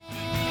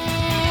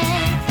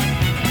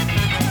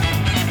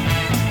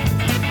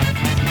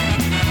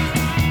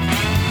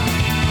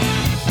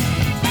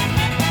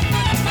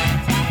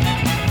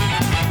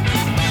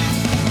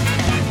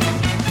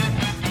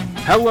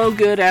Hello,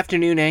 good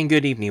afternoon, and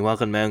good evening.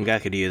 Welcome to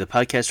Mangaku, the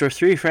podcast where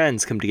three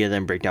friends come together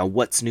and break down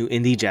what's new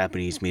in the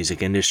Japanese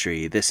music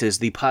industry. This is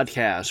the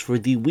podcast for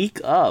the week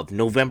of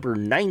November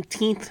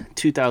 19th,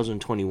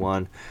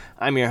 2021.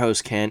 I'm your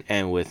host, Ken,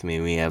 and with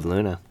me we have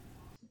Luna.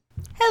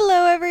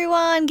 Hello,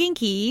 everyone.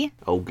 Genki.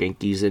 Oh,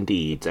 Genki's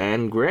indeed.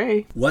 And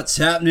Gray. What's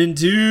happening,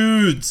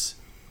 dudes?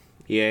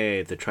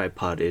 Yay, the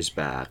tripod is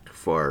back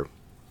for,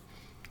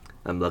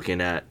 I'm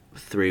looking at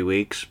 3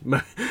 weeks.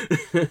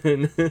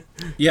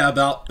 Yeah,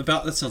 about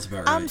that sounds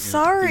about right. I'm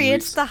sorry,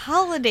 it's the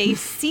holiday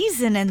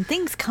season and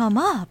things come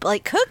up,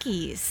 like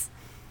cookies.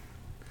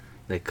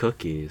 Like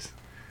cookies.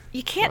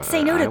 You can't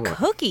say no to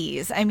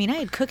cookies. I mean, I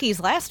had cookies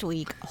last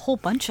week, a whole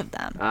bunch of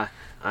them.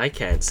 I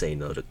can't say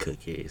no to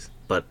cookies,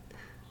 but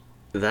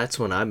that's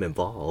when I'm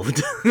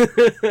involved.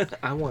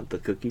 I want the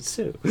cookies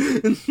too.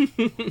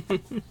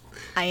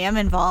 I am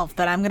involved,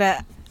 but I'm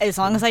gonna, as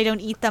long as I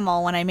don't eat them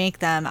all when I make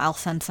them, I'll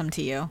send some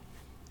to you.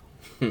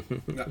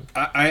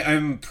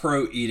 I'm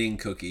pro eating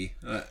cookie.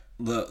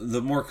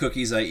 The more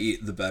cookies I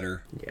eat, the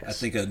better. Yes. I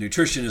think a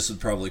nutritionist would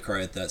probably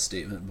cry at that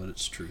statement, but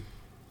it's true.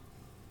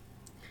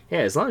 Yeah,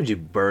 as long as you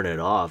burn it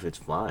off, it's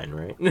fine,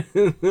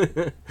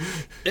 right?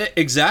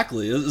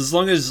 Exactly. As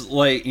long as,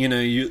 like, you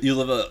know, you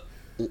live a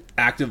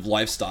active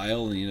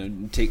lifestyle and, you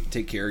know,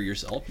 take care of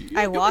yourself.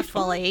 I walked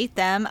while I ate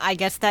them. I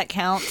guess that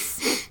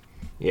counts.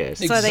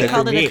 Yes. So they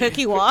called it a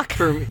cookie walk?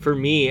 For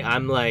me,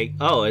 I'm like,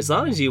 oh, as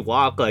long as you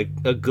walk like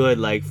a good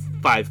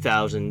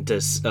 5,000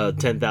 to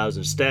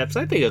 10,000 steps,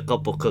 I think a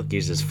couple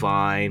cookies is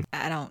fine.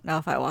 I don't know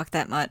if I walk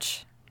that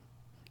much.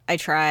 I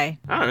try.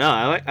 I don't know.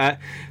 I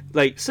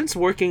like since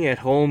working at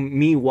home,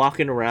 me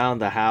walking around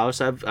the house,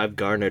 I've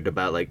garnered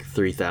about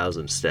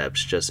 3,000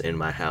 steps just in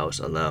my house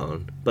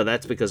alone. But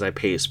that's because I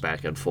pace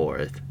back and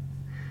forth,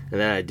 and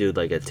then I do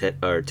a 10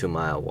 or 2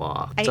 mile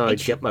walk. So I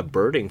get my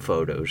birding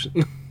photos.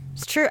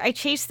 It's true. I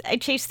chase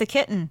the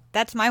kitten.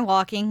 That's my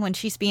walking. When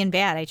she's being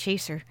bad, I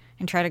chase her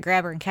and try to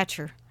grab her and catch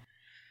her.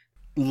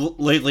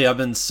 Lately, I've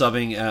been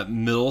subbing at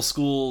middle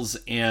schools,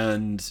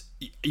 and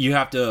you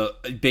have to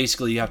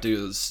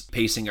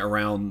pacing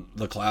around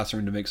the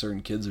classroom to make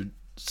certain kids are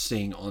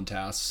staying on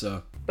task.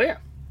 So, but yeah,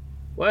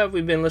 what have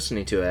we been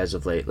listening to as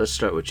of late? Let's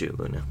start with you,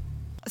 Luna.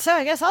 So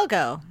I guess I'll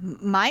go.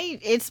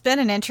 It's been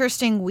an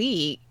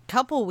interesting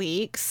couple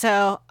weeks.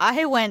 So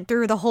I went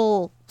through the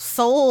whole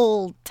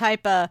soul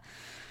type of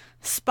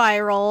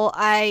spiral.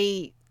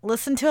 I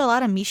listened to a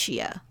lot of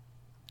Mishia.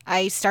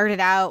 I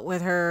started out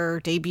with her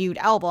debut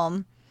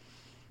album,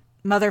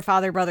 Mother,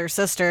 Father, Brother,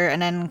 Sister,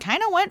 and then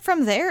kind of went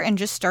from there and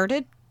just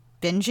started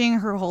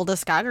binging her whole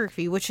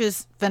discography, which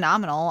is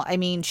phenomenal. I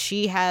mean,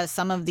 she has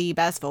some of the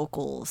best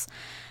vocals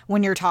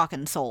when you're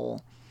talking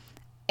soul.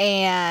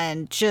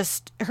 And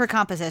just her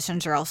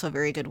compositions are also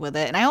very good with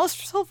it. And I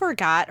also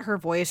forgot her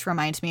voice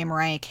reminds me of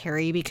Mariah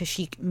Carey because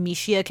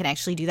Mishia can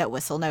actually do that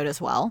whistle note as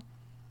well.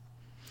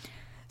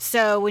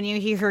 So when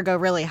you hear her go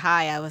really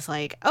high, I was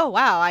like, oh,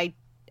 wow, I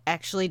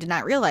actually did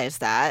not realize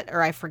that,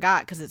 or I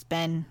forgot because it's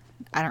been,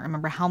 I don't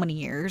remember how many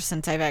years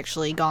since I've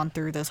actually gone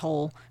through her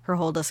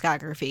whole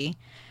discography.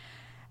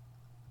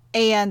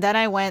 And then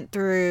I went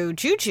through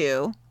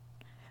Juju,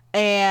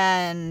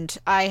 and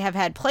I have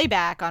had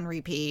Playback on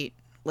repeat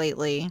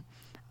lately,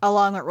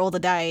 along with Roll the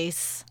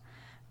Dice.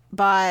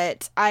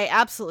 But I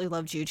absolutely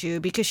love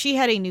Juju because she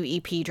had a new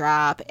EP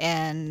drop,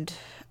 and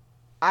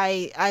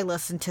I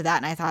listened to that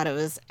and I thought it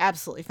was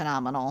absolutely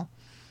phenomenal.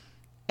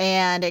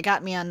 And it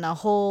got me on the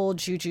whole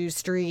Juju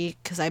streak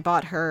because I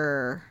bought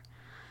her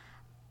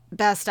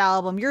best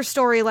album, Your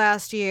Story,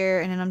 last year.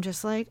 And then I'm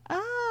just like,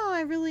 oh,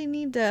 I really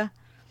need to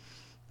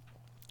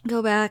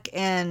go back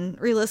and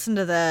re-listen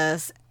to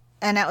this.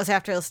 And that was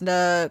after I listened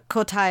to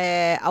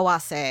Kotae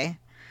Awase,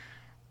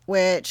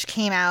 which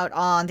came out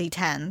on the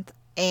 10th.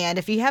 And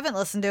if you haven't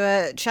listened to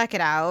it, check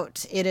it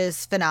out. It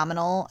is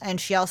phenomenal. And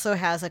she also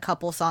has a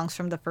couple songs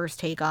from the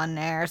first take on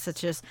there,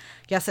 such as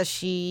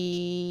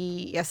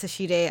Yasashide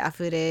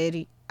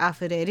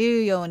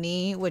Afureru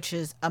Yoni, which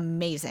is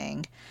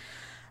amazing.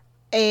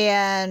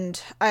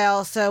 And I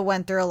also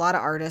went through a lot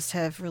of artists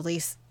have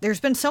released. There's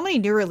been so many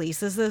new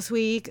releases this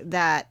week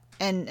that,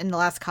 and in the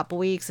last couple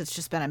weeks, it's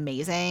just been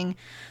amazing.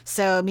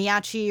 So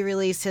Miyachi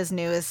released his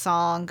newest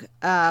song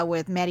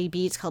with Maddie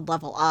Beats called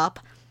Level Up.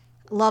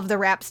 Love the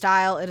rap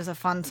style. It is a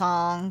fun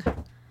song.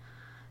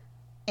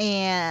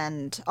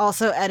 And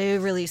also Edu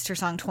released her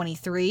song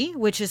 23,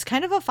 which is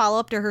kind of a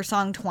follow-up to her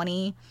song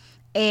 20.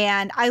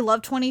 And I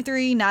love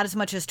 23, not as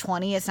much as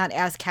 20. It's not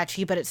as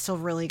catchy, but it's still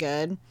really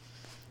good.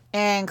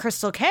 And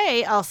Crystal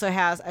K also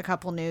has a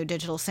couple new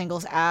digital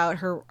singles out.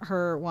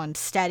 Her one,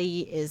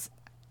 Steady, is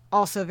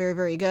also very,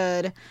 very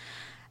good.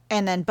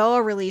 And then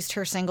Boa released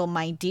her single,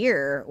 My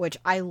Dear, which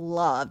I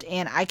loved.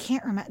 And I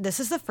can't remember. This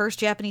is the first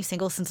Japanese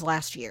single since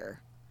last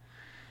year.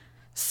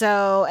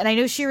 So, and I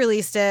know she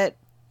released it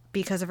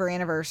because of her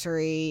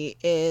anniversary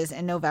is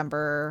in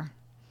November.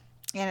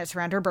 And it's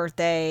around her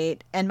birthday.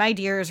 And My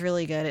Dear is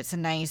really good. It's a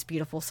nice,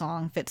 beautiful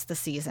song. Fits the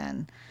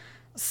season.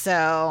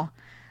 So,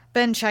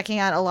 been checking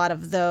out a lot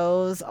of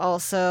those.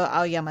 Also,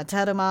 Aoyama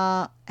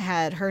Teruma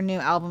had her new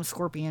album,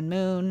 Scorpion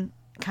Moon,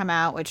 come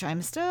out, which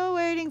I'm still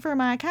waiting for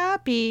my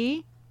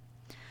copy.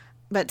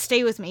 But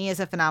Stay With Me is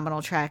a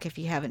phenomenal track if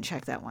you haven't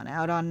checked that one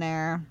out on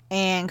there.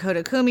 And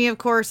Kodakumi, of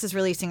course, is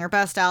releasing her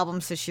best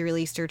album, so she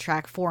released her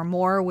track 4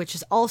 More, which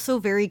is also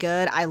very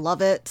good. I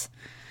love it.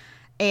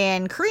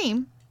 And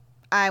Cream,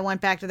 I went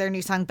back to their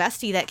new song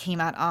Bestie that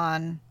came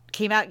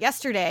out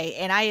yesterday,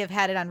 and I have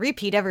had it on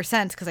repeat ever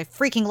since because I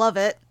freaking love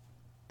it.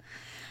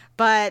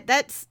 But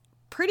that's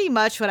pretty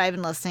much what I've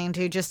been listening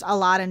to, just a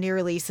lot of new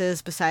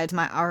releases besides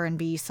my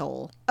R&B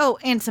soul. Oh,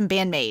 and some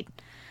Bandmade.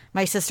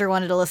 My sister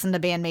wanted to listen to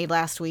Bandmade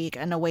last week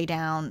on the way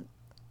down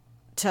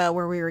to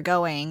where we were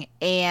going,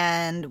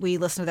 and we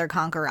listened to their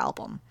Conquer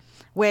album,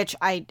 which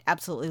I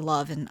absolutely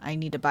love, and I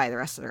need to buy the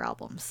rest of their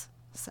albums.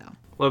 So,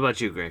 what about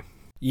you, Gray?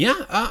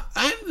 Yeah, I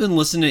haven't been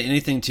listening to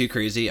anything too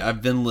crazy.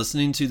 I've been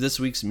listening to this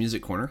week's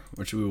Music Corner,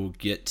 which we will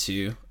get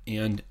to.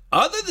 And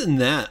other than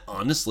that,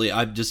 honestly,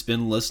 I've just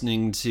been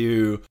listening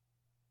to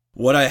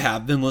what I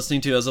have been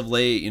listening to as of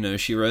late. You know,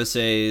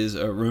 Shirose's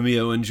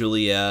Romeo and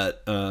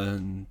Juliet,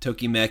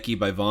 Tokimeki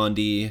by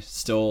Vondi,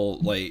 still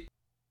like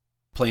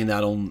playing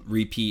that on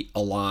repeat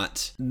a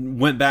lot.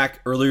 Went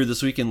back earlier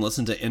this week and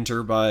listened to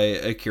Enter by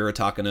Akira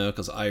Takano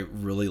because I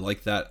really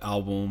like that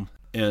album.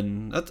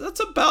 And that's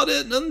about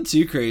it. Nothing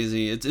too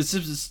crazy. It's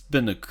just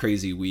been a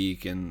crazy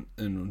week, and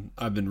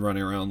I've been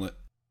running around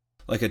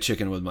like a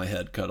chicken with my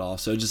head cut off.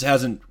 So it just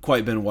hasn't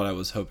quite been what I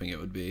was hoping it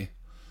would be.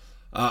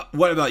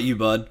 What about you,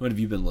 bud? What have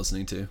you been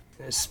listening to?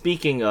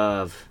 Speaking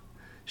of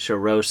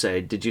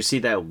Shirose, did you see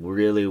that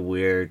really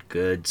weird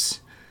goods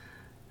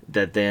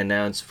that they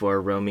announced for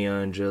Romeo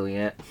and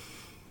Juliet?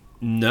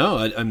 No,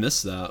 I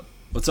missed that.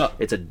 What's up?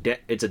 It's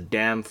a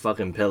damn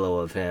fucking pillow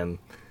of him.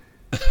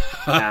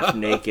 Half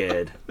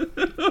naked.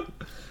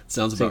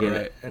 Sounds about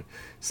right.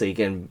 So you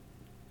can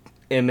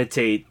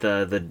imitate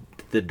the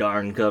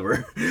darn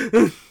cover.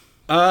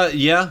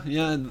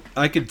 Yeah,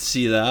 I could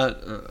see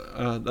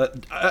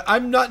that.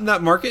 I'm not in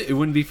that market. It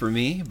wouldn't be for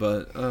me,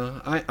 but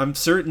I'm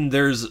certain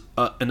there's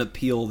an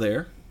appeal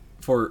there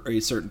for a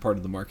certain part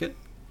of the market.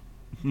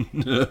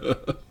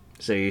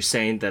 So you're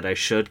saying that I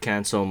should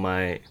cancel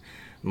my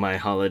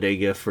holiday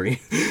gift for you?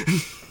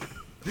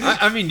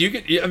 I mean, you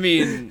can. I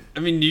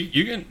mean,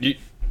 you can.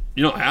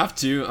 You don't have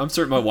to. I'm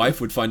certain my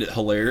wife would find it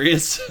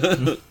hilarious.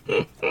 It's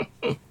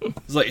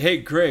like, hey,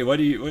 Gray, why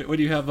do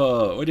you have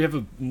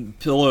a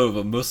pillow of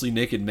a mostly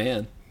naked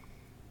man?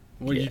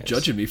 What are you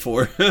judging me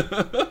for?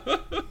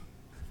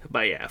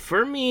 But yeah,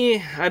 for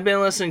me, I've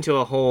been listening to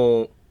a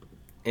whole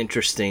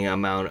interesting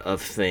amount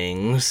of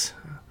things.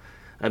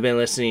 I've been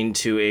listening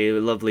to a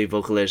lovely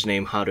vocalist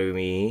named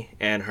Harumi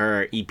and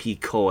her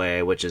EP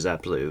Koe, which is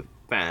absolutely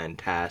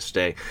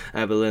fantastic.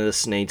 I've been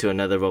listening to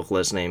another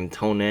vocalist named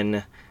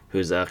Tonin,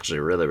 who's actually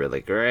really,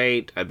 really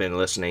great. I've been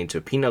listening to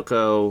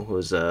Pinoko,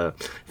 who's a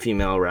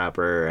female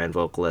rapper and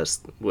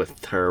vocalist,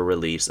 with her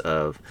release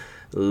of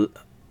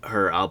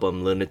her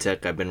album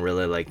Lunatic. I've been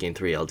really liking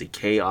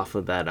 3LDK off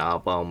of that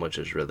album, which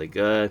is really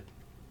good,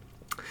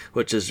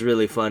 which is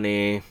really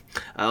funny.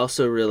 I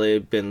also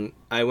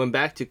I went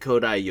back to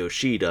Kodai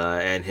Yoshida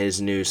and his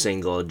new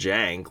single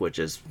Jank, which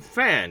is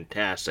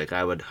fantastic.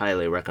 I would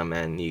highly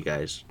recommend you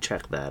guys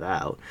check that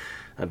out.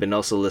 I've been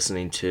also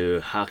listening to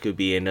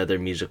Hakubi, another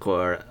Music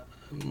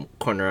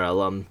Corner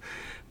alum,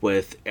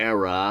 with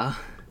Era,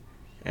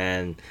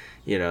 and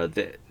you know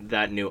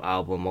that new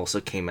album also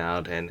came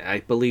out, and I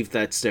believe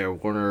that's their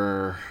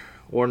Warner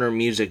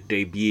Music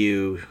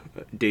debut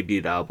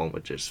album,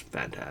 which is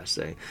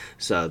fantastic.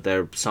 So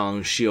their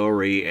song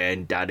Shiori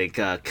and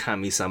Dareka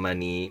Kamisama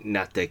ni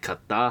Natte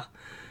Kata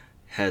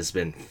has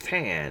been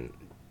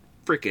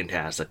freaking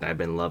tastic. I've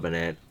been loving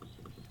it.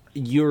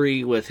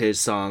 Yuri with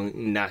his song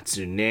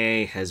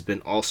Natsune has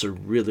been also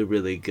really,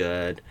 really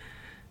good.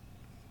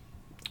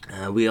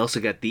 We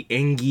also got the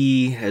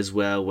Engi as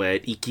well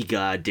with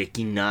Ikiga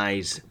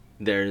Dekinai's.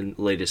 Their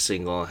latest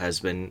single has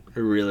been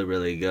really,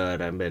 really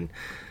good. I've been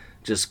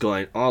just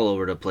going all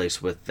over the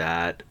place with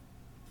that.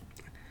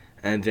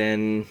 And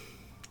then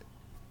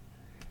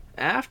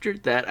after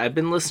that, I've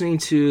been listening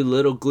to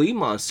Little Glee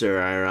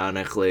Monster,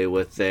 ironically,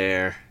 with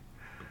their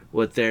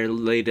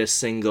latest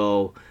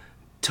single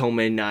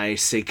Tomenai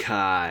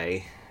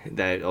Sekai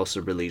that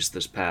also released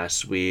this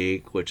past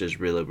week, which is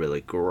really,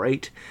 really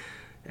great.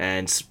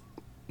 And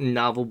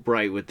Novel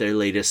Bright with their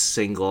latest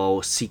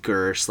single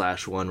Seeker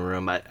 / One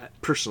Room. I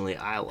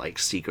like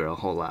Seeker a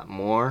whole lot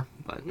more,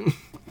 but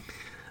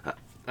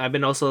I've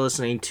been also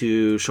listening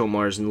to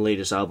Shomar's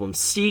latest album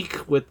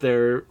Seek with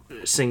their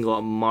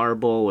single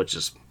Marble, which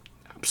is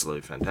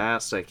absolutely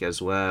fantastic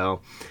as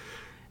well.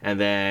 And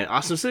then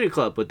Awesome City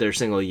Club with their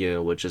single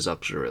You, which is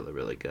actually really,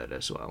 really good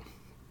as well.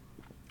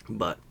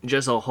 But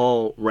just a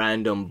whole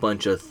random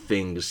bunch of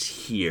things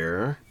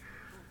here.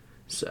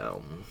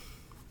 So,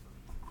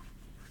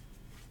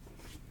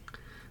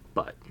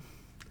 but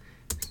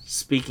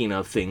speaking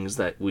of things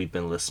that we've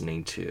been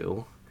listening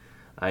to,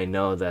 I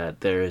know that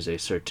there is a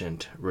certain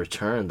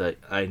return that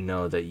I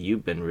know that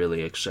you've been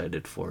really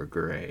excited for,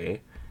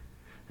 Gray.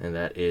 And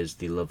that is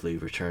the lovely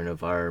return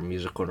of our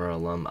Music Corner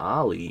alum,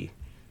 Ali.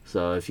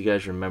 So if you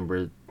guys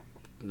remember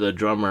the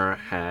drummer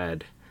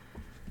had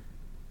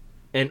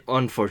an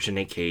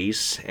unfortunate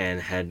case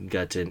and had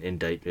gotten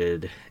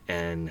indicted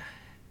and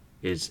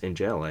is in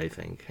jail, I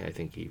think. I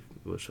think he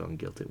was found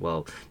guilty.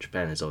 Well,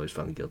 Japan has always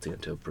found guilty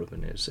until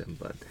proven innocent,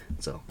 but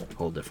it's a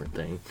whole different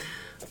thing.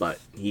 But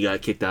he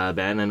got kicked out of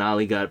the band, and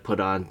Ali got put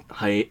on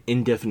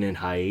indefinite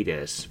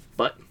hiatus.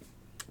 But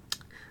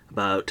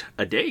about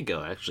a day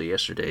ago, actually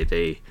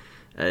yesterday,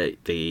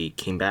 they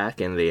came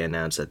back and they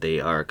announced that they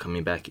are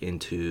coming back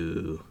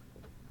into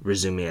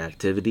resuming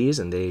activities,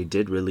 and they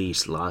did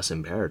release Lost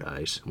in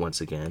Paradise once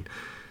again.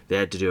 They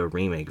had to do a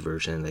remake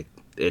version. Like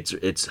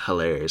it's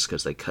hilarious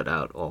because they cut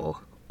out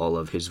all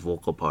of his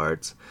vocal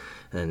parts,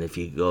 and if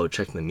you go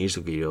check the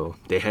music video,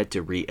 they had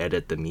to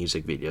re-edit the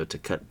music video to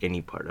cut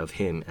any part of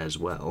him as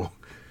well.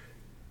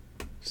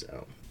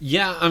 So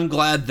yeah, I'm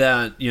glad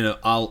that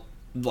I'll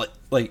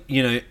like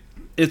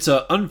it's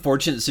an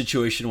unfortunate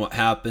situation what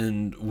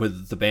happened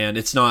with the band.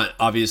 It's not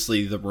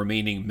obviously the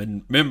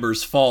remaining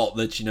members' fault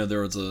that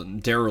there was a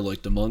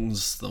derelict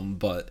amongst them,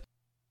 but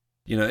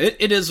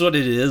it is what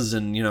it is,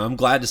 and I'm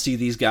glad to see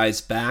these guys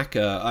back.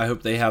 I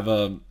hope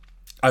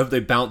they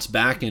bounce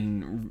back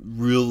and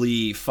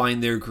really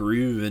find their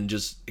groove and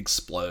just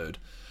explode.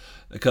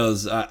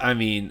 Because I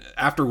mean,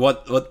 after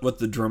what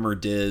the drummer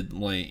did,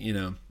 like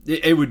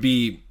it would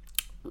be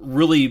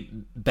really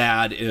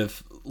bad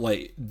if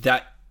like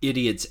that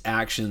idiot's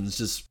actions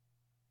just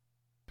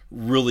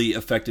really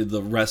affected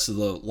the rest of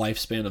the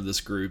lifespan of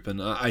this group.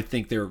 And I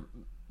think they're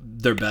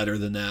better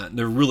than that. And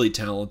they're really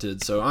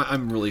talented. So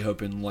I'm really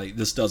hoping like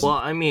this doesn't. Well,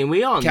 I mean,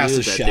 we all knew cast a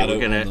that shadow they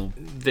were on gonna.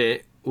 them.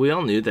 We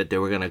all knew that they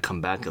were gonna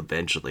come back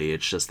eventually.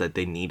 It's just that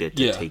they needed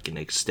to Yeah. take an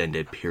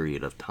extended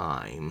period of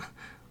time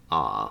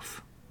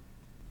off.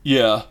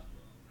 Yeah.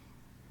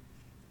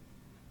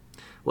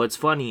 What's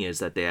funny is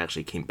that they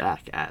actually came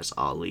back as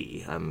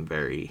Ali. I'm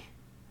very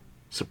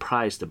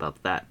surprised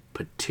about that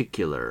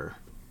particular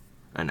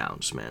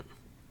announcement.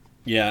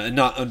 Yeah, and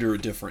not under a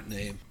different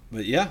name.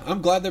 But yeah,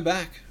 I'm glad they're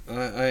back.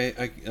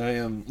 I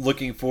am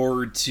looking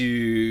forward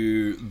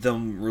to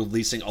them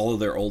releasing all of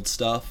their old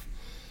stuff,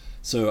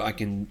 so I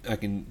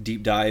can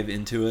deep dive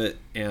into it,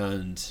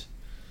 and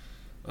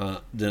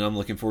then I'm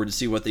looking forward to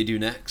see what they do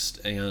next.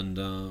 And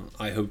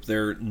I hope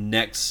their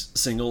next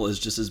single is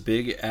just as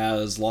big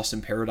as Lost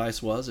in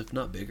Paradise was, if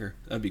not bigger.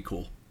 That'd be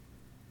cool.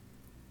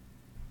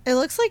 It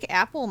looks like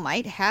Apple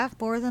might have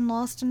more than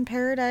Lost in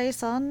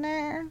Paradise on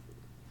there.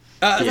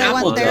 Yeah,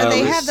 I went there.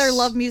 They does. have their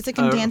Love Music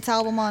and Dance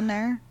album on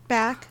there.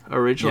 Back.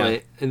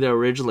 Originally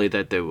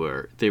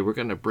that they were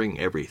gonna bring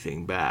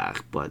everything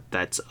back, but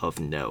that's of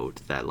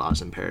note that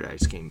Lost in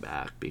Paradise came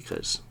back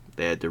because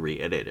they had to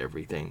re-edit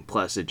everything.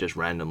 Plus, it just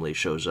randomly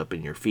shows up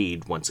in your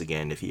feed once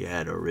again if you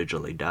had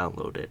originally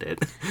downloaded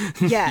it.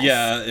 Yes.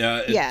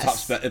 Yeah.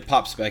 Yes. It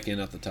pops back in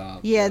at the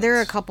top. Yeah, there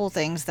are a couple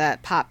things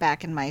that pop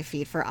back in my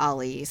feed for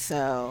Ali,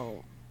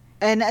 so...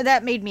 And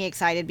that made me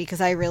excited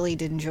because I really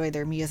did enjoy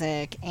their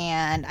music,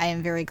 and I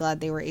am very glad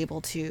they were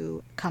able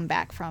to come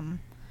back from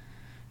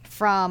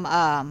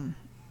the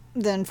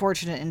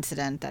unfortunate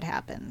incident that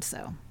happened,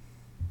 so...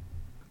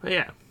 But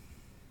yeah.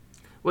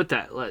 With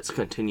that, let's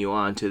continue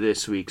on to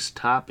this week's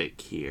topic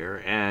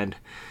here. And,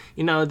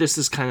 this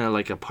is kind of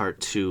like a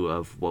part 2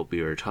 of what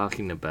we were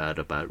talking about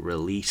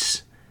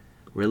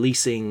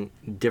releasing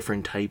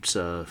different types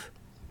of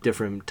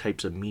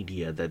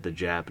media that the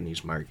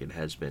Japanese market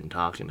has been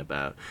talking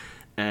about.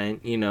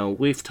 And,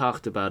 we've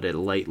talked about it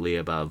lightly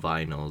about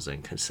vinyls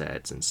and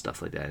cassettes and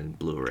stuff like that, and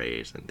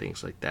Blu-rays and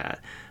things like that.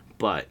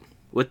 But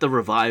with the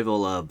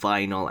revival of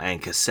vinyl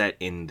and cassette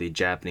in the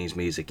Japanese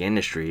music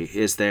industry,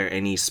 is there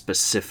any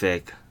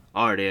specific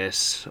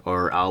artist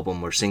or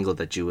album or single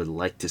that you would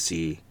like to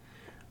see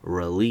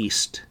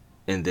released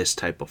in this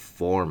type of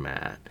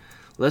format?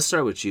 Let's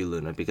start with you,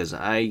 Luna, because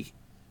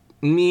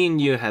me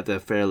and you have a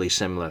fairly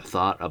similar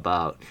thought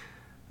about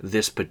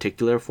this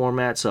particular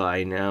format, so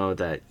I know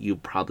that you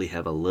probably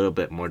have a little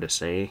bit more to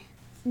say.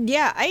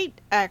 Yeah,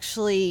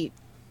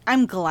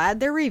 I'm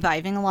glad they're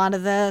reviving a lot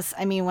of this.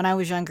 I mean, when I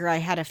was younger, I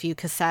had a few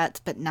cassettes,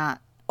 but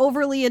not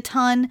overly a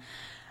ton.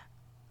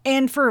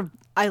 And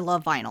I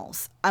love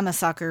vinyls. I'm a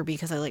sucker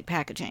because I like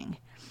packaging.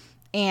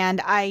 And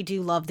I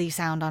do love the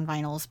sound on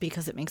vinyls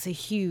because it makes a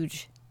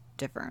huge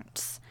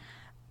difference.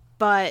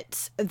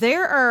 But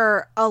there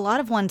are a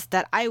lot of ones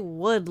that I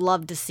would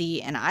love to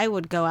see and I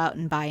would go out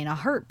and buy in a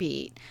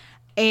heartbeat.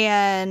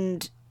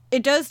 And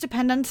it does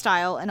depend on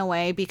style in a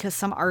way, because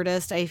some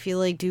artists I feel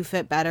like do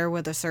fit better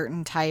with a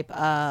certain type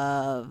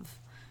of,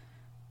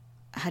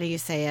 how do you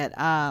say it,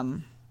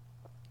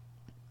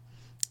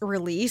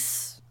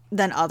 release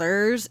than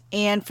others.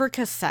 And for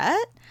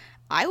cassette,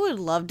 I would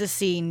love to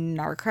see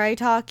Narcry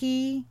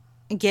Taki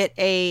get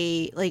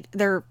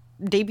their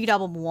debut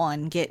album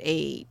 1 get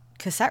a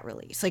cassette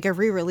release, like a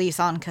re-release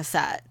on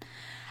cassette.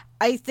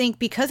 I think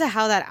because of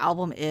how that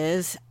album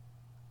is,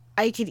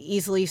 I could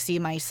easily see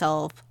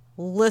myself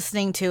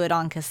listening to it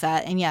on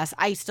cassette. And yes,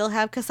 I still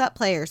have cassette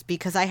players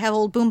because I have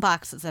old boom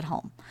boxes at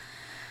home.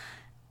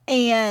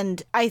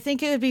 And I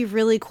think it would be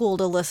really cool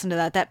to listen to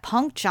that. That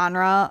punk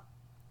genre,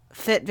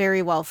 fit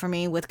very well for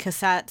me with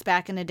cassettes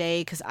back in the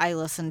day because I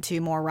listened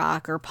to more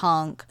rock or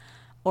punk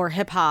or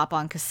hip hop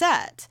on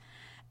cassette.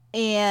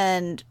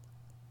 And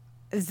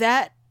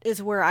that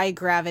is where I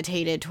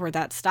gravitated toward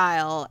that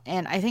style.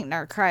 And I think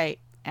Narcrite,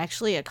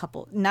 actually a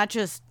couple, not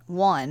just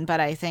one, but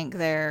I think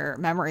their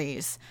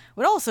Memories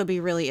would also be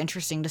really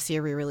interesting to see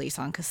a re-release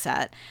on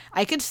cassette.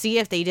 I could see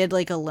if they did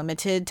like a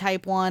limited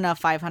type one of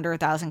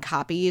 500,000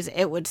 copies,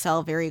 it would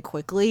sell very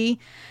quickly.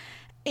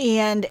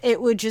 And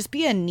it would just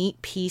be a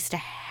neat piece to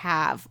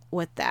have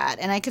with that.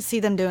 And I could see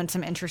them doing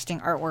some interesting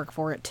artwork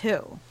for it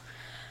too.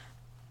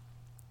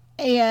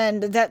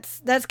 And that's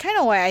kind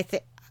of why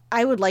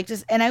I would like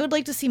to, and I would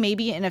like to see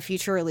maybe in a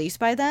future release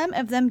by them,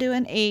 of them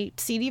doing a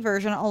CD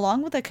version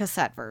along with a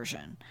cassette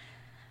version.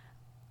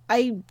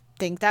 I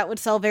think that would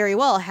sell very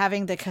well,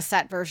 having the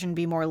cassette version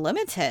be more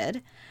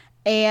limited.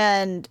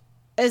 And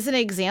as an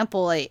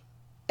example,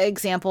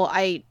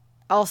 I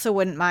also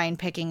wouldn't mind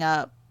picking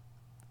up,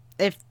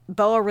 if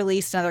BoA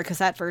released another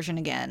cassette version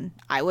again,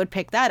 I would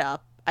pick that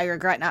up. I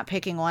regret not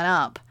picking one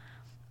up.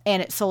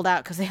 And it sold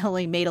out because they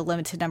only made a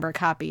limited number of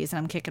copies, and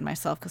I'm kicking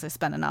myself because I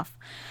spent enough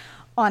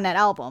on that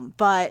album.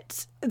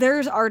 But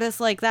there's artists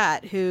like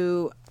that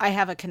who I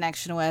have a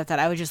connection with that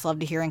I would just love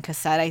to hear in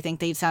cassette. I think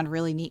they'd sound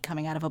really neat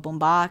coming out of a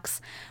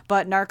boombox.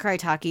 But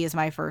Narcritaki is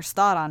my first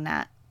thought on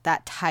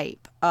that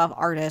type of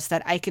artist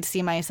that I could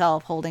see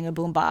myself holding a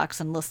boombox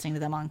and listening to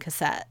them on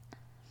cassette.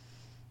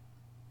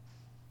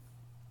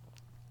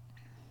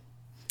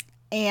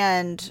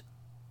 And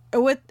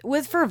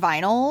with for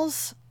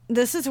vinyls,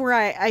 this is where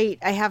I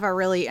have a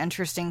really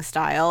interesting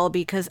style,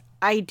 because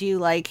I do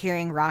like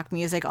hearing rock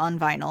music on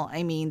vinyl.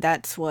 I mean,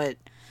 that's what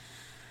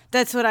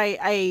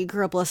I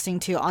grew up listening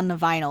to on the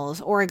vinyls,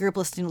 or I grew up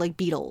listening to like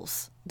the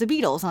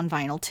Beatles on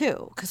vinyl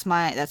too, because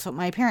that's what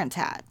my parents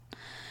had.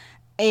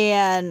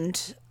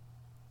 And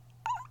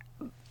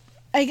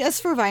I guess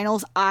for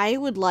vinyls, I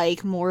would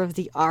like more of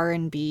the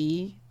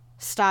R&B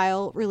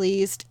style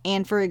released.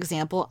 And for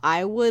example,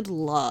 I would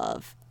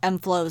love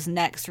M-Flow's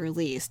next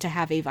release to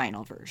have a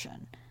vinyl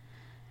version.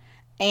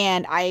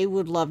 And I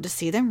would love to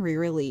see them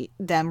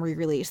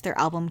re-release their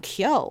album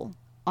Kyo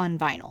on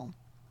vinyl.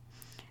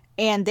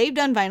 And they've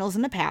done vinyls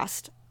in the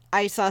past.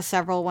 I saw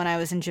several when I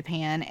was in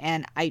Japan,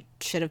 and I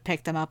should have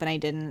picked them up and I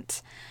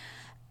didn't.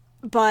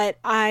 But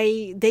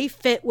they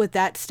fit with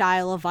that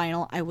style of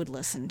vinyl I would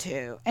listen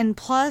to. And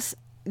plus,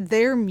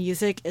 their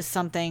music is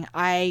something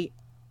I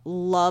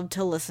love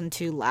to listen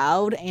to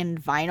loud,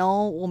 and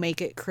vinyl will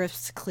make it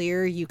crisp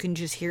clear. You can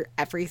just hear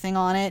everything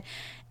on it,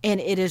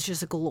 and it is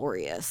just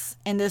glorious.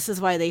 And this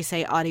is why they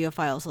say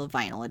audiophiles love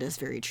vinyl. It is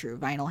very true.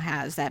 Vinyl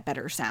has that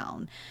better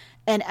sound.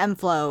 And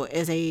M-Flow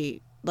is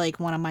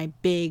one of my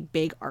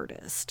big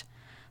artists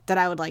that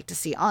I would like to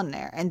see on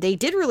there. And they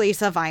did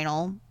release a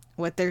vinyl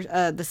with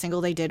their the single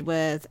they did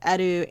with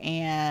Edu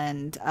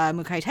and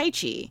Mukai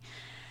Taichi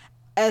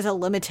as a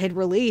limited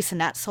release, and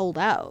that sold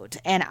out.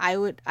 And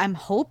I'm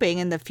hoping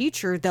in the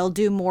future they'll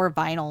do more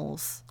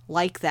vinyls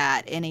like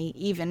that,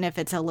 even if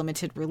it's a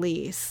limited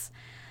release.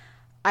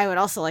 I would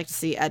also like to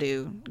see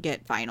Edu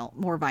get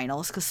more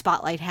vinyls, because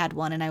Spotlight had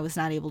one and I was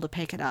not able to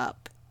pick it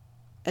up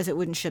as it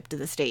wouldn't ship to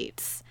the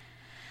States.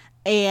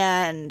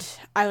 And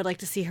I would like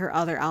to see her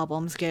other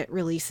albums get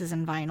releases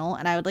in vinyl,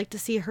 and I would like to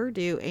see her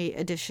do a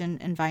edition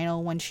in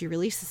vinyl when she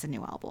releases a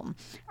new album.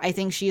 I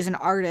think she's an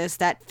artist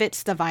that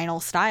fits the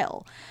vinyl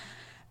style.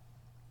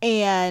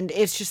 And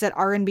it's just that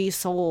R&B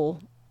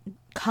soul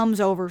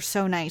comes over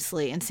so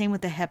nicely, and same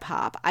with the hip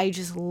hop. I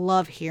just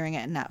love hearing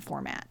it in that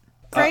format.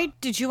 Greg,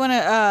 did you want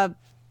to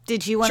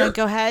Sure.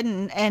 go ahead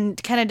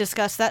and kind of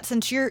discuss that,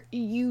 since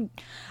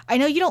I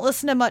know you don't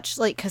listen to much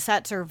like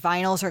cassettes or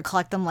vinyls or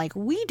collect them like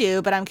we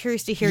do, but I'm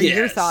curious to hear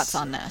your thoughts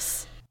on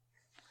this.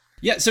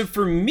 Yeah, so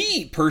for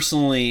me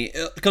personally,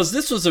 because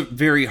this was a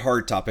very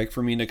hard topic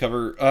for me to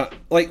cover,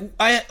 one,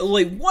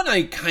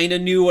 I kind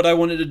of knew what I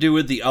wanted to do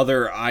with. The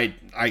other, I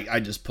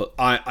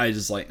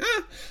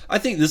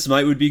think this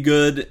would be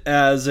good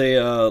as a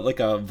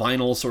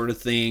vinyl sort of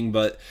thing.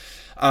 But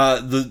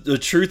the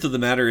truth of the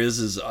matter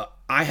is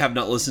I have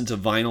not listened to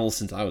vinyl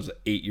since I was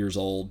 8 years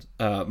old.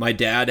 My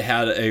dad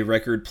had a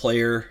record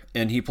player,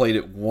 and he played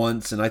it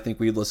once, and I think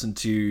we listened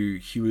to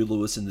Huey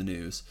Lewis in the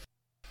News.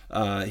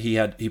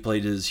 He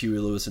played his Huey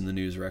Lewis in the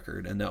News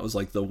record, and that was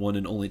like the one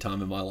and only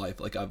time in my life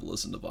like I've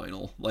listened to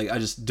vinyl. Like, I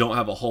just don't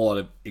have a whole lot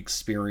of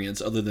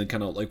experience other than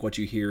kind of like what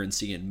you hear and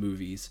see in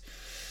movies.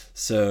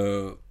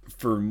 So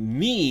for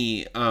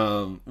me,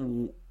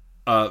 for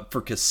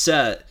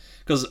cassette,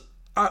 because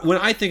when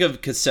I think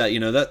of cassette,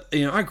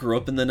 I grew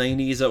up in the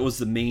 90s. That was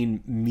the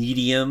main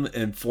medium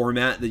and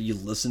format that you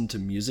listened to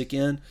music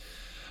in.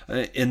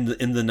 In the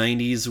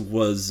 90s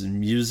was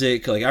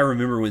music. Like, I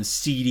remember when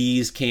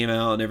CDs came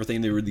out and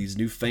everything, there were these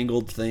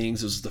newfangled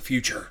things. It was the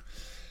future.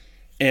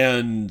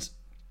 And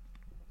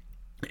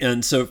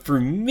so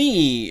for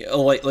me,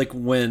 like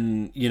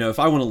when, if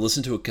I want to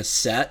listen to a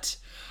cassette,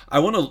 I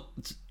want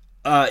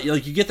to,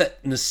 you get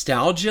that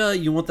nostalgia.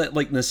 You want that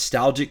like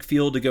nostalgic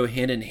feel to go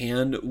hand in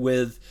hand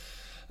with,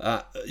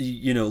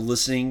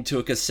 listening to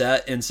a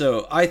cassette. And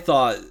so I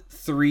thought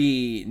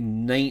 3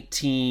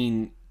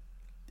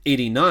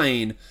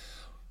 1989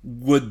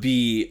 would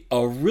be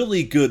a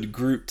really good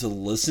group to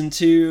listen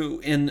to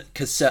in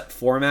cassette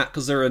format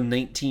because they're a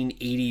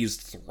 1980s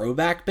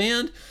throwback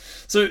band.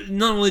 So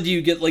not only do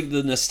you get like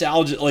the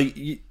nostalgia,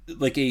 you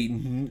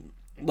kind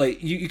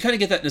of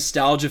get that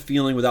nostalgia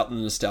feeling without the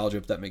nostalgia,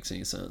 if that makes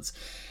any sense.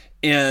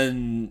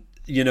 And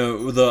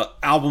the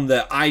album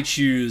that I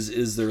choose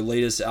is their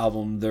latest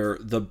album, their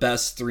The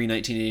Best 3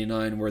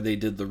 1989, where they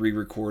did the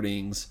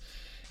re-recordings.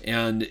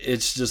 And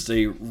it's just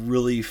a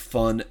really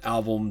fun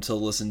album to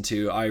listen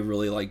to. I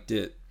really liked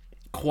it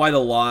quite a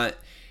lot.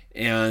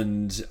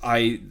 And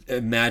I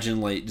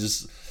imagine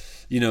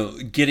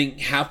getting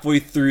halfway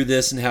through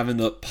this and having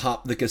to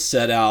pop the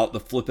cassette out, to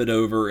flip it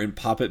over and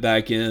pop it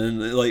back in.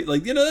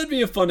 That'd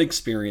be a fun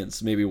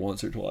experience maybe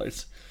once or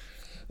twice.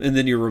 And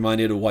then you're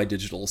reminded of why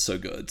digital is so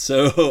good.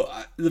 So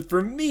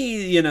for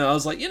me, I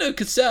was like,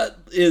 cassette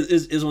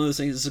is one of those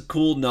things. It's a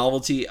cool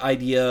novelty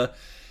idea.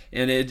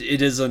 And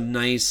it is a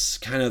nice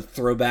kind of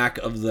throwback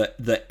of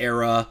the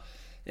era.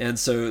 And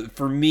so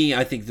for me,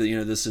 I think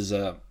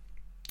that,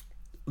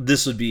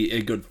 this would be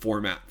a good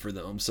format for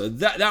them. So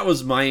that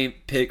was my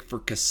pick for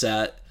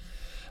cassette.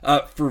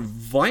 For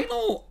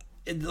vinyl,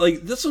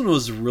 this one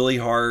was really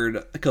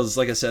hard because,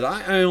 like I said,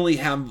 I only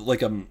have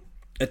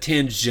a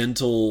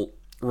tangential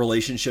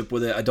relationship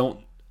with it. I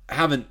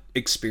haven't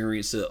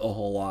experienced it a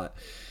whole lot.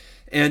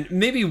 And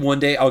maybe one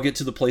day I'll get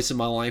to the place in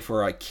my life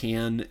where I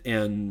can,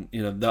 and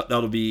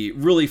that'll be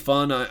really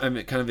fun.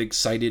 I'm kind of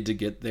excited to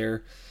get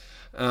there.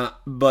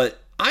 But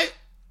I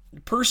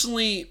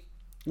personally,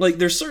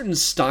 there's certain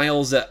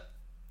styles that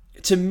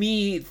to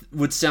me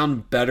would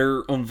sound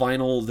better on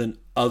vinyl than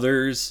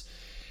others.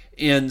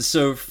 And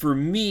so for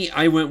me,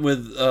 I went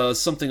with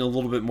something a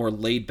little bit more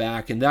laid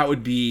back, and that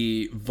would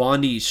be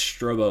Vondi's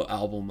Strobo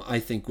album. I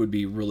think would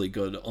be really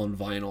good on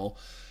vinyl.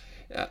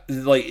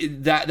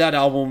 That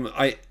album,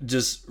 I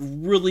just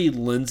really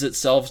lends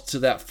itself to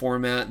that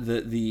format,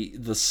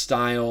 the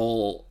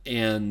style,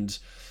 and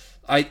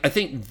I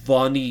think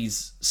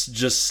Vondi's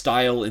just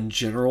style in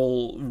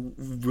general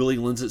really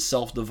lends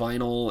itself to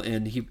vinyl.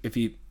 And if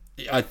he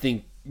had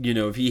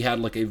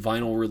a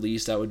vinyl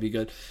release, that would be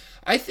good.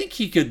 I think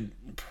he could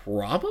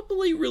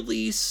probably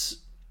release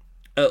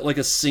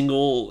a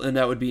single, and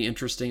that would be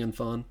interesting and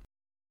fun.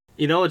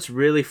 It's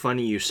really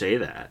funny you say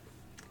that.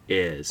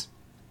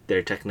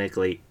 There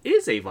technically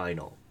is a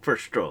vinyl for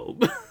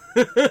Strobe.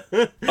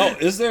 Oh,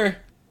 is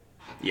there?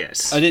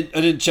 Yes. I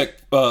didn't check.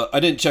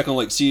 I didn't check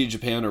on CD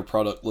Japan or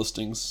product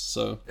listings.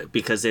 So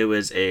because it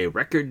was a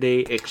record day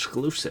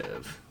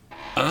exclusive.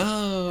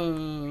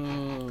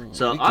 Oh.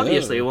 So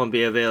obviously it won't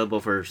be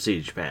available for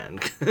CD Japan.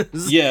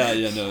 Yeah,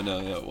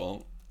 it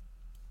won't.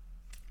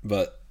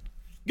 But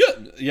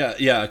good.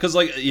 Yeah. Because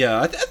I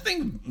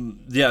think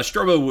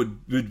Strobo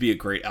would be a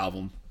great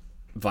album,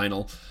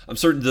 vinyl. I'm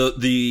certain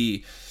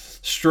the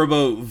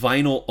Strobo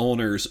vinyl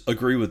owners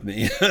agree with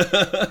me.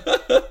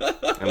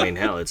 I mean,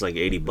 hell, it's like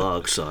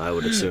 $80, so I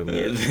would assume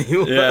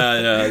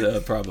yeah,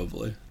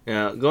 probably.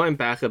 Yeah, going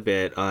back a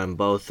bit on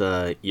both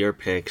your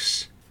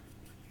picks,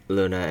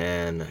 Luna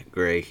and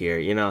Gray here.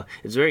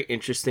 It's very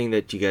interesting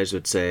that you guys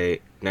would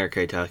say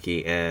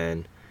Narukitake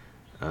and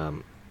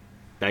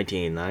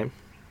 1989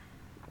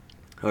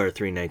 or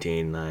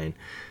 3/1989,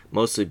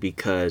 mostly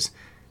because,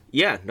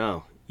 you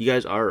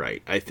guys are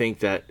right. I think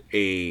that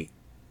a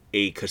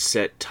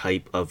cassette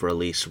type of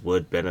release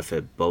would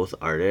benefit both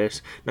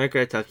artists.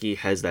 Narukitake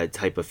has that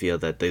type of feel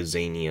that the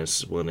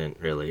zaniest wouldn't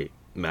really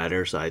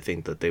matter, so I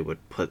think that they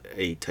would put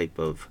a type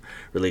of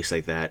release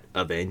like that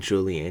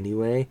eventually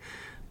anyway.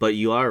 But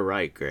you are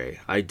right, Gray.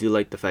 I do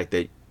like the fact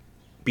that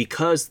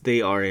because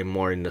they are a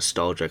more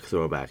nostalgic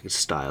throwback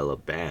style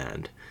of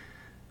band,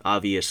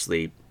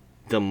 obviously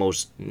the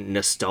most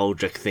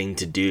nostalgic thing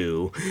to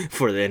do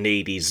for an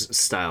 80s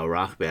style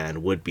rock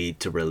band would be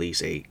to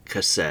release a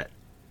cassette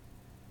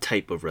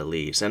type of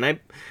release. And I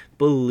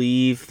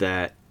believe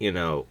that,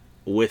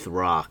 with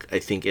rock, I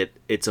think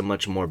it's a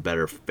much more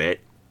better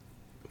fit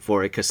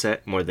for a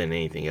cassette more than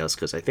anything else,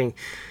 because I think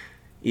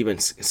even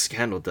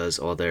Scandal does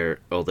all their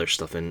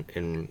stuff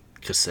in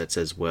cassettes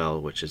as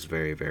well, which is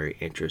very, very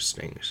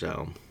interesting.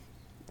 So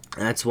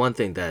that's one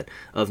thing that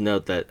of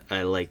note that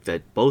I like,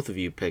 that both of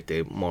you picked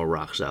a more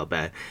rock style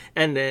band.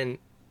 And then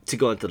to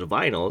go into the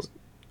vinyls,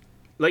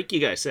 like you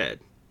guys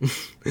said,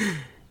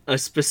 a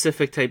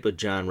specific type of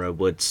genre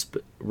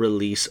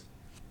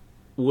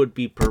would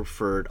be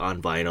preferred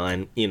on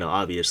vinyl, and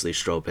obviously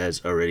Strobe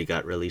has already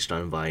got released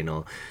on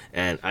vinyl,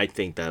 and I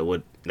think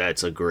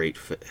that's a great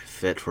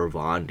fit for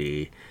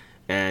Vondi.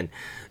 And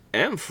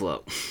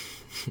M-Flow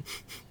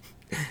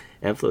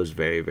M-Flow is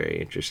very, very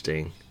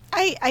interesting.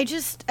 I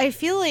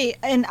feel like,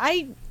 and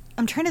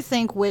I'm trying to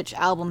think which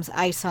albums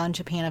I saw in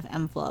Japan of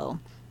M-Flow.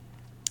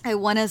 I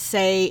want to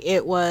say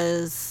it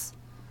was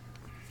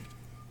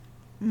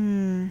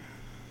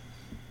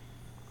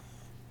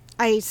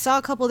I saw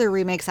a couple of their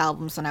remix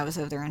albums when I was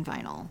over there in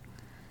vinyl.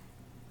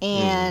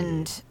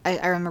 And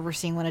I remember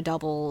seeing one of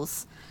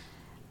Doubles.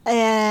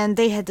 and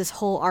they had this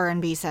whole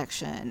R&B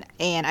section,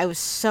 and I was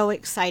so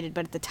excited,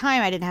 but at the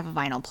time I didn't have a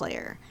vinyl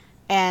player,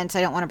 and so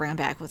I don't want to bring them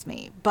back with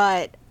me.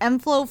 But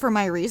M-Flow, for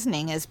my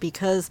reasoning, is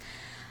because,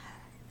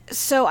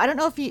 so I don't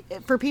know if you,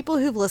 for people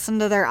who've listened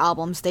to their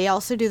albums, they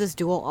also do this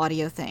dual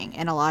audio thing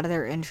in a lot of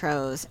their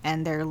intros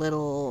and their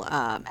little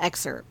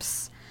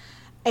excerpts.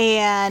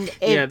 And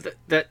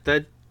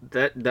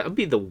that would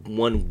be the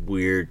one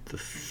weird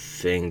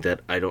thing that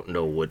I don't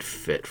know would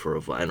fit for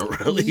a vinyl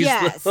release.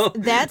 Yes, though.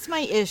 that's my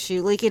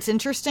issue. Like, it's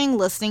interesting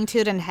listening to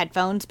it in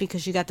headphones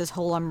because you got this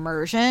whole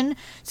immersion.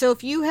 So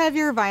if you have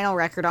your vinyl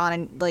record on,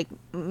 and like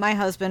my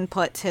husband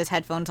puts his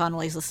headphones on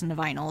while he's listening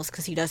to vinyls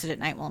because he does it at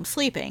night while I'm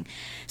sleeping.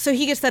 So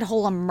he gets that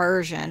whole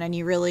immersion and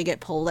you really get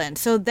pulled in.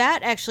 So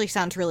that actually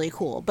sounds really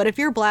cool. But if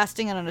you're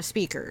blasting it on the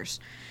speakers,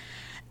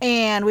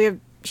 and we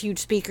have huge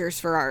speakers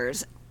for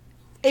ours,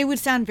 it would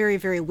sound very,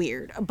 very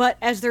weird. But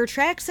as their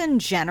tracks in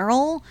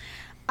general,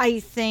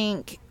 I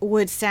think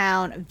would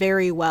sound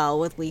very well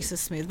with Lisa's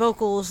smooth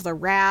vocals, the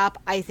rap.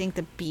 I think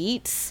the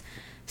beats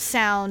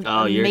sound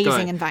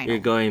amazing in vinyl. You're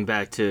going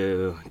back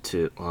to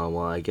well,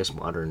 I guess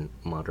modern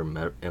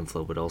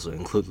M-Flow would also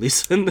include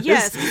Lisa in this.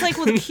 Yes, it's like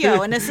with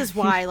Kyo, and this is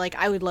why like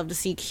I would love to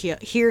see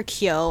hear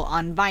Kyo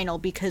on vinyl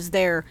because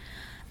they're,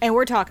 and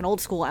we're talking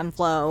old school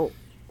M-Flow.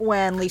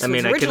 When Lisa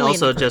was originally I can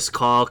also just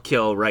call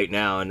Kyo right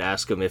now and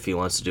ask him if he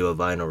wants to do a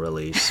vinyl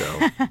release. So,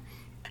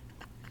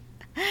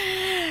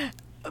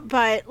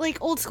 but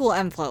like old school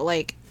M-Flow,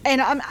 like, and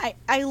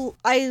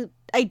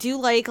I do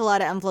like a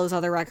lot of M-Flow's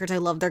other records. I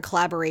love their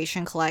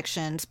collaboration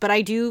collections, but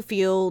I do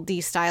feel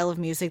the style of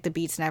music, the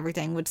beats and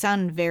everything would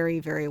sound very,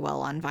 very well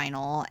on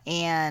vinyl.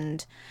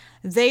 And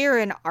they are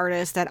an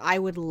artist that I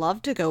would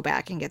love to go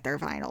back and get their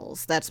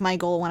vinyls. That's my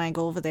goal when I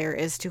go over there,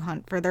 is to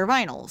hunt for their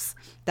vinyls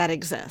that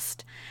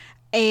exist.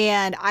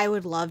 And I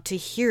would love to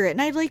hear it.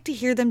 And I'd like to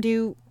hear them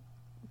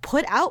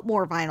put out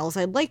more vinyls.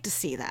 I'd like to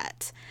see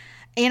that.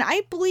 And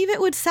I believe it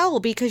would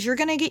sell because you're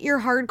going to get your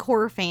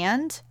hardcore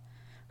fan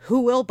who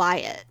will buy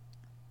it.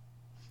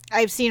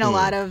 I've seen a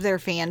lot of their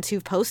fans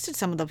who've posted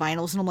some of the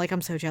vinyls, and I'm like,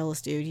 I'm so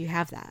jealous, dude. You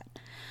have that.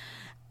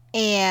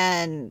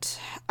 And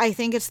I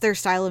think it's their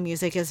style of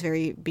music is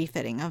very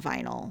befitting of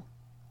vinyl.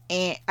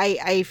 And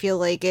I feel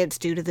like it's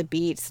due to the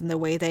beats and the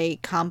way they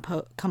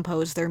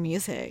compose their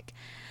music.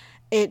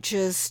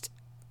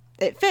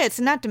 It fits,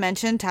 and not to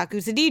mention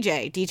Taku's a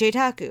DJ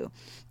Taku.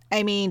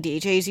 I mean,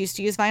 DJs used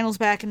to use vinyls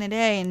back in the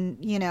day,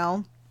 and, you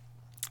know,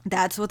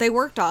 that's what they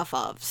worked off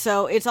of.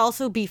 So it's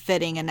also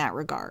befitting in that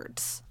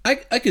regards. I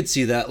could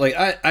see that. Like,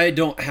 I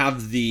don't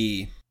have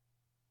the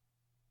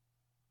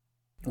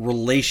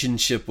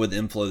relationship with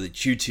M-Flow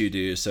that you two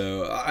do,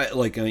 so I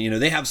like, you know,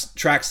 they have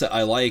tracks that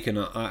I like, and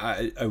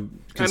I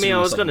mean, I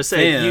was gonna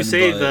say, fan, you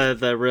say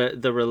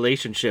the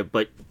relationship,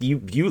 but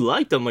you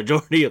like the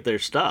majority of their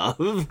stuff.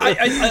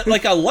 I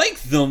like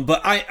them,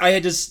 but I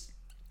just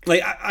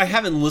like I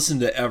haven't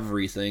listened to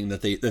everything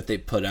that they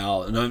put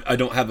out, and I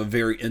don't have a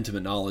very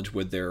intimate knowledge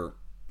with their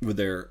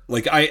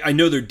like I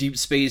know their Deep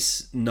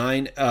Space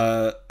Nine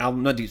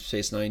album, not Deep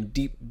Space Nine,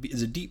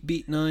 is it Deep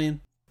Beat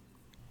 9?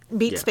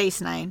 Space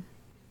 9.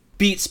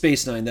 Beat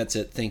Space Nine, that's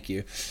it. Thank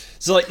you.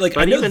 So like but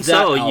I know even that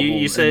so, album,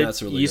 you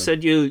said really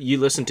said you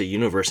listened to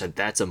Universe, and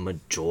that's a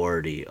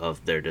majority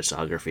of their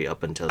discography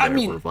up until their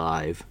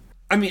Revive.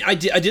 I mean, I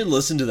did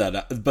listen to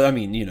that, but I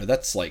mean, you know,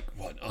 that's like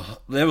what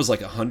that was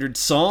like 100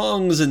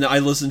 songs, and I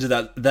listened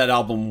to that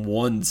album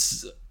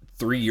once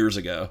 3 years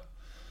ago.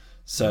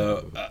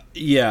 So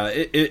yeah,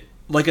 it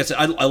like I said,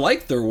 I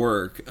like their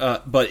work,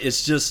 but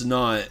it's just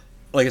not,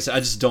 like I said,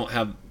 I just don't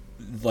have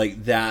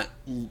like that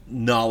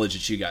knowledge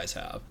that you guys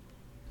have.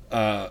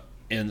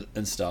 And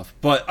stuff,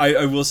 but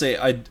I will say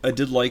I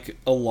did like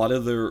a lot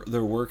of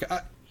their work.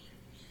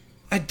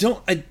 I do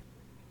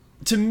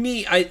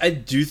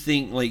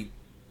think like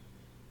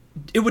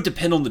it would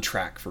depend on the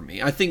track for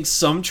me. I think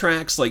some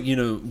tracks, like, you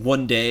know,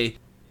 One Day,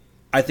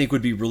 I think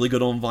would be really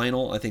good on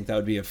vinyl. I think that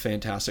would be a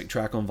fantastic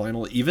track on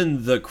vinyl.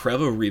 Even the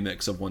Krevo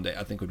remix of One Day,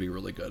 I think would be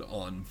really good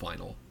on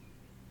vinyl.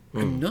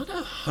 I'm not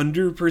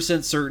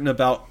 100% certain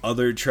about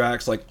other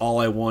tracks, like All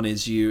I Want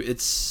Is You.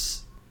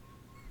 It's,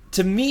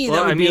 to me,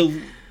 that would be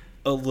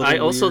a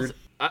little weird.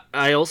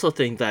 I also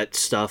think that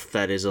stuff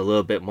that is a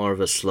little bit more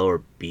of a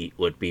slower beat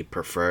would be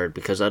preferred,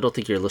 because I don't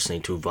think you're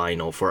listening to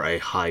vinyl for a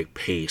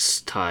high-paced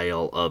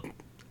style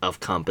of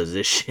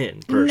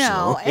composition, personally.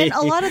 No, and a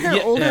lot of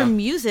their older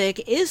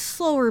music is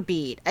slower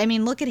beat. I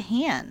mean, look at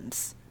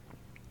Hands.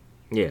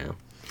 Yeah.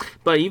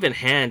 But even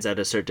Hands, at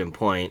a certain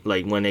point,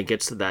 like when it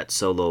gets to that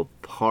solo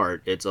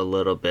part, it's a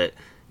little bit,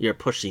 you're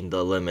pushing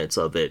the limits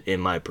of it,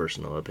 in my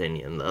personal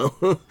opinion,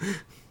 though.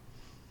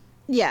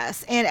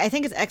 Yes, and I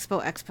think it's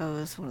Expo.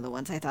 Expo is one of the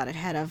ones I thought it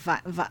had a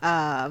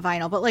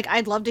vinyl. But, like,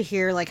 I'd love to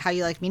hear, like, How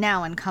You Like Me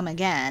Now and Come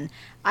Again.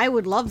 I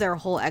would love their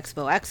whole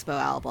Expo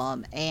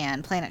album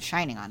and Planet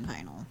Shining on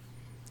vinyl.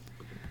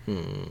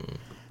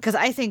 Because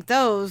I think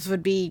those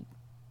would be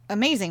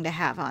amazing to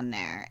have on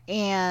there.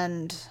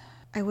 And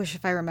I wish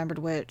if I remembered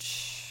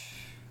which.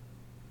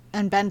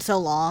 And Been So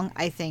Long,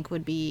 I think,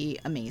 would be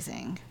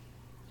amazing.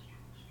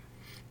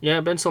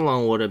 Yeah, Been So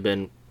Long would have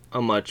been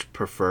a much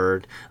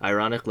preferred.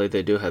 Ironically,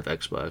 they do have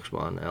Xbox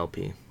One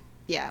LP.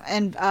 Yeah,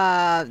 and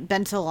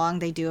Been So Long,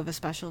 they do have a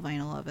special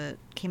vinyl of it.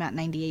 Came out in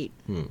 98.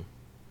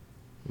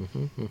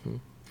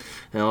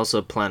 And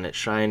also Planet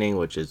Shining,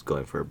 which is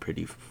going for a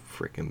pretty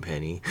freaking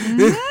penny.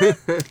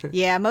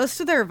 Yeah, most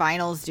of their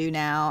vinyls do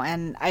now,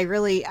 and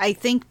I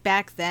think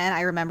back then,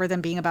 I remember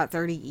them being about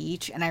 30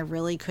 each, and I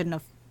really couldn't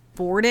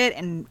afford it,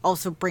 and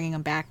also bringing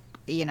them back,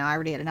 I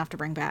already had enough to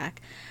bring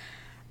back.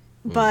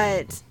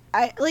 But,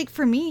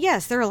 for me,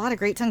 yes, there are a lot of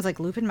great songs, like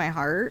Loop in My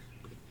Heart.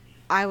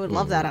 I would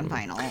love that on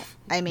vinyl.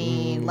 I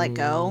mean, Let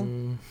Go.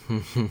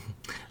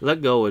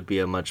 Let Go would be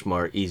a much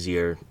more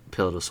easier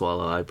pill to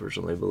swallow, I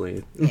personally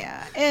believe.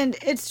 Yeah, and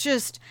it's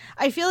just,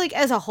 I feel like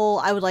as a whole,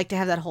 I would like to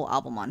have that whole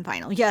album on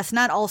vinyl. Yes,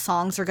 not all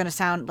songs are going to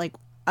sound like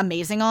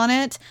amazing on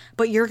it,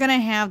 but you're going to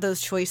have those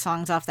choice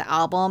songs off the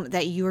album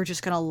that you are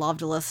just going to love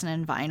to listen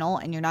in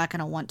vinyl, and you're not going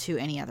to want to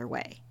any other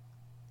way.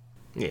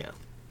 Yeah.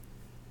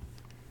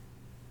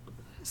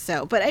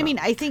 So, but I mean,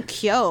 I think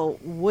Kyo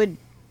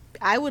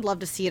I would love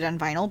to see it on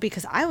vinyl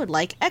because I would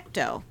like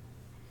Ecto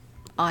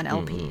on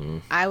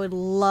LP. I would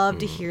love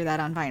to hear that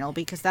on vinyl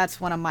because that's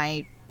one of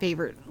my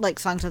favorite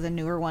songs of the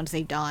newer ones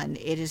they've done.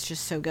 It is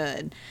just so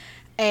good.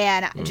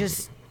 And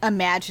just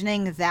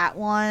imagining that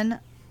one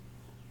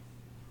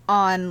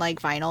on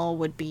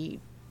vinyl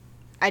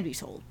I'd be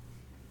sold.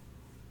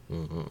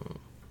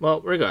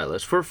 Well,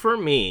 regardless, for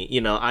me,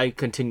 I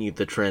continued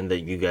the trend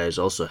that you guys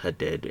also had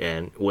did,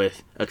 and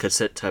with a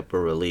cassette type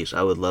of release,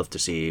 I would love to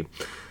see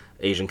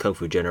Asian Kung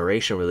Fu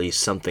Generation release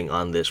something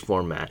on this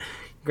format.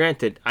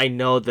 Granted, I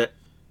know that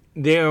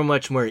they are a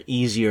much more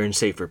easier and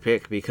safer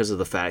pick because of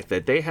the fact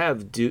that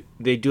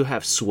they do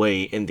have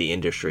sway in the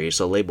industry,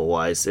 so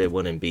label-wise, it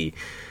wouldn't be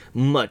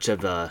much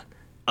of a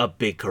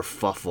big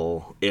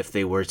kerfuffle if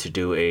they were to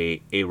do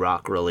a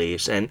rock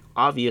release. And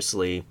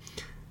obviously,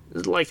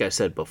 like I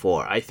said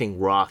before, I think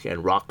rock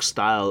and rock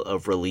style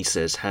of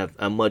releases have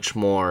a much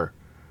more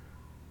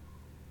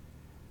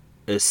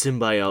a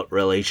symbiote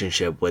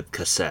relationship with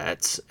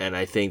cassettes, and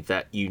I think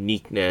that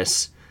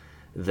uniqueness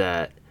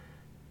that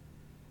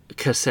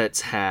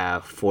cassettes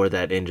have for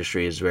that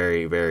industry is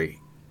very, very,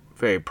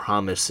 very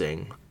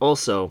promising.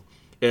 Also,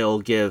 it'll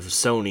give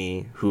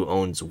Sony, who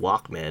owns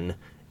Walkman,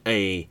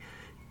 an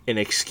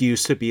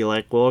excuse to be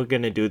like, well, we're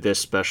gonna do this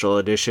special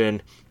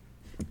edition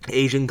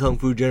Asian Kung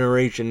Fu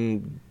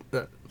Generation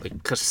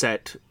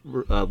cassette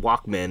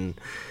Walkman.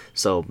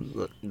 So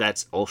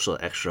that's also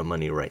extra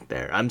money right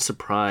there. I'm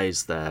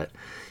surprised that,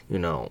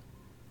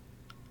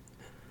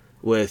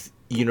 with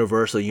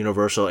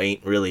Universal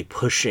ain't really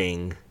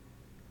pushing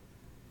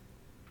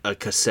a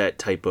cassette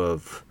type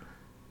of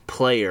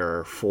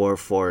player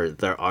for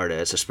their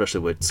artists,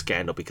 especially with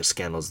Scandal, because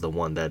Scandal's the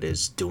one that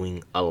is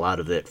doing a lot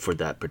of it for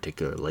that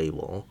particular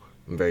label.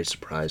 I'm very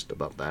surprised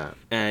about that.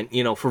 And,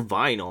 for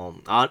vinyl,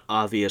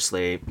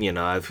 obviously,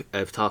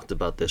 I've talked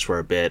about this for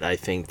a bit. I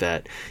think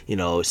that,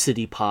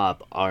 city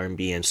pop,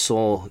 R&B, and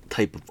soul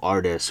type of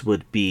artists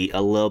would be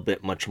a little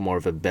bit much more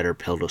of a better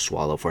pill to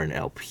swallow for an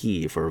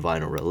LP, for a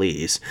vinyl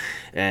release.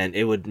 And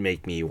it would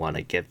make me want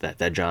to get that.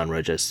 That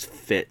genre just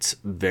fits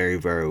very,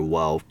 very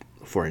well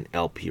for an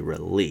LP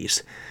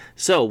release.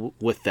 So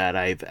with that,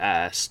 I've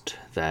asked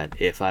that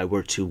if I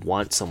were to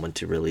want someone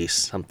to release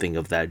something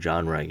of that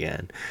genre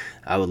again,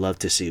 I would love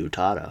to see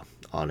Utada,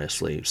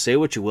 honestly. Say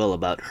what you will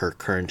about her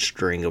current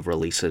string of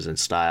releases and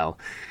style,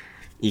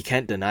 you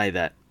can't deny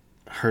that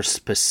her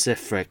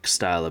specific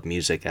style of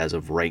music as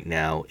of right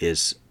now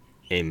is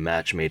a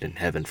match made in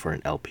heaven for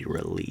an LP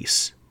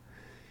release.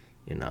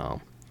 I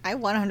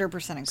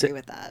 100% agree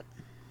with that.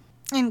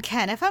 And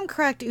Ken, if I'm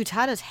correct,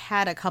 Utada's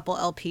had a couple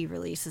LP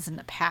releases in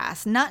the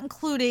past, not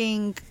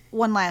including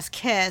One Last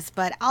Kiss,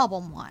 but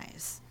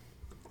album-wise.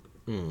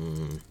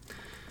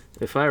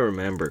 If I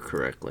remember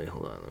correctly,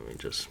 hold on, let me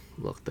just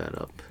look that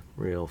up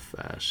real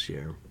fast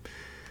here.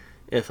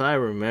 If I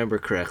remember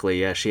correctly,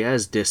 yeah, she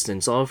has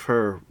Distance. All of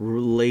her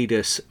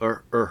latest,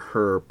 or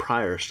her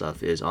prior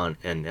stuff is on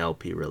an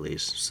LP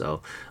release,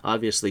 so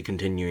obviously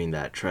continuing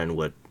that trend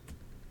would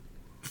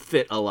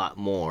fit a lot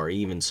more,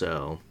 even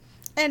so.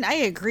 And I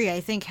agree. I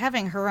think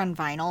having her on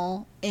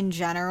vinyl in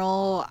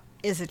general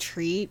is a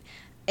treat.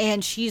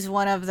 And she's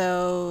one of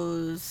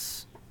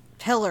those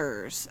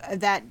pillars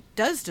that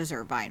does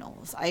deserve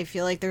vinyls. I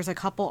feel like there's a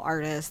couple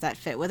artists that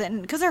fit with it.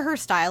 And because of her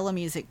style of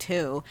music,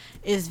 too,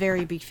 is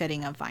very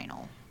befitting of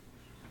vinyl.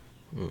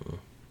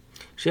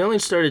 She only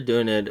started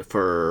doing it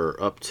for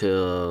up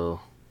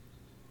till,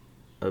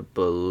 I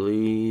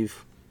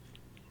believe,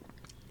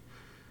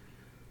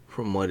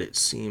 from what it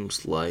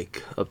seems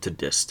like, up to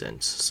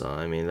Distance. So,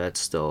 I mean, that's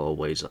still a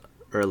ways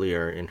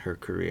earlier in her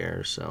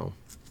career, so.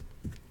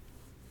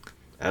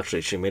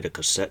 Actually, she made a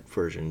cassette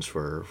versions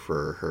for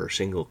her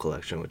single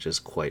collection, which is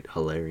quite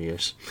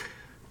hilarious.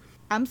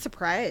 I'm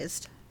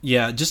surprised.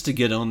 Yeah, just to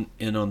get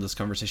in on this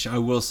conversation, I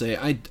will say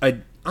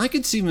I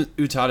could see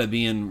Utada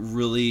being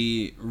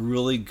really,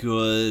 really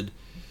good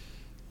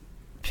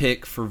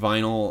pick for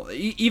vinyl.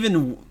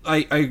 Even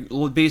I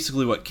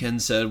basically what Ken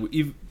said,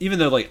 even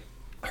though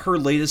her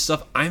latest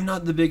stuff I'm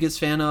not the biggest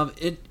fan of.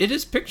 It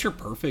is picture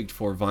perfect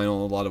for vinyl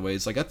in a lot of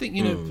ways. Like I think,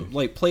 you know,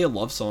 like Play a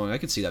Love Song, I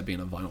could see that being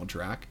a vinyl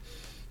track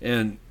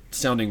and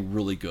sounding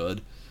really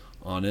good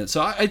on it.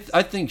 So I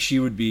think she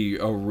would be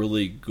a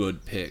really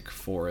good pick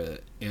for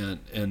it,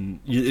 and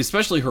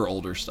especially her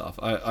older stuff.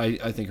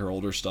 I think her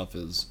older stuff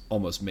is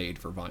almost made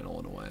for vinyl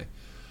in a way.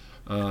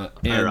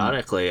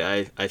 Ironically,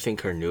 I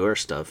think her newer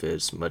stuff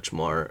is much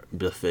more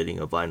befitting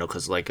of vinyl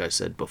because, like I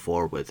said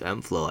before with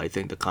M-Flow, I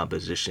think the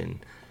composition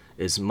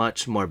is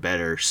much more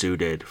better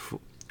suited.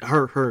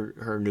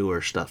 Her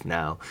newer stuff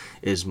now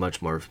is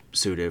much more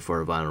suited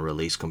for a vinyl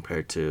release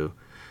compared to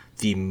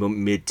the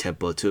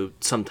mid-tempo to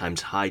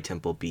sometimes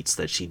high-tempo beats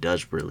that she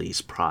does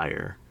release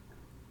prior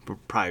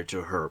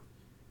to her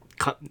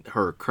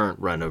current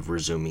run of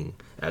resuming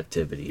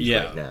activities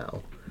right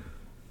now.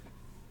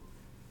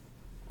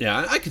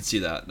 Yeah, I could see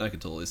that. I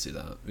could totally see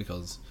that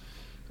because,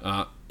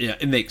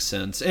 it makes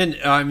sense. And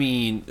I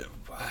mean,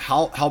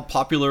 how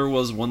popular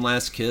was One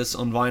Last Kiss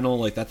on vinyl?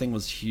 Like that thing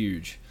was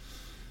huge.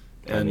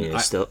 And I mean,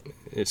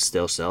 it's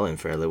still selling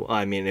fairly well.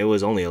 I mean, it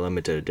was only a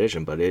limited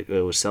edition, but it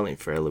was selling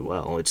fairly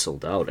well. It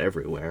sold out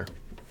everywhere.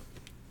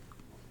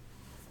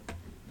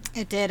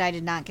 It did. I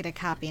did not get a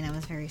copy, and I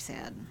was very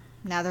sad.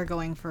 Now they're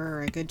going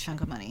for a good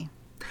chunk of money.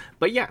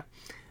 But yeah,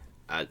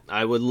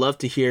 I would love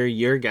to hear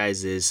your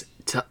guys'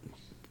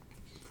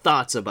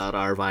 thoughts about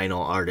our vinyl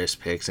artist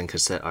picks and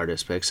cassette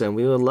artist picks, and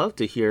we would love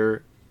to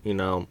hear, you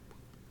know,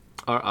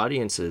 our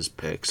audience's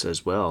picks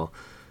as well.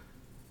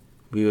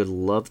 We would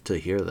love to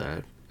hear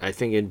that. I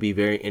think it'd be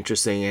very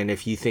interesting, and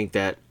if you think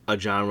that a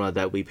genre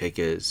that we pick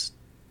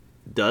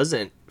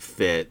doesn't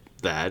fit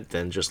that,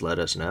 then just let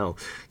us know.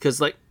 Because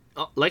like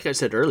I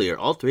said earlier,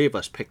 all three of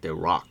us picked a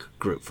rock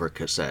group for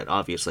cassette.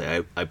 Obviously,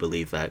 I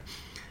believe that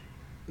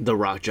the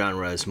rock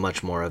genre is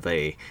much more of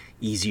a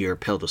easier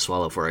pill to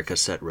swallow for a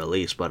cassette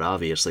release, but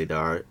obviously there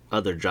are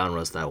other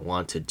genres that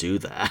want to do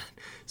that.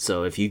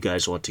 So if you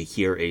guys want to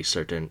hear a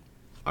certain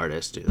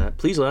artist do that,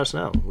 please let us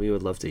know. We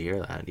would love to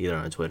hear that, either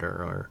on Twitter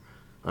or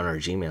on our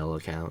Gmail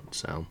account.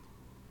 So,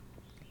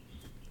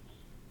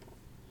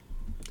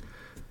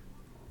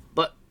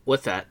 but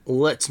with that,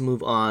 let's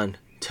move on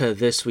to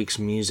this week's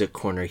music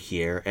corner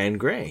here. And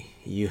Gray,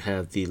 you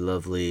have the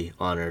lovely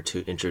honor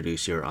to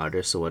introduce your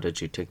artist, so why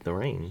don't you take the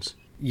reins?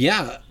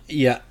 Yeah,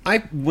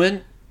 I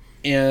went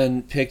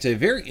and picked a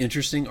very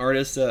interesting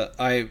artist that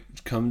I've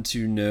come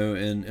to know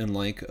and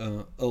like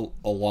a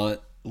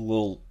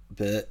little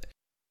bit.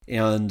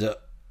 And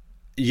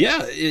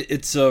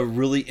it's a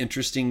really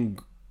interesting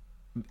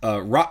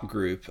rock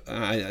group.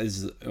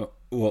 In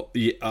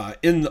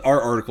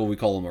our article, we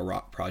call them a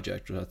rock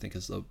project, which I think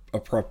is the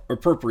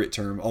appropriate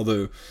term,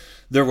 although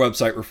their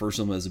website refers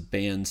to them as a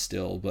band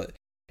still. But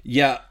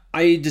yeah,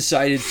 I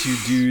decided to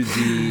do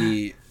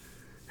the...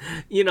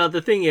 You know,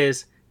 the thing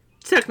is,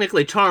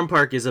 technically Charm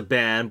Park is a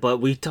band, but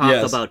we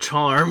talk about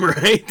Charm,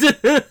 right?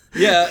 Like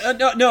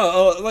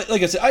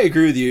I said, I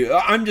agree with you.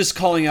 I'm just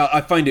calling out, I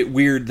find it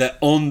weird that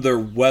on their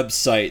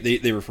website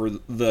they refer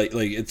like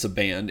it's a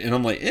band, and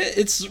I'm like,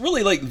 it's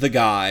really like the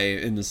guy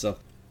and the stuff.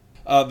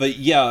 But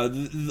yeah,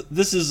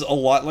 this is a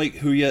lot like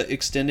Huya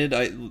Extended.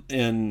 I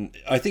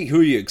think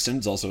Huya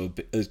Extended is also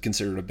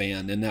considered a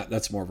band, and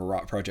that's more of a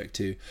rock project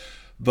too.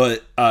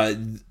 But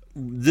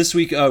this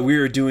week we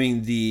are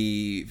doing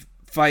the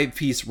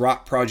 5-piece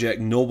rock project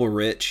Noble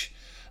Rich,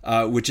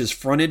 which is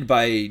fronted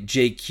by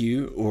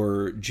JQ,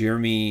 or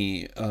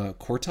Jeremy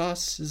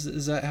Cortas.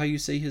 Is that how you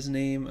say his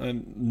name?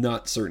 I'm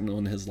not certain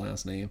on his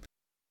last name.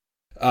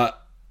 And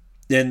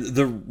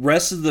the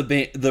rest of the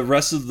band, the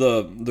rest of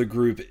the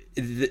group,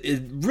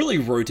 it really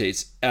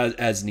rotates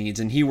as needs,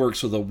 and he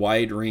works with a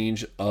wide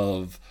range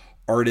of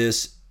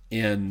artists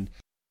and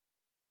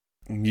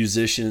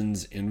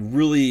musicians, and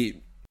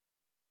really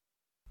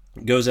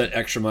goes that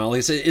extra mile. Like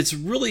I said, it's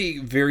really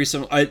very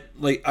similar.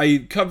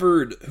 I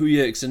covered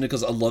Huya Extended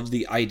because I love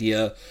the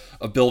idea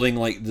of building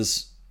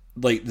this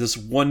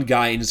one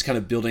guy and just kind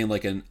of building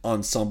like an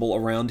ensemble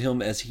around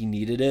him as he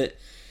needed it.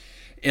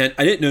 And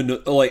I didn't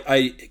know,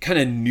 I kind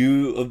of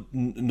knew of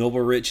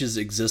Noble Rich's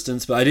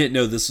existence, but I didn't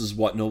know this is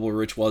what Noble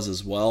Rich was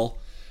as well.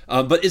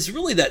 But it's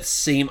really that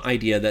same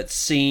idea, that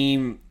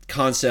same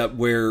concept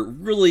where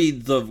really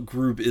the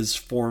group is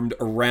formed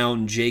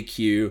around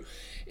JQ.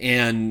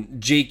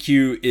 And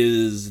JQ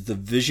is the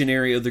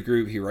visionary of the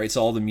group. He writes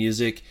all the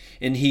music,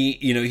 and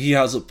he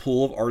has a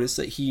pool of artists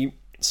that he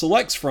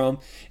selects from,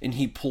 and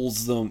he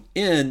pulls them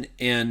in,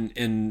 and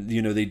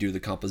they do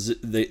the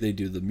they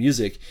do the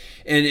music,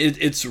 and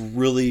it's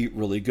really,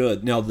 really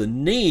good. Now the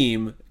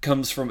name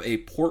comes from a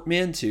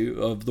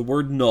portmanteau of the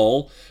word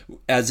null,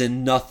 as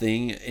in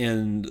nothing,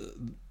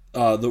 and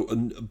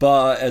the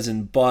ba as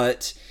in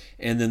but,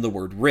 and then the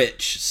word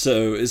rich.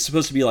 So it's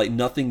supposed to be like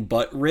nothing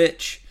but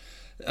rich.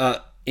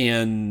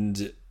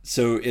 And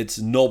so it's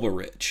Noble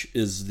Rich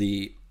is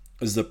the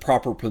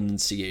proper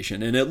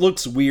pronunciation, and it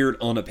looks weird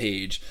on a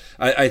page.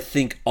 I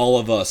think all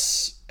of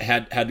us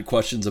had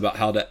questions about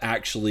how to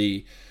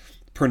actually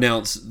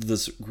pronounce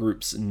this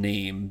group's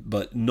name,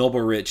 but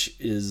Noble Rich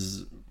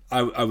is,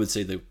 I would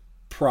say, the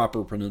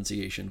proper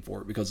pronunciation for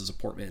it because it's a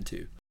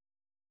portmanteau.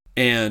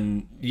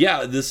 And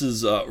yeah, this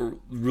is a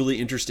really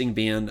interesting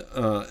band,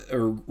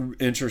 or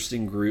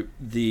interesting group.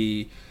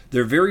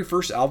 Their very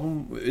first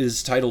album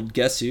is titled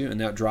Guess Who,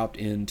 and that dropped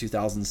in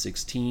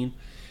 2016.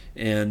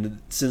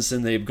 And since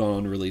then, they've gone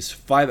on to release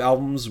 5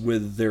 albums,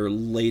 with their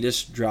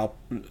latest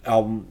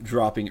album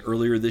dropping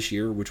earlier this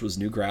year, which was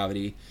New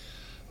Gravity.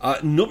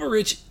 Noble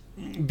Rich,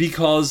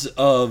 because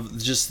of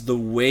just the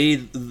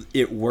way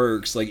it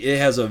works, like, it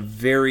has a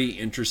very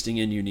interesting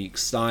and unique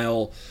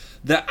style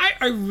that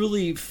I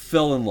really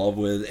fell in love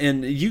with.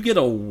 And you get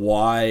a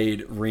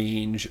wide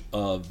range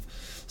of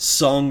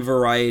song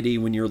variety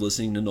when you're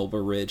listening to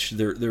Noble Rich.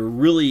 There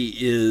really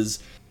is,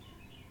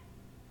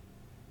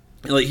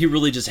 like, he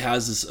really just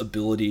has this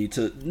ability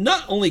to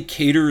not only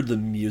cater the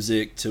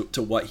music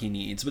to what he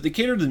needs, but to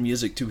cater the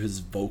music to his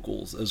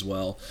vocals as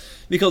well,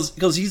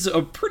 because he's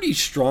a pretty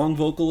strong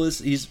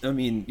vocalist.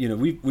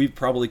 We've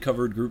probably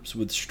covered groups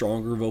with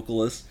stronger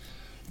vocalists,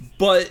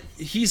 but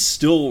he's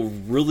still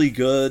really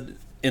good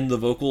in the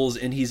vocals,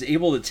 and he's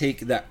able to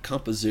take that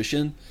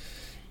composition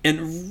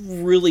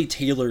and really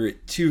tailor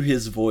it to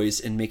his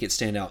voice and make it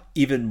stand out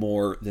even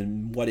more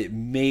than what it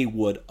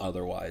would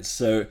otherwise.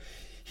 So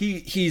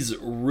he's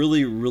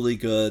really, really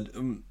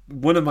good.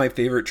 One of my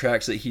favorite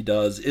tracks that he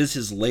does is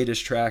his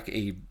latest track,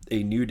 A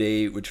New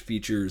Day, which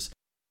features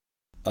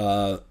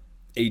a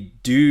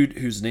dude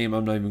whose name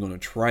I'm not even going to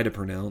try to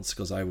pronounce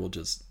because I will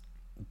just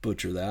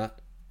butcher that.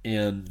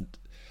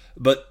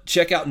 But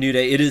check out New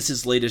Day. It is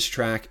his latest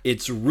track.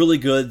 It's really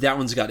good. That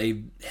one's got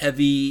a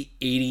heavy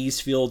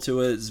 80s feel to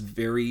it. It's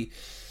very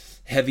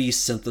heavy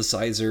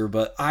synthesizer,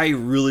 but I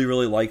really,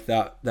 really like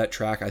that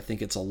track. I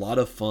think it's a lot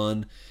of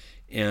fun,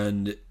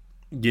 and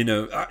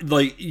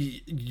like,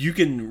 you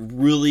can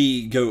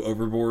really go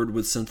overboard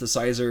with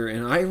synthesizer,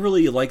 and I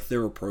really like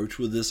their approach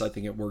with this. I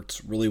think it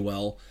works really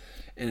well,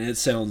 and it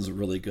sounds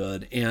really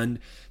good. And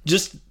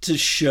just to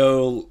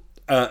show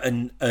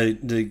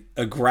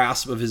a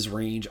grasp of his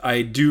range,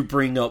 I do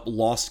bring up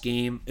Lost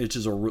Game, which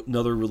is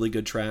another really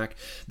good track.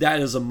 That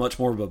is a much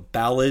more of a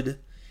ballad,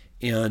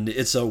 and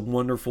it's a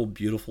wonderful,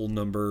 beautiful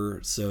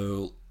number.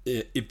 So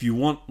if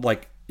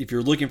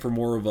you're looking for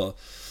more of a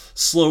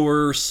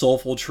slower,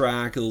 soulful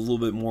track, a little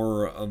bit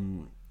more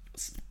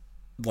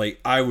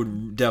I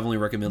would definitely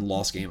recommend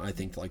Lost Game. I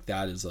think like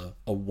that is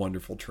a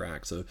wonderful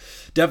track, so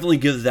definitely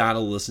give that a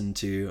listen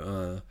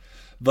to.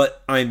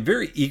 But I'm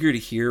very eager to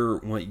hear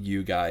what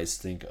you guys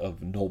think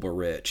of Noble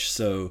Rich.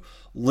 So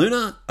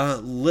Luna,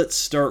 let's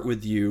start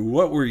with you.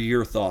 What were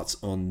your thoughts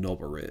on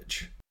Noble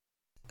Rich?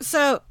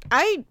 So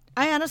I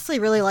honestly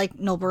really like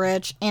Noble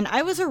Rich, and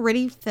I was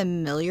already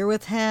familiar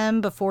with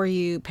him before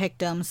you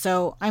picked him,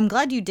 so I'm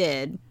glad you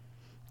did.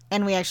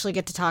 And we actually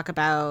get to talk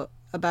about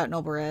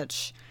Noble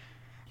Rich.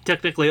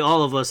 Technically,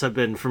 all of us have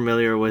been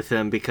familiar with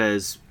him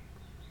because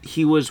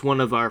he was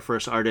one of our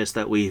first artists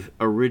that we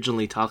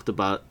originally talked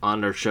about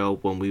on our show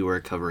when we were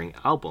covering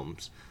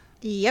albums.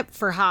 Yep,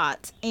 for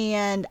Hot.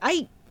 And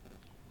I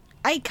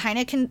kind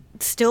of can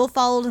still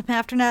follow him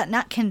after that,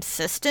 not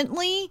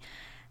consistently.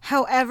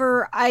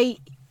 However,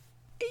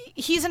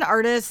 he's an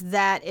artist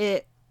that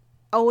it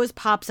always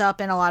pops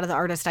up in a lot of the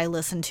artists I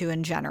listen to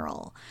in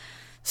general.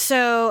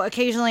 So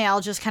occasionally I'll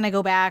just kind of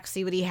go back,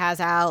 see what he has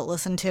out,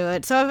 listen to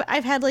it. So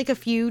I've had like a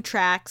few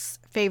tracks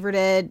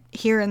favorited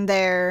here and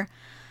there.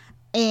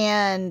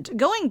 And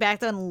going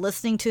back then,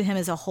 listening to him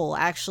as a whole,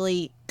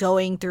 actually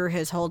going through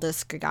his whole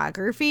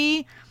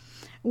discography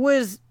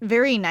was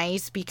very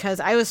nice because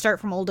I would start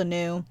from old to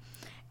new.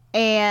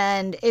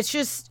 And it's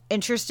just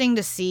interesting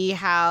to see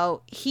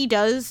how he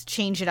does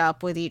change it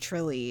up with each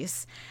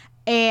release.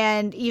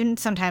 And even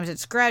sometimes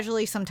it's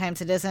gradually, sometimes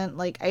it isn't.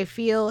 Like, I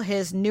feel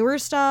his newer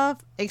stuff,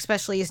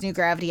 especially his New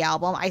Gravity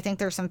album, I think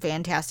there's some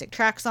fantastic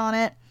tracks on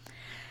it.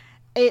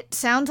 It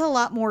sounds a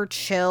lot more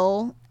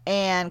chill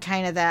and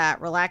kind of that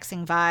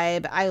relaxing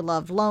vibe. I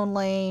loved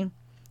Lonely,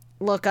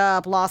 Look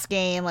Up, Lost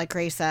Game. Like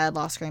Gray said,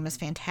 Lost Game is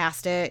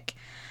fantastic.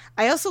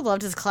 I also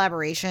loved his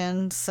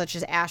collaborations, such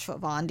as Ashwat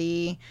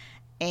Bondi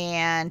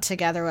and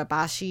Together with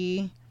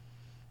Bashi,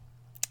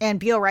 and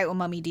Be Alright with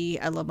Mummy D.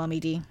 I love Mummy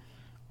D.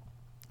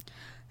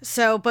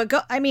 So,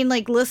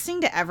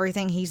 listening to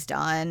everything he's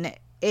done,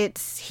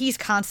 he's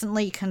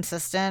constantly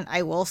consistent.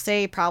 I will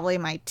say probably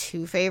my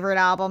 2 favorite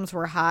albums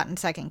were Hot and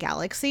Second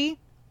Galaxy.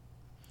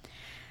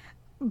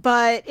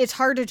 But it's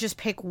hard to just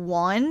pick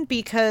one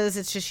because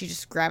it's just, you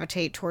just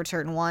gravitate toward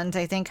certain ones.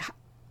 I think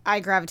I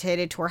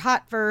gravitated toward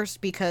Hot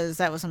first because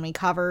that was when we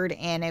covered,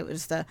 and it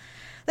was that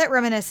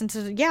reminiscence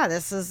of, yeah,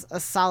 this is a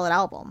solid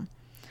album.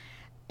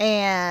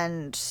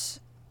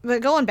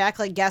 But going back,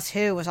 like, Guess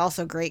Who was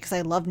also great because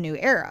I love New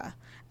Era.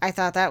 I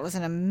thought that was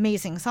an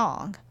amazing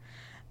song.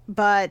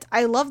 But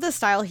I love the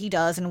style he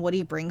does and what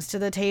he brings to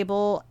the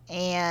table,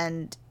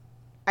 and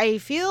I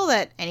feel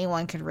that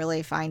anyone could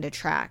really find a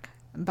track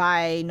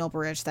by Noble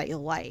Rich that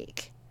you'll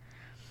like.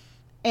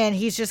 And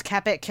he's just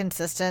kept it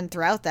consistent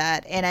throughout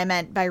that. And I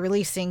meant by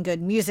releasing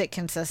good music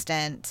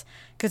consistent,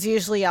 because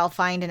usually I'll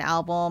find an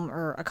album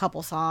or a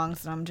couple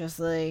songs and I'm just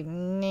like,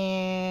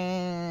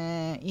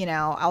 nah,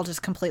 I'll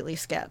just completely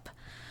skip.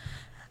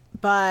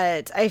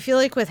 But I feel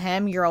like with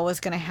him, you're always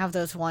going to have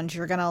those ones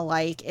you're going to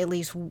like at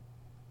least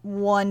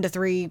 1 to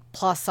 3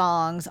 plus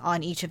songs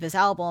on each of his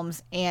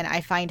albums. And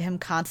I find him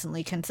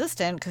constantly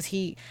consistent because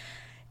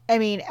I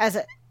mean,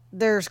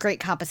 there's great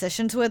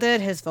compositions with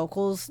it. His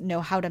vocals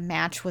know how to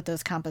match with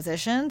those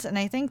compositions. And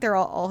I think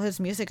all his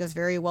music is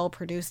very well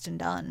produced and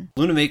done.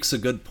 Luna makes a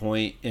good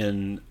point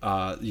in,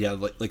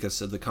 like I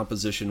said, the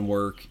composition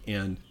work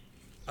and,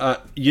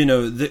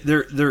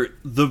 the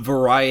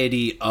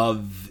variety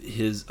of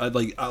his,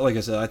 like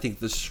I said, I think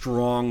the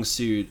strong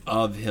suit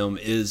of him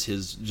is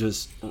his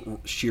just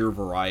sheer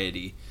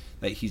variety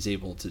that he's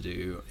able to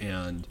do.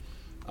 And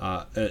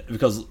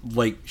because,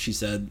 like she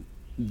said,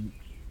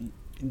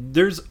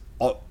 there's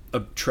a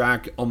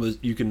track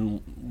almost you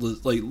can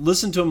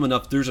listen to him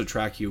enough. There's a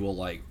track you will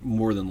like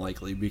more than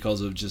likely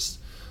because of just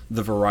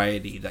the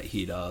variety that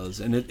he does,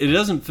 and it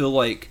doesn't feel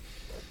like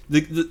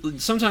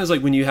sometimes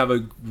like when you have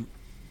a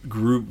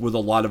group with a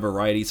lot of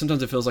variety,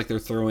 sometimes it feels like they're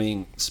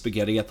throwing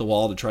spaghetti at the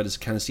wall to try to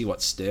kind of see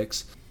what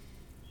sticks.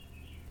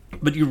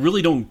 But you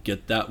really don't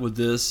get that with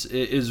this.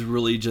 It is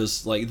really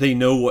just like they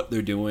know what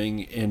they're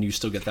doing, and you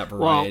still get that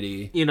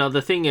variety. Well,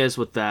 the thing is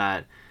with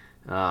that,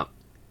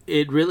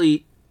 it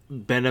really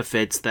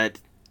benefits that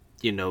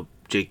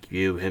Jake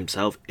Yu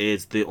himself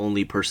is the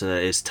only person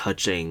that is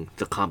touching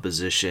the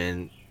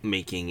composition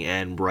making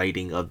and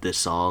writing of this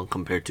song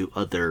compared to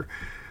other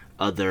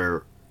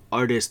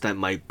artists that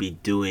might be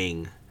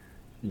doing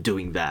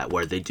that,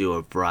 where they do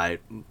a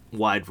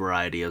wide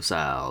variety of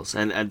styles,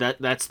 and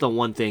that's the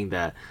one thing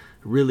that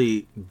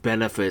really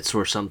benefits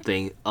for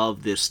something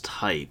of this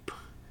type,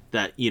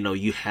 that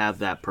you have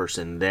that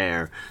person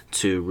there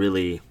to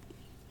really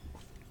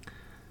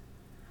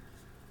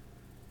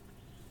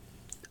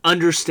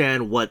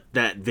understand what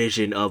that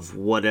vision of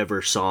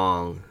whatever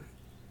song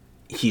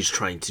he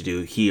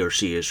or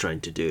she is trying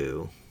to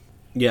do.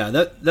 Yeah,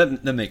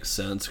 that makes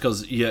sense,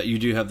 because you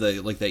do have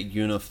that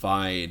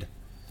unified.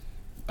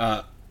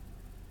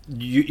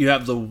 You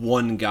have the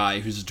one guy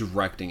who's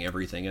directing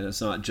everything, and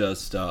it's not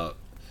just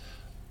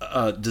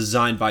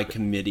designed by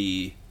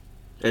committee.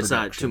 It's production.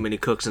 Not too many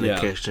cooks in the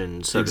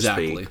kitchen, so to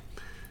speak.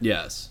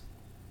 Yes.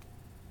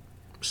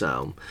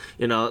 So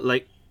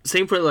like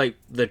same for like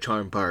the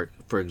Charm Park,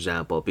 for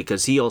example,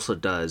 because he also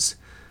does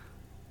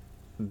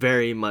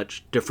very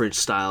much different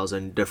styles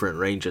and different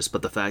ranges,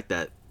 but the fact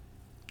that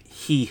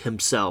he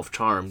himself,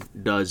 Charm,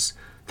 does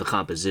the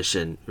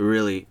composition,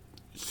 really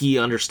he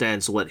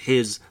understands what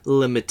his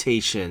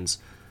limitations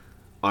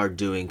are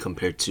doing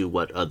compared to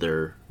what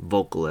other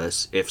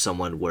vocalists, if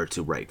someone were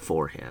to write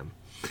for him.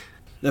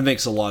 That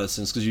makes a lot of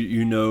sense, because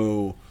you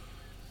know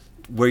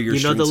where your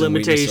the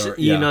limitations.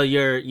 Yeah.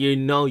 You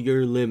know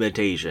your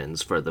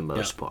limitations for the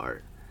most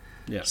part.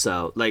 Yeah.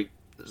 So like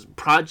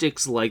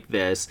projects like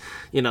this,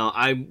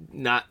 I'm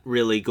not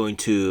really going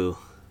to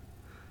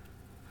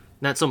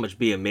not so much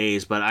be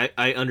amazed, but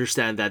I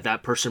understand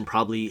that person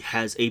probably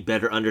has a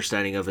better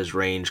understanding of his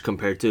range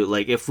compared to,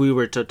 like, if we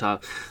were to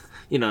talk,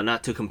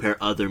 not to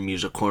compare other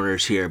music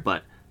corners here,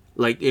 but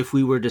like if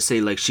we were to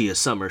say like Shia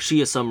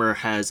Summer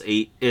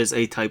is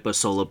a type of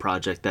solo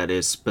project that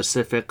is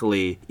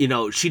specifically,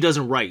 she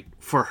doesn't write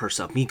for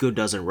herself. Miku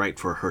doesn't write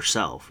for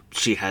herself.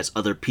 She has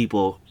other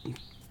people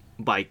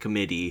by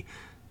committee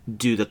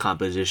do the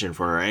composition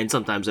for her, and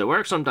sometimes it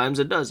works, sometimes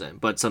it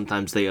doesn't, but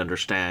sometimes they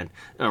understand.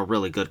 A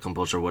really good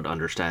composer would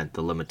understand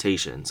the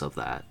limitations of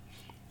that.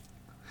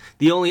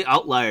 The only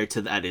outlier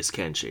to that is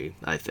Kenshi,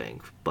 I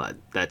think, but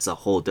that's a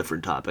whole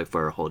different topic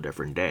for a whole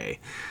different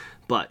day.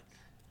 But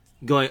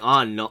going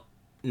on,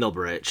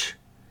 Noborich,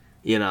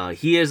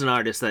 he is an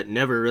artist that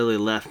never really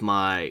left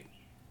my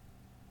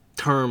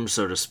terms,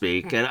 so to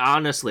speak, and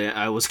honestly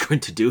I was going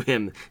to do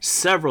him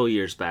several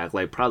years back,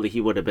 like probably he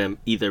would have been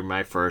either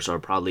my first or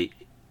probably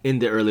in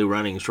the early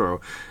runnings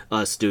for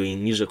us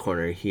doing Music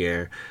Corner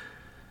here,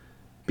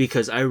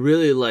 because I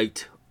really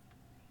liked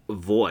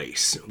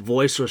Voice.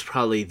 Voice was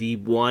probably the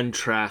one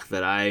track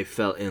that I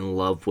fell in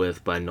love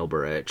with by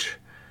Noborich,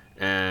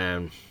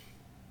 and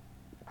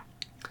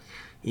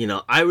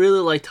I really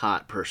liked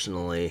Hot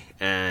personally,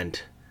 and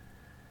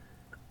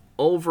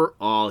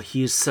overall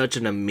he's such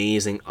an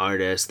amazing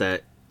artist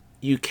that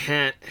you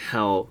can't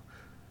help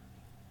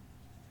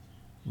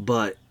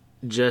but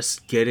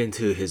just get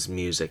into his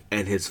music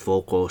and his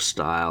vocal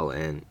style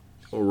and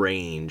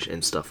range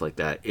and stuff like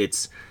that.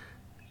 It's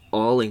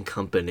all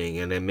encompassing,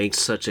 and it makes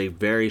such a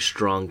very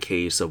strong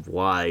case of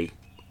why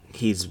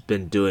he's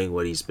been doing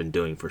what he's been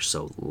doing for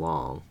so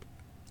long.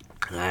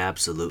 And I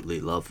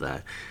absolutely love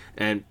that.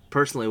 And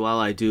personally, while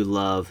I do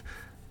love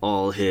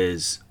all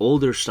his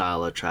older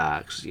style of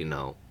tracks,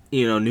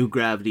 New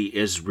Gravity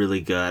is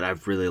really good.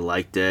 I've really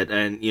liked it.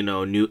 And,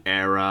 New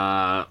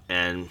Era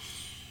and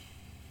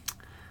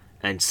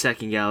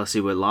Second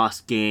Galaxy with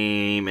Lost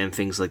Game and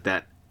things like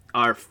that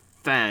are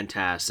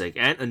fantastic.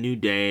 And A New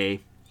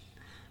Day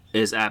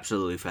is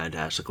absolutely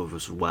fantastic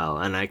as well.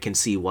 And I can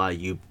see why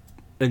you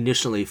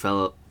initially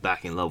fell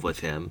back in love with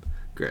him,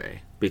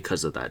 Gray,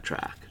 because of that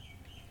track.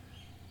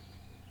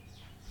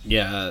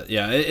 Yeah.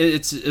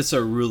 It's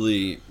a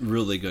really,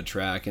 really good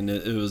track, and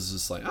it was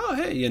just like, oh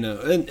hey,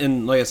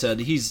 and like I said,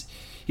 he's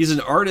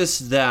an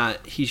artist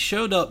that he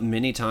showed up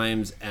many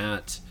times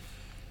at,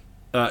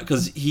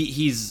 because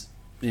he's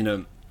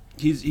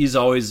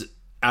always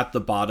at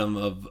the bottom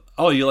of,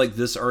 oh, you like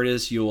this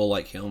artist, you will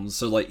like him.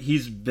 So like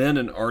he's been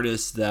an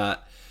artist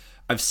that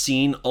I've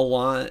seen a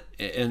lot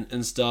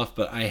and stuff,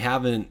 but I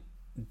haven't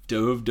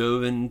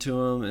dove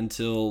into him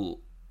until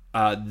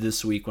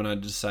this week when I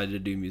decided to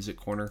do Music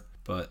Corner.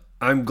 But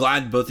I'm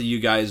glad both of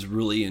you guys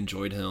really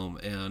enjoyed him,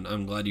 and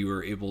I'm glad you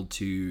were able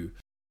to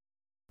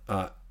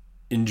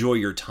enjoy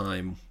your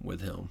time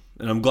with him.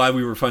 And I'm glad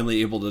we were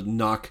finally able to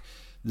knock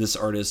this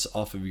artist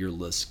off of your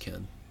list,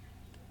 Ken.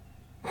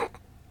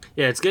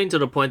 Yeah, it's getting to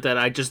the point that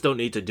I just don't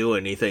need to do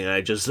anything.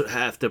 I just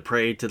have to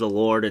pray to the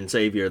Lord and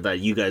Savior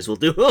that you guys will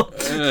do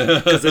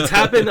it. Because it's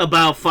happened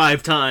about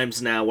 5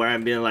 times now where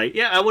I'm being like,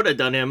 yeah, I would have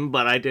done him,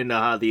 but I didn't know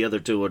how the other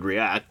 2 would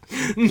react.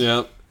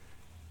 Yeah.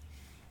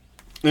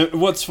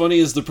 What's funny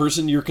is the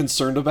person you're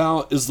concerned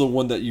about is the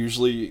one that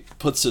usually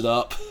puts it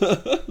up.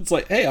 It's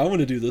like, hey, I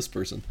want to do this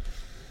person.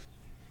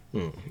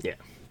 Yeah.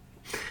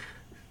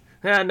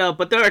 Yeah, no,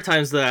 but there are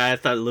times that I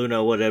thought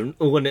Luna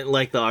wouldn't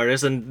like the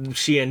artist, and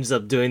she ends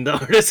up doing the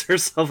artist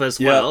herself as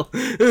well.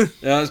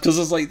 Yeah, because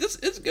it's like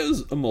it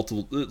goes a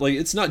multiple. Like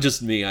it's not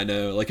just me. I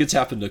know, like it's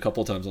happened a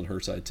couple times on her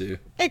side too.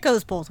 It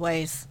goes both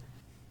ways.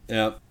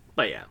 Yeah.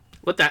 But yeah,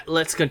 with that,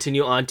 let's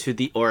continue on to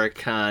the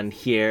Oricon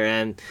here,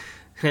 and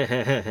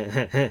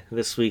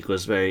this week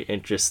was very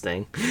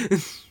interesting.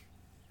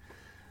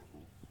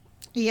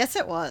 Yes,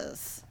 it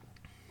was.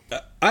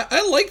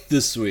 I liked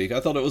this week. I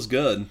thought it was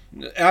good.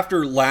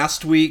 After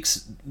last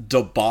week's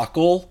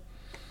debacle,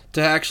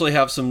 to actually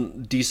have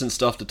some decent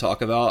stuff to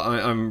talk about,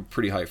 I'm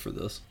pretty hyped for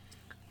this.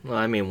 Well,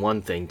 I mean,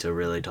 one thing to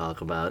really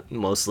talk about,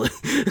 mostly.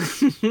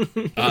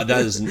 That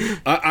is,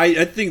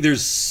 I think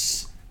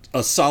there's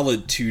a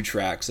solid 2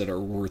 tracks that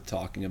are worth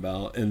talking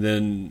about, and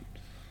then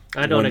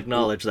I don't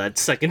acknowledge that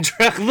second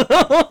track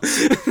though.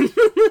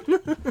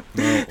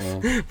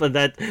 well. But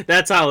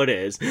that's how it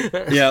is.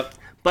 Yep.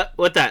 But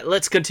with that,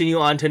 let's continue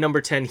on to number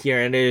 10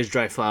 here, and it is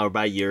Dry Flower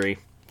by Yuri.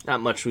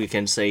 Not much we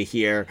can say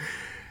here.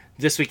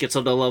 This week it's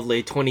on the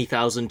lovely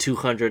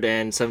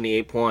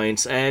 20,278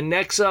 points. And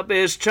next up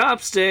is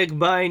Chopstick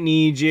by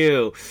Need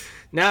You.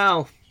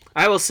 Now,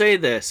 I will say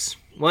this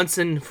once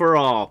and for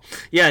all.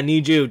 Yeah,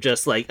 Need You,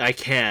 just like, I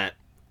can't.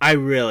 I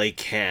really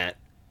can't.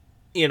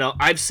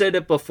 I've said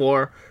it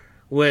before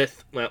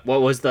with, what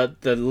was the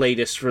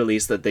latest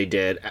release that they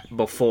did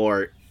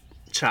before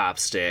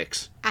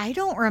Chopsticks? I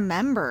don't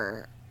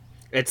remember.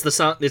 It's the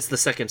song. It's the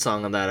second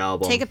song on that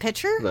album. Take a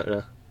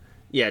picture?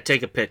 Yeah,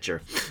 Take a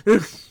Picture.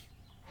 It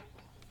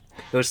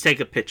was Take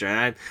a Picture.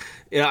 And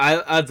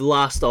I've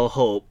lost all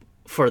hope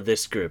for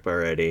this group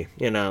already,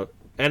 and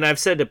I've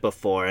said it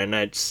before, and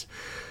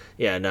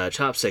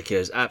Chopstick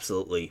is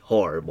absolutely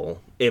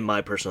horrible, in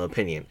my personal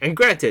opinion. And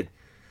granted,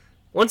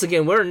 once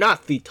again, we're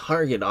not the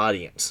target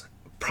audience,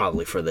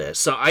 probably, for this.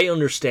 So I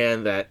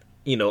understand that,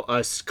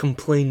 us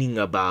complaining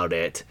about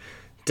it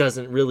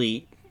doesn't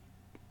really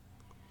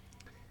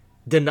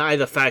deny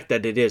the fact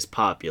that it is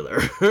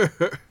popular.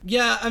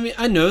 Yeah, I mean,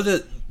 I know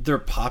that they're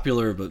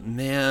popular, but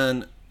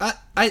man,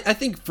 I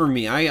think for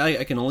me,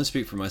 I can only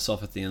speak for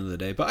myself at the end of the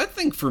day, but I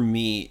think for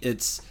me,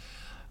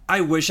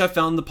 I wish I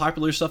found the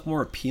popular stuff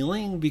more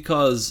appealing,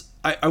 because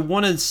I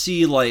want to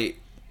see, like,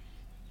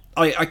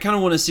 I kind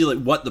of want to see,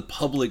 like, what the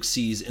public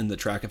sees in the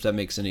track, if that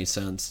makes any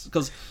sense,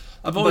 because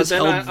I've always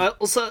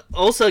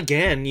also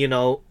again,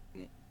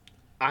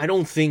 I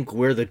don't think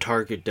we're the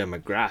target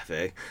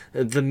demographic.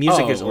 The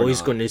music is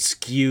always going to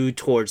skew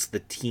towards the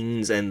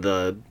teens and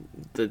the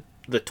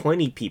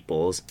 20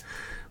 peoples.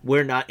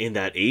 We're not in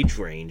that age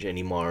range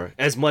anymore.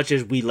 As much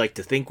as we like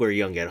to think we're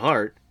young at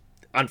heart,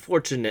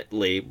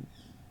 unfortunately,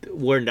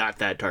 we're not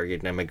that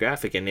target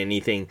demographic. And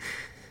anything,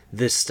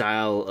 this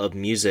style of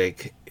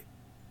music,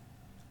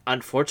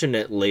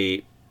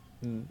 unfortunately,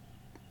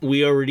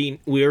 we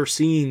are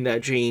seeing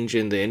that change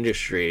in the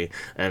industry,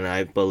 and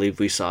I believe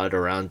we saw it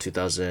around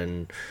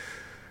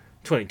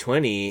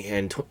 2020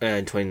 and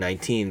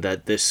 2019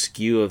 that this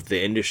skew of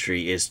the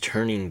industry is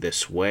turning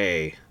this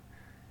way,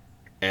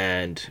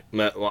 and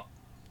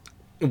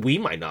we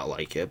might not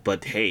like it,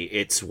 but hey,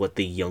 it's what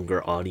the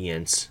younger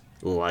audience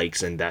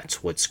likes, and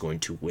that's what's going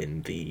to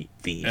win these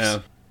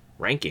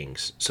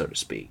rankings, so to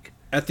speak.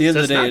 At the end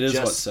of the day, it is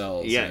what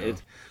sells. Yeah,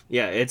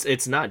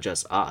 it's not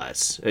just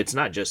us. It's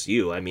not just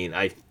you. I mean,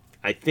 I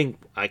think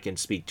I can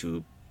speak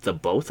to the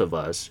both of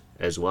us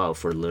as well,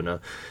 for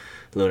Luna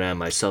and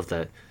myself,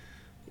 that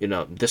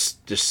this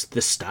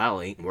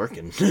style ain't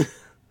working.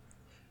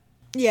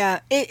 Yeah,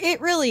 it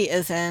really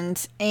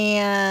isn't,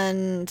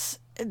 and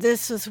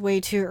this was way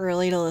too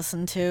early to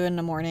listen to in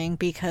the morning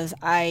because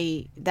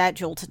that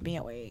jolted me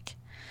awake.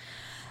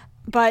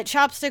 But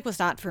Chopstick was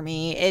not for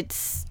me.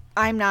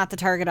 I'm not the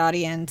target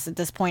audience at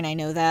this point. I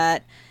know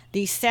that.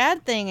 The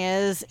sad thing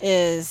is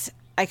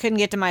I couldn't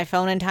get to my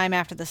phone in time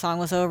after the song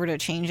was over to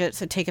change it,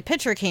 so Take a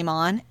Picture came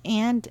on,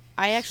 and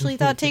I actually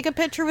thought Take a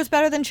Picture was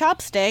better than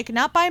Chopstick,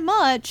 not by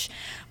much,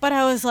 but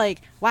I was like,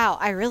 wow,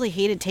 I really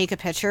hated Take a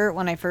Picture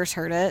when I first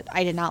heard it.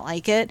 I did not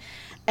like it,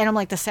 and I'm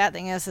like, the sad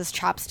thing is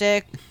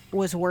Chopstick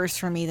was worse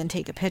for me than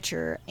Take a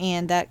Picture,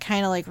 and that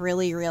kind of like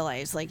really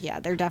realized, like, yeah,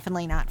 they're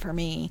definitely not for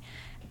me,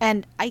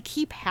 and I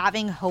keep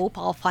having hope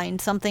I'll find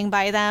something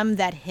by them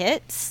that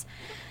hits.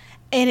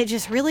 And it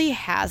just really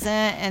hasn't.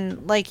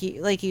 And like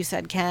you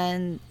said,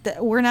 Ken,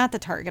 we're not the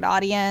target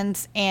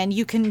audience. And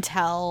you can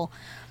tell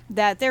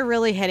that they're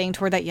really heading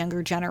toward that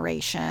younger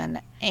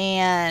generation.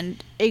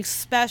 And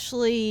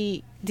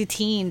especially the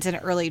teens and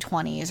early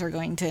 20s are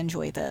going to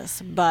enjoy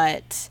this.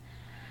 But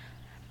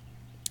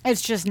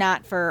it's just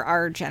not for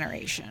our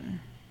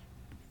generation.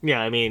 Yeah,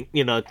 I mean,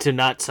 to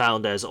not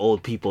sound as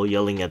old people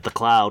yelling at the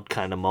cloud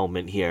kind of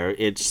moment here,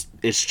 it's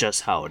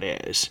just how it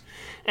is.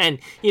 And,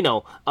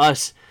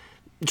 us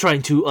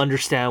trying to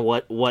understand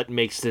what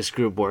makes this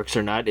group works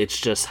or not, it's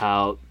just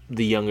how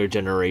the younger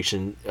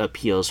generation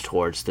appeals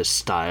towards this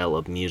style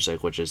of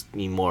music, which is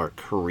the more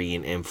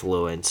Korean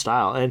influenced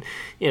style. And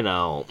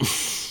we're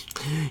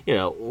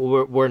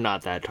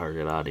not that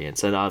target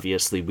audience, and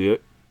obviously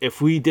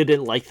if we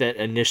didn't like that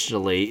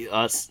initially,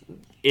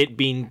 it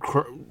being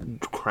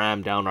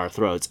crammed down our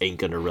throats ain't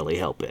gonna really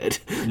help it.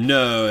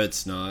 No,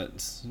 it's not.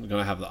 It's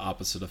gonna have the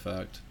opposite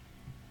effect.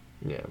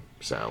 Yeah,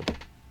 so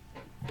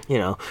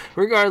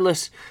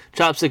regardless,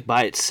 Chopstick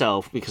by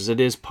itself, because it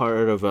is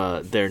part of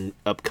their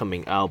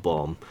upcoming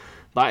album,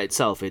 by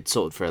itself it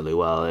sold fairly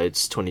well.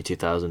 It's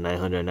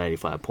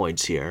 22,995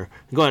 points here.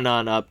 Going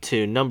on up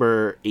to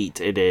number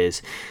 8, it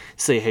is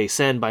Say Hey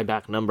Sen by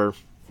Back Number.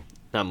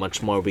 Not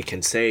much more we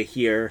can say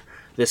here.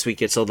 This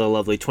week it sold a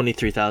lovely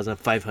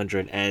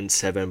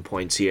 23,507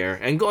 points here.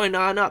 And going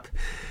on up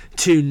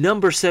to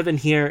number 7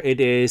 here,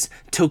 it is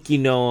Toki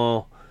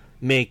no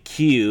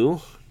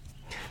Meikyu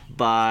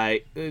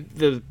by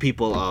the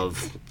people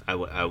of,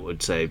 I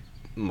would say,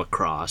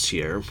 Macross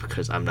here,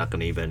 because I'm not going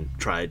to even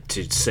try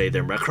to say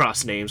their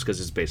Macross names because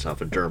it's based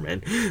off of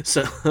German.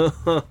 So,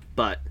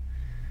 but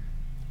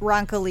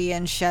Roncalli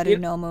and Shadow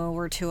Nomu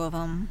were two of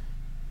them.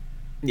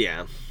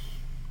 Yeah.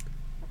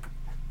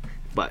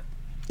 But,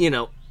 I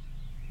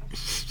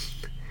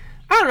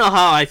don't know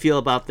how I feel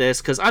about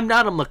this, because I'm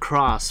not a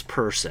Macross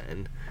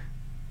person.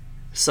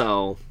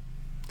 So,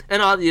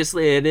 and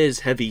obviously it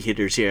is heavy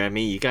hitters here. I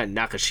mean, you got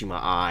Nakashima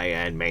Ai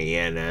and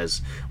Mayan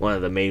as one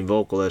of the main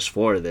vocalists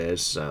for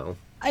this, so.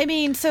 I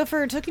mean, so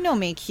for Toki no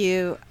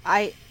Meikyu,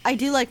 I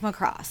do like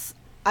Macross.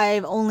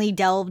 I've only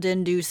delved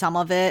into some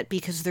of it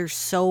because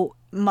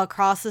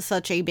Macross is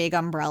such a big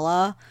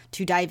umbrella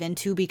to dive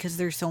into because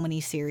there's so many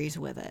series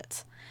with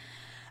it.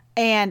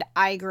 And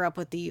I grew up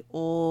with the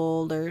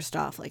older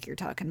stuff, like you're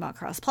talking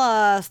Macross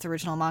Plus, the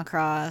original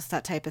Macross,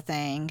 that type of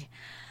thing.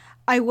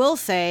 I will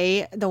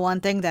say the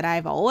one thing that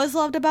I've always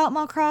loved about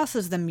Macross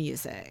is the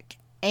music.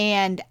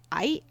 And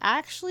I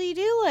actually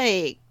do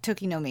like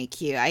Toki no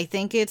Meikyu. I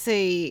think it's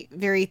a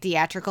very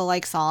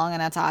theatrical-like song, and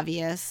that's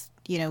obvious,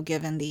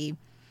 given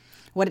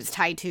what it's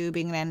tied to,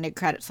 being an ended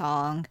credit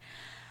song.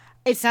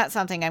 It's not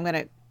something I'm going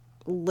to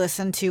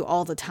listen to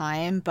all the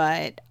time,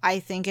 but I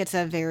think it's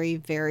a very,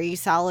 very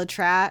solid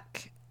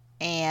track.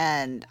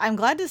 And I'm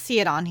glad to see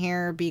it on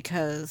here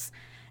because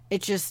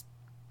it just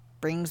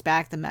brings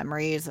back the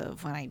memories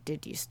of when I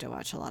did used to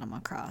watch a lot of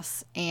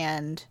Macross.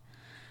 And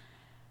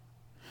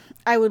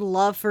I would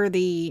love for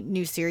the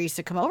new series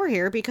to come over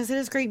here because it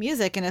is great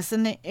music, and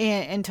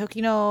and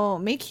Toki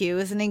no Meikyu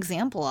is an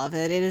example of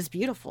it. It is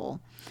beautiful.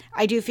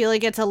 I do feel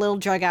like it's a little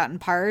drug out in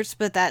parts,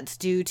 but that's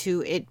due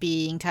to it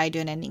being tied to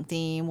an ending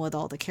theme with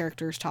all the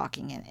characters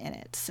talking in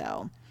it.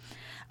 So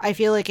I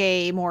feel like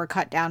a more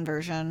cut down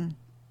version,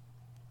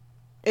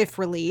 if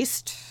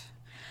released,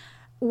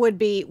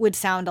 would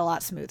sound a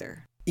lot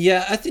smoother.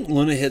 Yeah, I think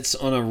Luna hits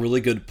on a really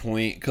good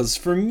point, because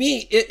for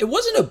me, it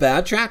wasn't a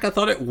bad track. I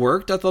thought it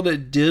worked. I thought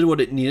it did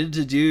what it needed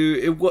to do.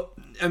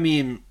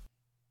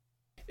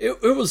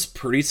 It was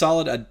pretty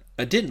solid.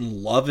 I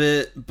didn't love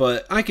it,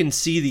 but I can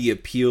see the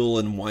appeal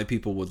and why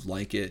people would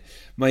like it.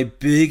 My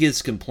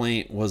biggest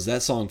complaint was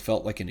that song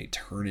felt like an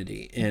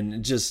eternity, and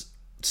it just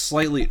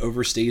slightly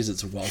overstays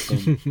its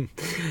welcome.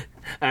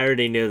 I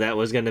already knew that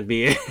was going to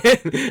be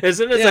it. As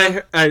soon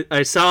as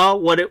I saw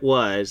what it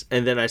was,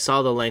 and then I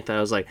saw the length, I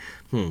was like,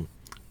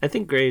 I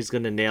think Gray's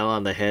going to nail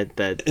on the head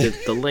that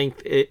the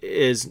length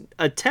is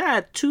a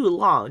tad too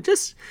long.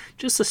 Just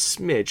a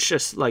smidge,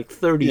 just like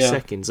 30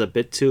 seconds, a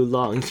bit too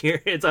long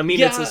here. It's a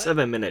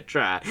 7-minute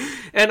track.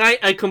 And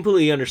I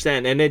completely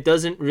understand. And it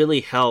doesn't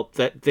really help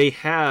that they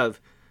have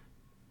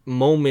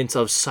moments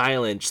of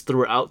silence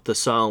throughout the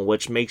song,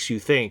 which makes you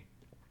think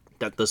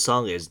that the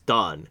song is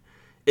done.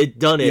 It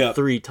done it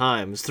 3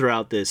 times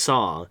throughout this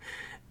song,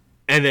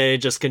 and then it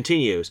just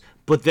continues.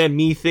 But then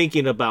me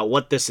thinking about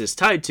what this is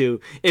tied to,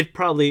 it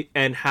probably,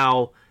 and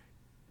how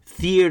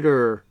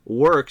theater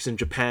works in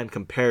Japan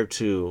compared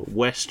to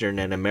Western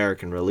and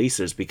American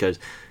releases, because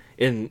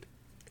if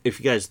you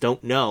guys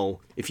don't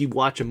know, if you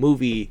watch a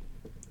movie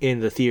in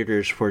the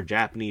theaters for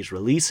Japanese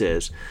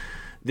releases,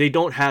 they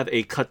don't have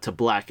a cut to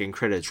black and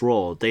credits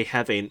roll. They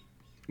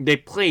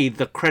play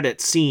the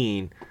credit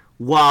scene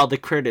while the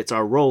credits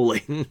are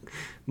rolling,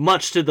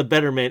 much to the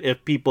betterment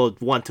if people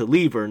want to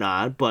leave or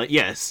not. But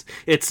yes,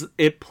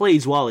 it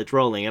plays while it's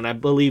rolling, and I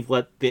believe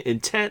what the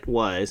intent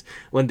was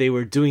when they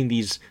were doing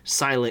these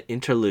silent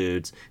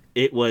interludes,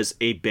 it was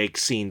a big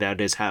scene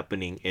that is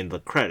happening in the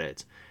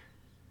credits.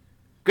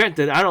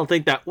 Granted, I don't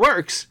think that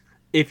works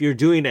if you're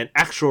doing an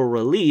actual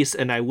release,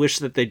 and I wish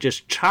that they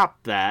just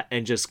chopped that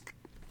and just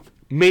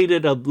made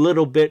it a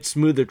little bit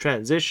smoother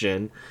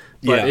transition,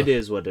 but it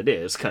is what it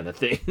is kind of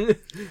thing.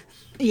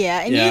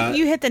 Yeah, and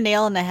you hit the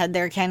nail on the head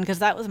there, Ken, because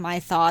that was my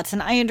thoughts,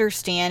 and I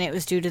understand it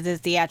was due to the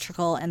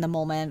theatrical and the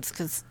moments,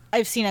 because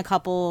I've seen a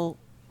couple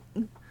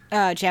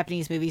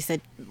Japanese movies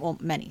that, well,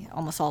 many,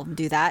 almost all of them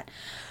do that.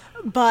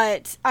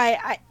 But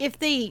I if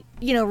they,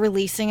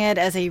 releasing it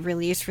as a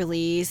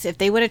release, if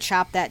they would have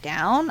chopped that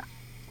down,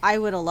 I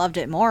would have loved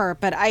it more.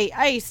 But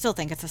I still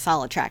think it's a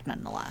solid track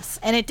nonetheless.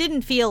 And it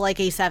didn't feel like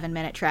a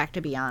 7-minute track,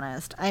 to be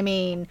honest. I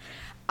mean,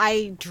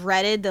 I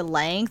dreaded the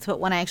length,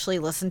 but when I actually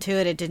listened to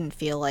it, it didn't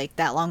feel like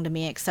that long to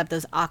me, except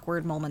those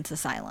awkward moments of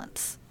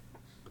silence.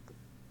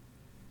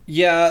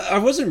 Yeah, I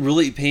wasn't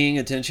really paying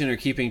attention or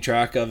keeping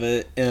track of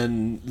it,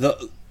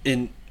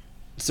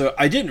 so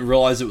I didn't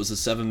realize it was a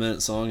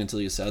 7-minute song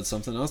until you said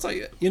something. I was like,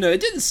 it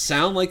didn't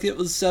sound like it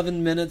was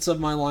 7 minutes of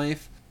my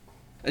life.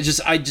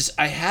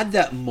 I had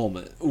that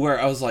moment where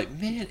I was like,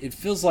 man, it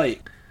feels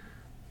like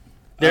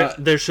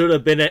there should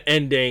have been an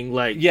ending,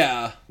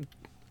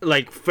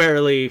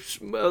 fairly,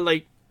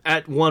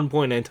 at one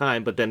point in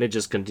time, but then it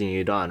just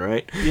continued on,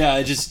 right? Yeah,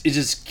 it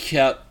just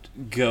kept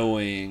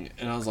going,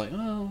 and I was like,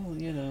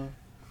 oh,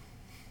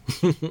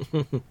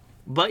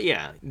 But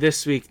yeah,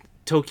 this week,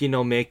 Toki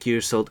no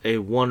Meikyu sold a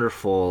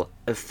wonderful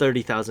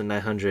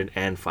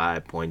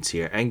 30,905 points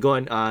here. And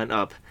going on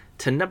up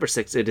to number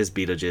 6, it is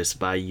Beetlejuice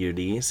by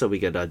Yuri. So we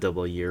get a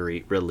double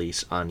Yuri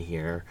release on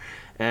here.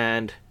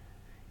 And,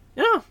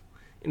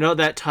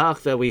 that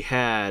talk that we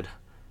had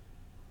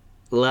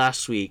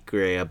last week,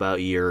 Gray,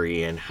 about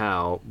Yuri and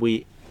how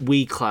we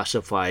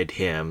classified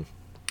him.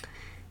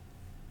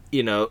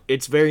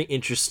 It's very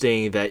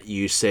interesting that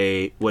you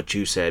say what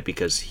you said,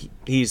 because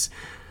he's...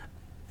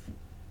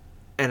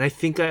 And I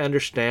think I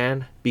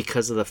understand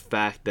because of the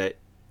fact that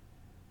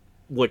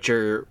what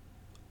your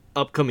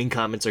upcoming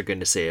comments are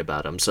going to say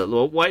about him.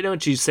 So why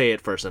don't you say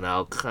it first, and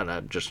I'll kind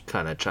of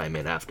chime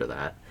in after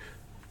that.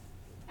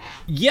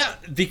 Yeah,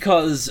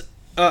 because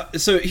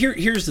so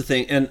here's the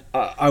thing, and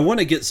I want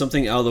to get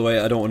something out of the way.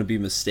 I don't want to be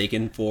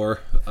mistaken for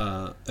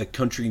a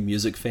country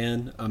music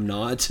fan. I'm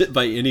not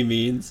by any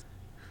means.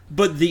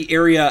 But the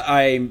area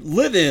I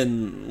live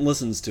in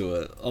listens to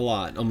it a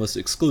lot, almost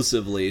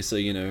exclusively. So,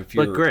 if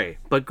you're...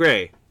 But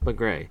Gray.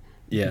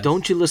 Yeah.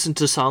 Don't you listen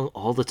to a song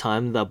all the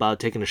time about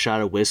taking a shot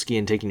of whiskey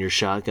and taking your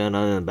shotgun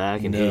on the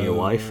back and hitting your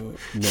wife?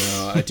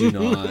 No, I do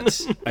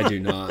not. I do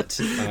not.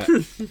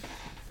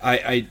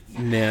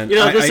 Man.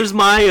 This is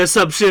my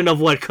assumption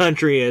of what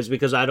country is,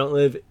 because I don't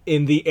live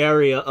in the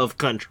area of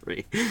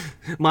country.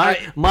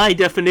 My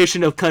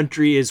definition of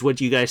country is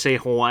what you guys say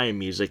Hawaiian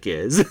music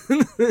is.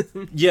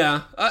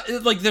 Yeah,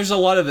 there's a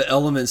lot of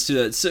elements to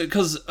that. So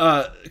because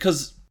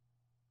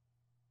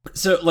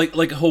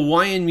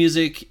Hawaiian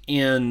music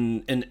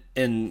and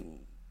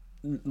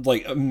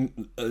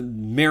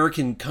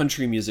American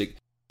country music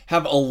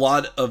have a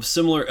lot of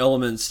similar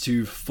elements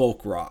to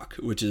folk rock,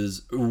 which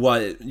is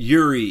what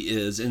Yuri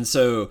is. And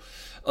so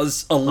a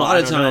lot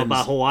of times... I don't know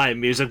about Hawaiian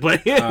music,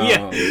 but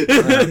yeah.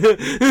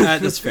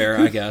 That's fair,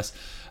 I guess.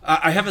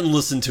 I haven't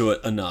listened to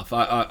it enough,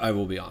 I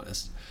will be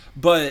honest.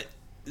 But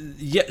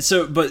yeah,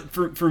 but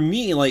for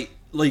me, I'm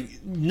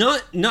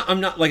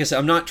not, like I said,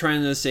 I'm not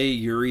trying to say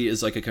Yuri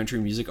is like a country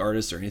music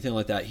artist or anything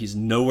like that. He's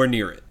nowhere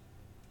near it.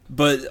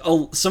 But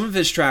some of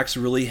his tracks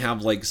really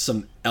have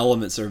some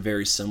elements that are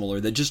very similar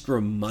that just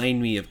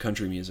remind me of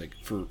country music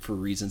for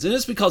reasons. And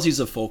it's because he's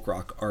a folk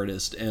rock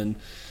artist. And,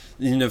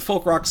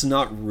 folk rock's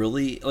not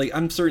really...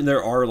 I'm certain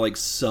there are,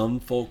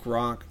 some folk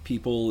rock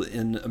people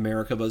in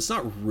America, but it's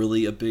not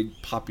really a big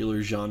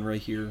popular genre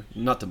here.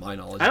 Not to my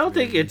knowledge. I don't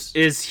think it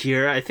is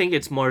here. I think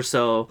it's more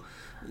so...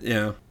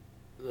 Yeah.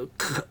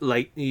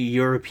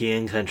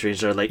 European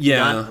countries or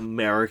not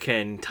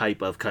American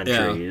type of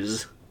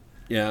countries.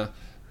 Yeah.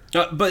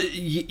 But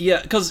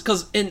yeah,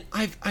 because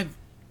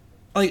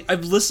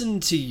I've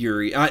listened to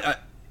Yuri,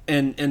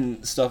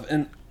 and stuff,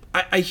 and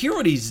I hear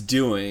what he's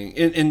doing,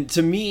 and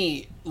to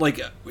me,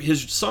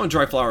 his song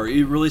 "Dry Flower,"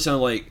 it really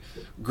sounded like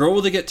 "Girl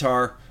with a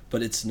Guitar,"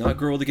 but it's not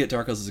 "Girl with a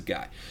Guitar" because it's a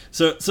guy.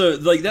 So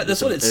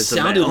that's what it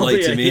sounded like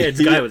to me. Yeah, it's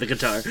a guy with a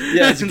guitar.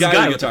 Yeah, it's a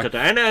guy with a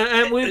guitar.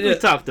 And we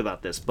talked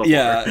about this before.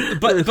 Yeah,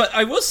 but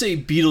I will say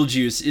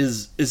Beetlejuice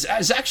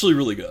is actually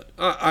really good.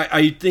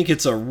 I think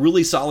it's a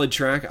really solid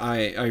track.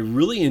 I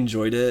really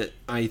enjoyed it.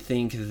 I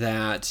think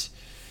that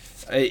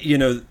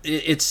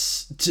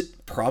it's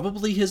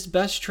probably his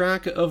best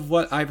track of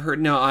what I've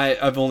heard. Now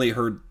I've only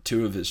heard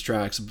 2 of his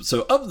tracks,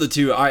 so of the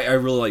 2, I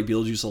really like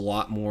Beetlejuice a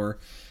lot more.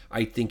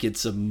 I think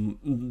to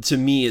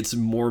me it's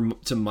more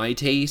to my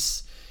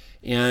taste,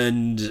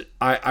 and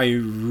I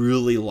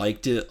really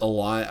liked it a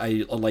lot.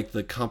 I like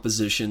the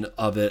composition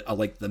of it. I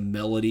like the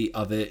melody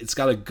of it. It's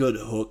got a good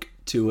hook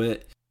to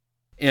it,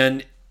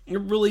 and it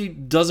really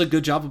does a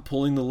good job of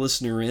pulling the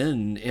listener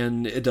in,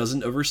 and it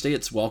doesn't overstay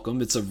its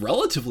welcome. It's a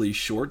relatively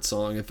short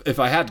song. If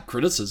I had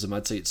criticism,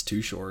 I'd say it's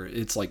too short.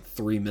 It's like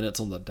 3 minutes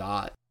on the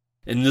dot,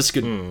 and this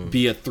could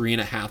be a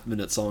 3.5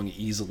 minute song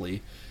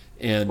easily.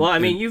 And well, I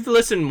mean, you've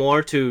listened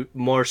to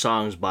more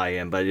songs by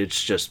him, but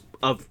it's just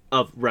of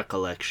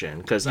recollection,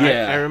 because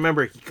I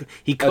remember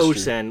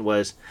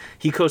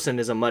Hikosen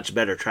is a much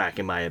better track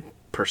in my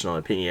personal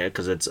opinion,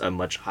 because it's a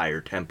much higher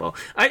tempo.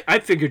 I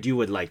figured you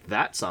would like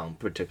that song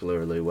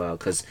particularly well,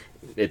 because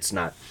it's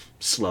not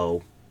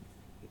slow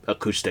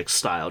acoustic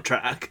style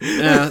track.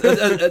 Yeah,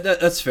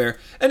 that's fair.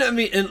 And I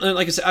mean, and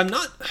like I said,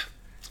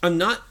 I'm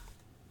not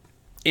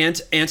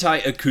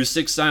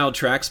anti-acoustic style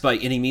tracks by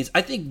any means.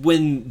 I think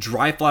when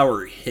Dry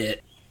Flower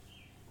hit,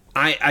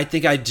 I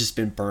think I'd just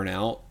been burnt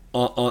out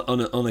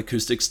on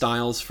acoustic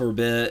styles for a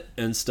bit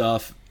and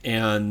stuff,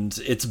 and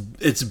it's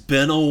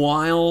been a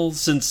while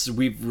since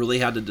we've really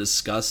had to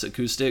discuss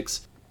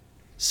acoustics,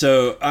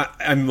 so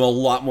I'm a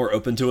lot more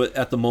open to it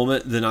at the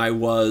moment than I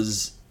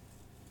was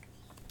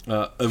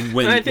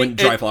when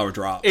Dry Flower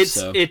dropped.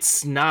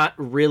 It's not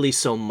really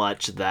so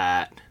much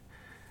that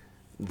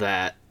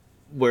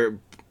we're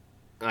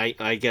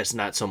I guess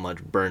not so much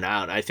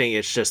burnout. I think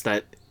it's just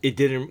that it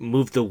didn't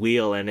move the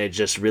wheel, and it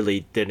just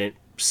really didn't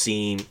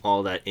seem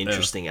all that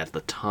interesting at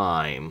the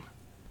time.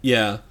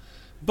 Yeah,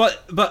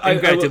 but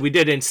granted, we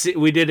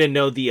didn't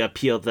know the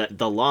appeal, that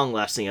the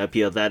long-lasting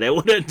appeal that it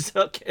would have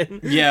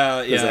taken. Yeah.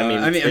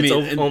 I mean, it's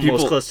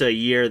almost close to a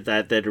year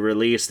that it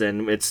released,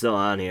 and it's still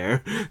on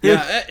here.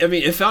 Yeah, I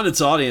mean, it found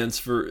its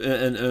audience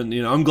and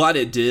you know, I'm glad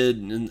it did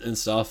and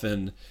stuff,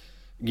 and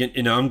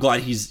you know, I'm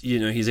glad he's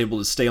able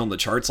to stay on the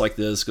charts like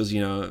this, because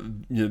you know,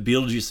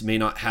 Beetlejuice may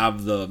not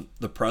have the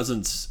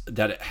presence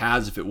that it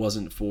has if it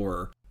wasn't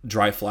for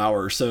Dry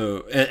Flower.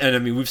 So, and I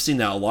mean, we've seen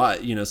that a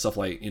lot. You know, stuff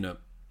like, you know,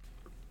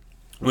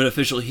 when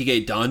Official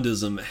Hige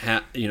Dandism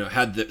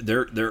had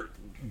their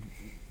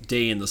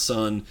day in the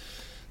sun.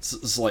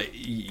 It's like,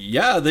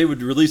 yeah, they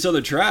would release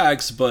other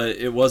tracks, but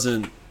it was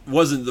just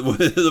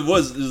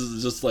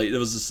like, it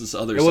was just this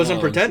other. It wasn't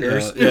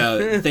Pretenders.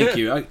 Yeah, thank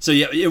you. So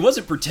yeah, it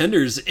wasn't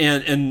Pretenders,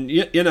 and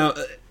you know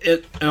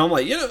it, and I'm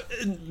like, you know,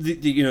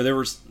 you know, there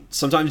were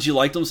sometimes you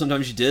liked them,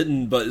 sometimes you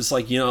didn't, but it's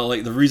like, you know,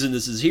 like the reason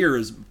this is here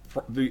is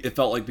it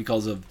felt like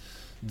because of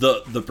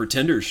the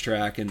Pretenders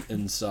track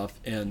and stuff,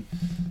 and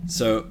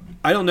so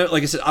I don't know.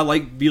 Like I said, I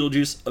like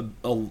Beetlejuice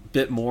a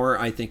bit more.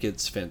 I think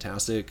it's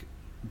fantastic.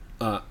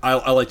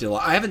 I liked it a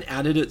lot. I haven't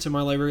added it to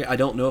my library. I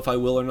don't know if I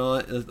will or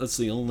not. That's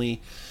the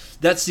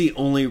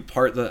only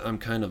part that I'm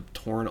kind of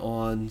torn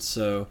on.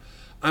 So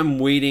I'm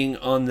waiting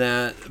on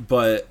that.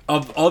 But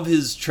of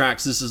his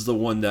tracks, this is the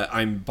one that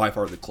I'm by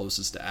far the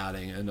closest to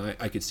adding, and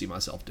I could see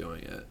myself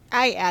doing it.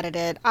 I added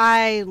it.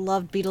 I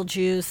love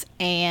Beetlejuice,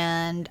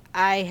 and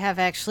I have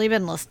actually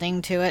been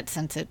listening to it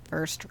since it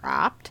first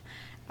dropped.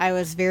 I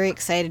was very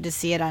excited to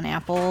see it on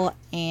Apple,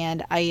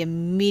 and I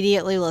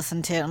immediately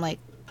listened to it. I'm like,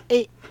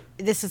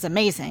 this is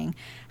amazing.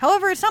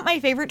 However, it's not my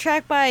favorite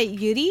track by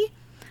Yuri,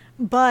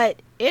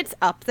 but it's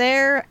up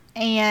there,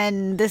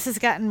 and this has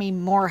gotten me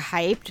more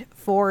hyped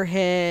for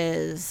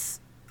his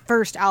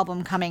first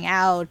album coming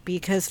out,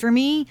 because for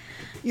me,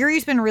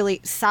 Yuri's been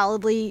really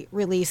solidly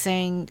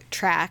releasing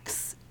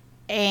tracks,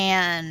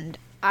 and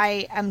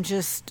I am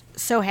just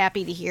so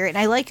happy to hear it. And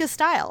I like his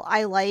style.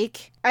 I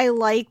like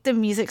the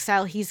music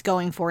style he's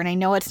going for, and I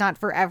know it's not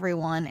for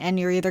everyone, and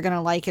you're either going to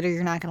like it or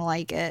you're not going to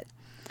like it.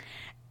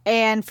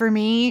 And for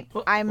me,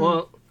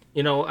 Well,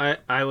 you know,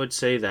 I would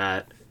say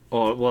that,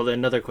 well,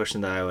 another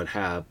question that I would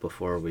have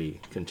before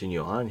we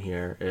continue on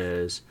here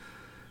is,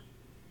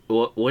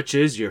 which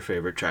is your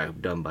favorite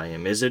track done by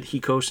him? Is it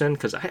Hikosen?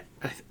 Because I'm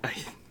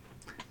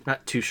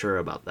not too sure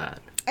about that.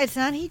 It's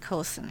not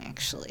Hikosen,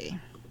 actually.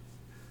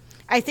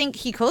 I think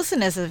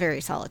Hikosen is a very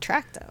solid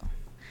track, though.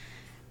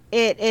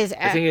 It is.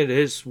 I think it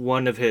is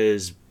one of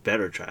his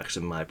better tracks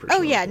in my personal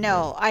opinion.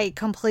 No, I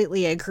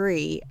completely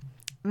agree.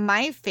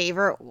 My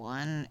favorite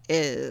one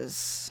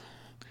is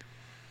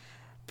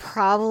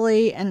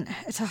probably, and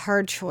it's a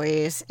hard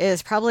choice,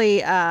 is probably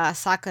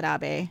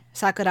Sakurabare.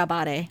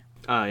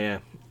 Oh, yeah.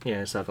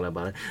 Yeah,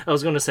 Sakurabare. I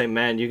was going to say,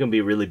 man, you can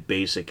be really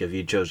basic if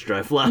you chose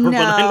Dry Flower. No, but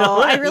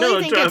I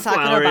really think it's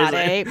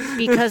Sakurabare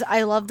because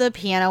I love the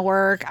piano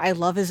work. I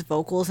love his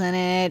vocals in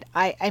it.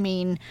 I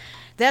mean,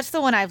 that's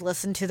the one I've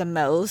listened to the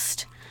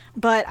most.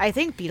 But I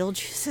think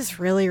Beetlejuice is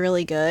really,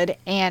 really good,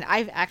 and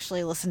I've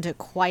actually listened to it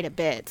quite a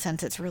bit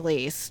since it's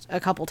released a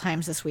couple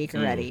times this week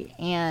already.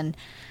 And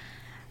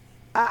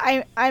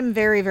I'm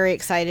very, very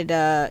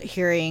excited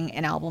hearing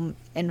an album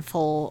in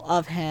full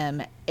of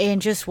him and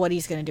just what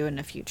he's going to do in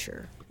the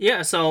future.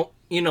 Yeah, so,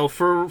 you know,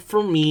 for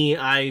me,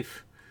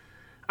 I've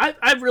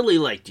really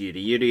liked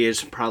Yuri. Yuri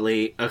is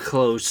probably a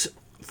close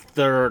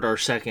third or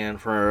second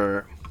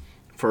for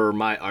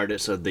my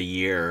artist of the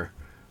year.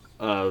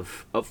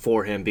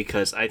 For him,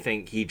 because I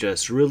think he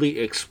just really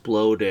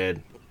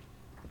exploded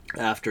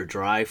after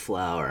Dry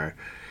Flower.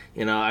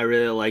 You know, I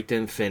really liked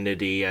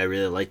Infinity. I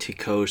really liked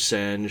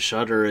Hikosen.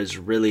 Shudder is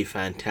really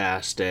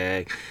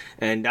fantastic.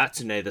 And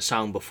Natsume, the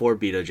song before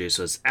Beetlejuice,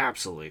 was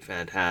absolutely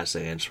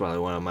fantastic. And it's probably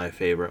one of my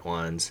favorite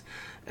ones.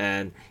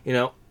 And, you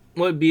know,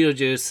 with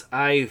Beetlejuice,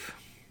 I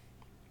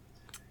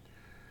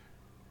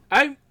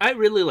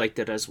really liked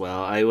it as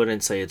well. I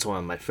wouldn't say it's one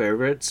of my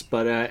favorites,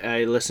 but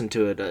I listened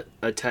to it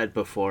a tad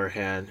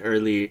beforehand,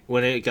 early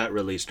when it got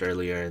released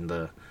earlier in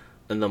the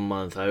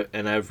month,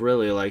 and I've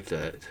really liked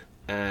it.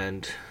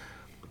 And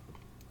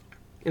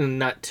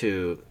not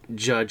to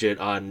judge it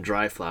on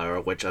Dry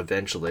Flower, which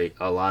eventually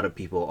a lot of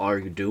people are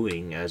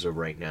doing as of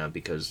right now,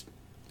 because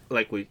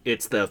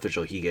it's the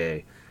official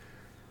Hige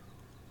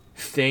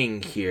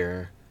thing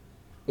here.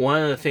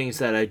 One of the things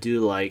that I do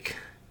like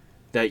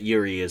that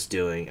Yuri is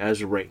doing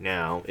as of right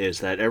now is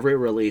that every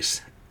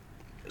release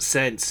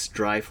since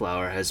Dry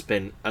Flower has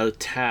been a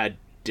tad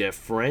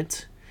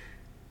different.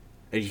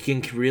 And you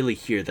can really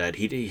hear that.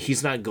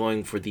 He's not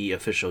going for the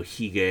official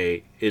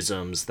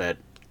Hige-isms that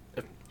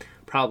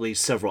probably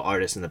several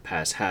artists in the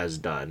past has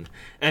done.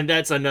 And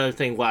that's another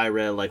thing why I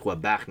really like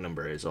what Back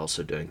Number is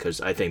also doing,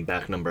 because I think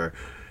Back Number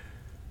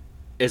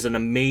is an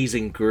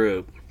amazing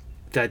group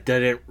that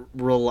didn't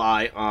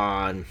rely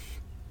on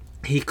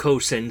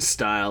Hikosen's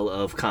style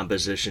of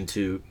composition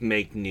to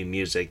make new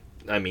music.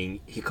 I mean,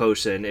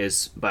 Hikosen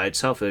is by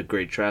itself a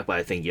great track, but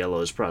I think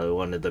Yellow is probably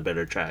one of the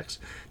better tracks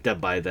done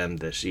by them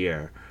this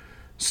year.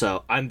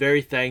 So I'm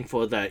very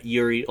thankful that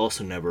Yuri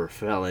also never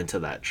fell into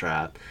that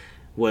trap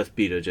with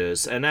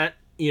Beetlejuice. And that,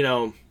 you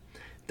know,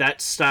 that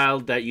style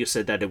that you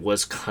said that it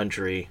was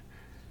country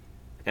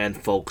and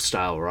folk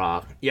style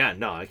rock. Yeah,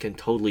 no, I can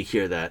totally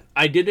hear that.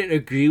 I didn't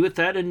agree with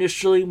that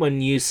initially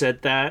when you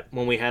said that,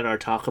 when we had our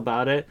talk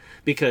about it,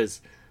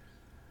 because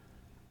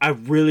I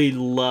really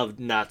loved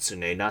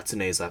Natsume.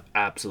 Natsume is an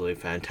absolutely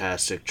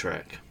fantastic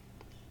track.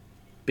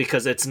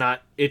 Because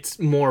it's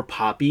more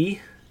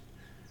poppy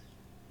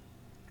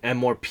and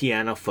more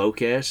piano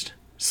focused.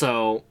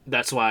 So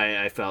that's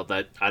why I felt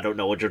that I don't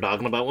know what you're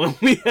talking about when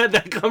we had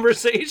that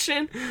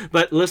conversation.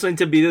 But listening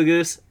to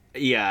Beetlejuice,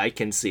 yeah, I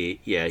can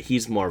see. Yeah,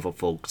 he's more of a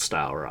folk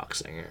style rock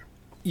singer.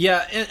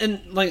 Yeah, and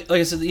like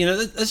I said, you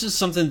know, that's just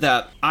something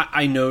that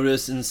I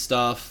notice and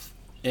stuff,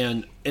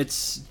 and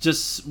it's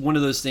just one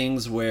of those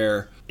things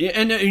where,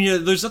 and you know,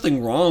 there's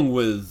nothing wrong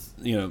with,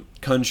 you know,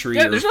 country.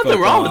 Yeah, or there's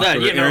nothing wrong with that. Or,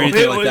 you know,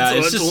 anything like that.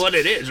 It's just what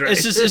it is, right?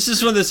 It's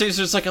just one of those things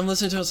where it's like I'm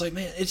listening to it, it's like,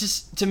 man, it's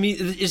just, to me,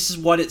 it's just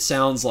what it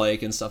sounds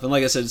like and stuff. And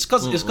like I said, it's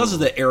because of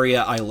the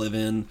area I live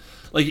in.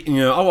 Like, you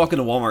know, I walk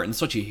into Walmart and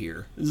that's what you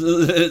hear.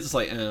 It's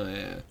like, oh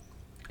yeah.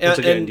 Once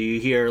again, do you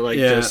hear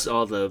just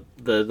all the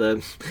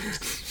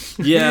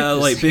yeah,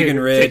 like Big and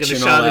Rich taking a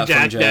and shot all of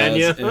that Jack from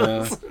jazz.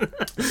 Daniels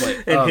It's like,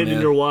 and oh, hitting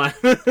man. your wine?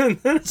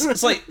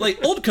 It's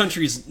like old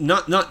country's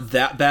not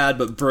that bad,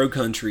 but bro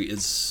country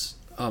is,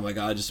 oh my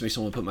god, it just makes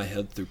me want to put my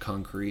head through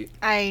concrete.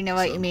 I know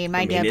what you mean.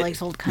 My dad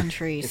likes old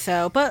country,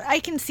 so but I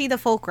can see the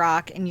folk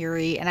rock in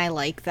Yuri, and I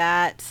like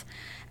that.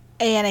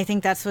 And I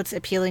think that's what's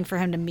appealing for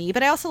him to me.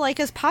 But I also like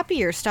his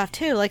poppier stuff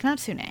too, like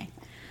Natsume.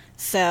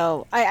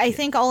 So I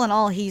think all in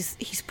all,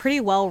 he's pretty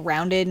well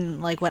rounded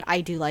and like what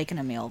I do like in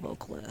a male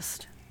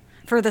vocalist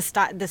for this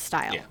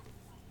style. Yeah.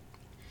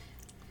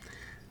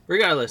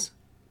 Regardless,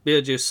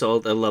 Beetlejuice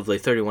sold a lovely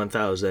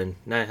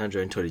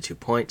 31,922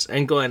 points,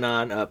 and going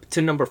on up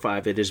to number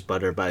 5, it is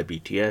Butter by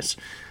BTS.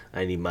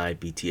 I need my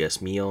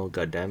BTS meal.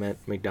 God damn it,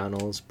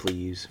 McDonald's,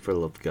 please, for the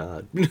love of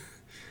God,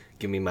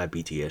 give me my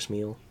BTS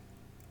meal.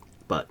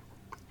 But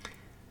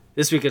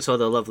this week it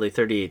sold a lovely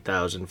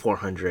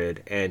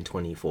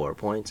 38,424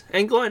 points.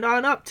 And going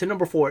on up to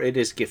number 4, it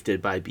is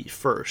Gifted by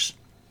BE:FIRST.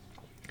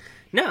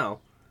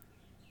 Now,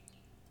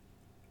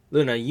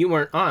 Luna, you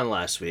weren't on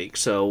last week,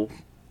 so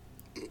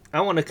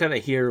I want to kind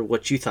of hear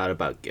what you thought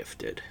about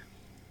Gifted.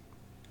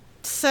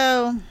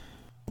 So,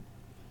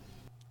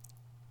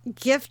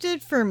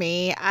 Gifted for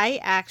me, I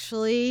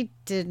actually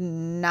did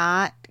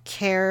not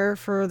care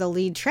for the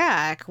lead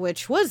track,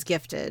 which was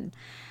Gifted.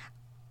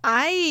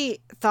 I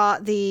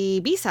thought the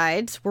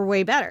B-sides were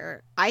way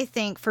better. I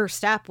think First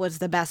Step was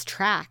the best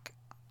track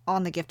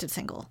on the Gifted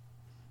single,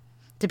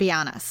 to be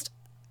honest.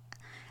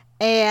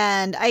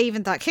 And I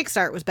even thought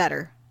Kickstart was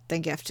better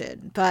than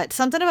Gifted. But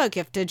something about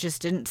Gifted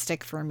just didn't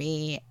stick for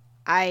me.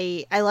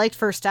 I liked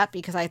First Step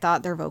because I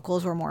thought their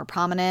vocals were more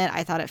prominent.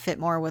 I thought it fit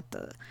more with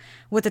the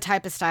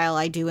type of style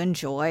I do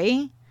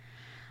enjoy.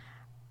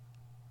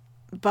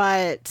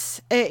 But,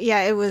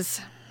 it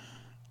was...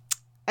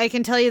 I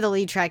can tell you the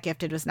lead track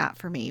Gifted was not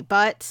for me,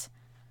 but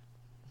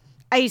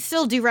I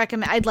still do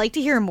recommend. I'd like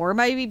to hear more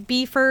by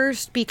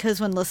BE:FIRST,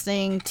 because when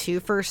listening to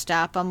First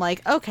Step, I'm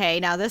like, okay,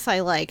 now this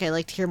I like. I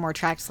like to hear more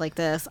tracks like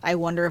this. I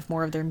wonder if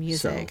more of their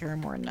music are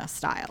more in a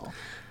style,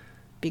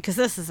 because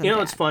this isn't. You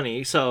know, it's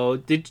funny. So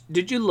did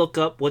you look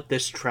up what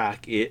this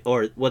track is,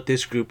 or what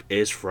this group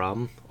is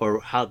from, or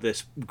how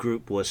this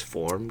group was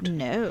formed?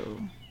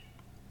 No.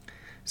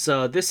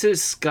 So this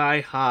is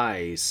Sky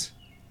High's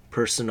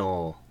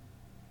personal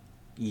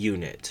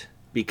unit,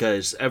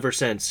 because ever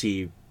since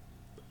he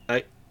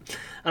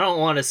I don't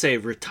want to say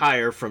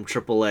retire from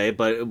AAA,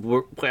 but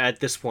we're, at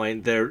this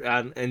point they're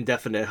on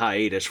indefinite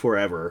hiatus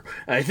forever,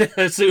 I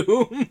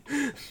assume.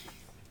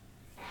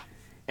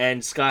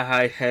 And Sky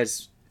High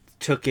has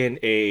taken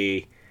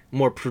a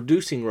more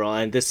producing role,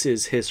 and this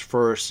is his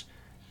first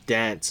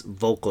dance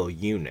vocal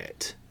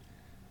unit.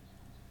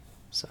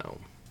 So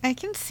I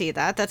can see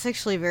that. That's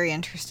actually very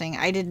interesting.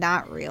 I did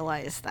not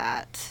realize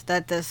that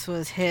this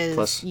was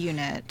his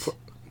unit.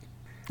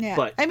 Yeah,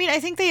 but I mean, I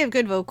think they have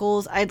good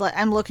vocals.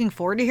 I'm looking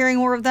forward to hearing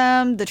more of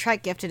them. The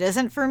track "Gifted"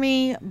 isn't for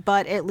me,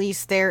 but at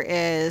least there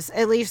was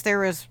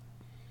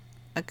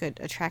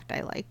a track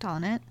I liked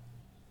on it.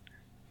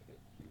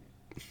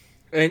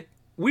 And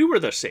we were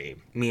the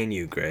same, me and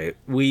you, Gray.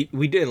 We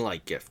didn't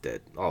like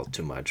 "Gifted" all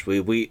too much.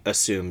 We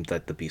assumed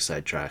that the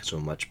B-side tracks were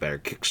much better.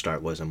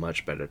 Kickstart was a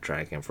much better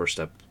track, and First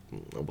Step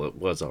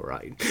was all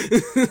right.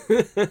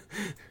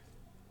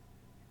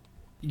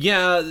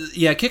 Yeah,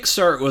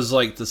 Kickstart was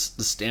like the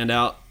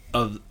standout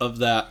of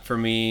that for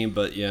me,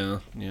 but yeah,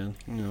 it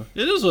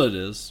is what it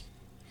is.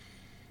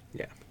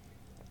 Yeah.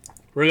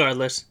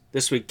 Regardless,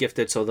 this week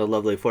Gifted sold a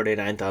lovely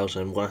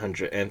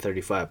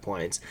 49,135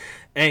 points.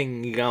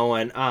 And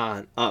going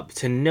on up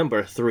to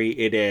number 3,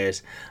 it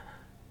is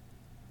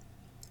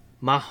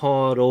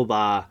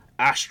Mahoroba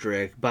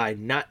Asterisk by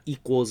Not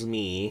Equals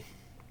Me.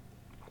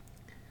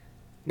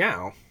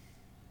 Now,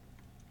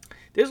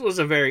 this was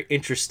a very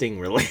interesting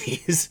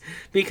release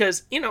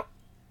because,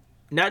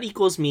 Not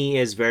Equals Me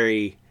is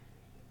very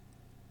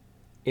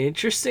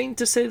interesting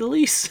to say the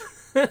least.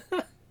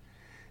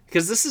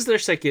 Because this is their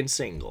second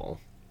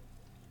single.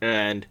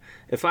 And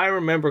if I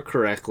remember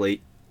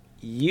correctly,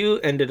 you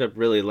ended up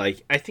I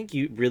think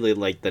you really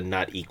liked the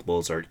Not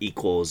Equals or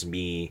Equals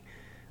Me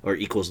or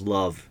Equals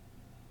Love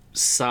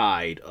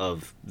side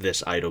of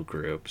this idol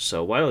group.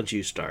 So why don't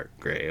you start,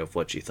 Gray, of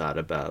what you thought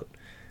about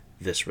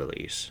this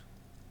release?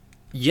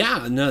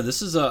 Yeah, no,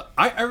 this is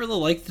I really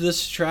liked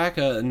this track,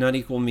 Not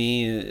Equal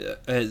Me.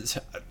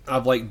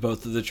 I've liked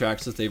both of the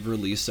tracks that they've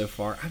released so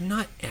far. I've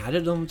not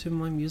added them to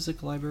my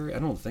music library. I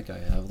don't think I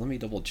have. Let me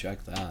double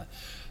check that.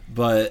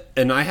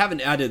 And I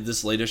haven't added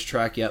this latest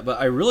track yet, but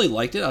I really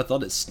liked it. I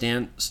thought it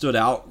stood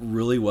out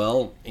really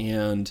well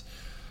and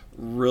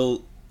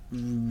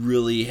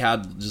really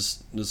had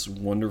just this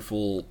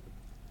wonderful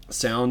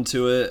sound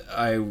to it.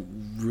 I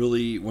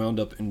really wound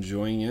up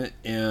enjoying it,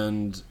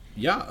 and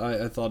yeah,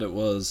 I thought it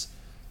was.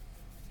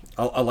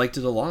 I liked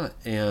it a lot,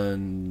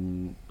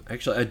 and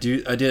actually, I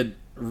did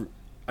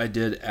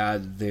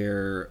add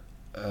their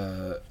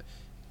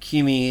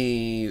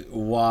Kimi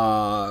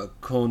wa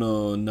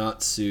kono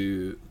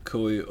natsu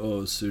koi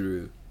o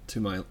suru to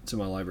my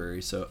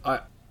library. So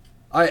I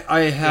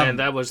have, and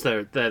that was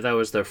their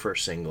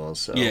first single.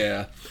 So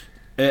yeah,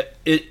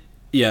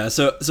 yeah.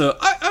 So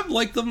I've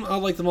liked them. I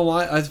like them a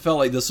lot. I felt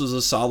like this was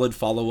a solid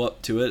follow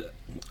up to it.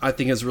 I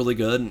think it's really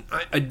good.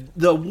 And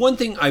the one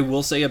thing I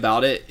will say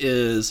about it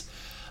is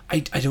I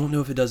don't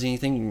know if it does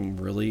anything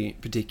really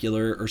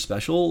particular or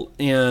special,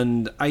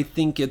 and I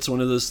think it's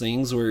one of those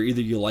things where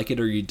either you like it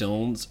or you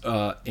don't,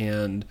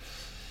 and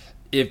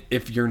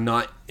if you're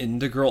not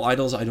into girl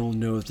idols, I don't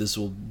know if this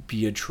will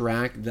be a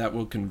track that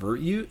will convert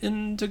you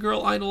into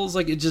girl idols.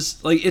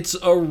 It's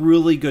a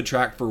really good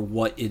track for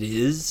what it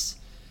is,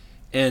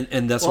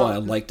 and that's what I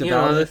liked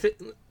about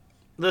it.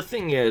 The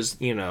thing is,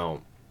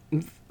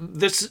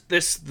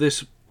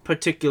 this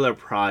particular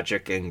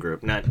project and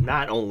group,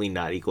 not only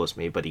Not Equals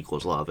Me, but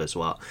Equals Love as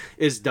well,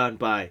 is done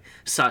by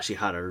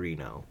Sashihara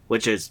Rino,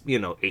 which is,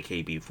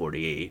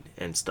 AKB48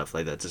 and stuff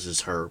like that. This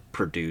is her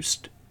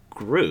produced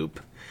group.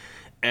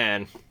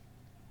 And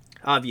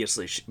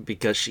obviously,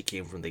 because she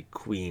came from the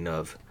queen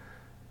of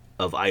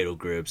idol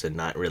groups and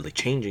not really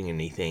changing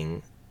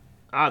anything,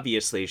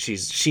 obviously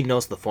she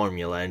knows the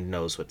formula and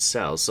knows what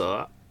sells.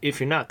 So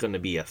if you're not going to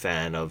be a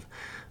fan of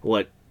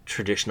what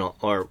traditional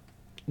or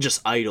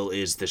just idol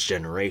is this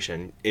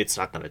generation, it's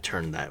not going to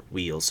turn that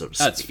wheel, so to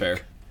speak. That's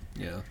fair.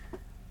 Yeah.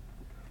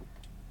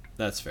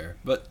 That's fair.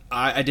 But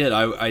I did.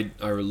 I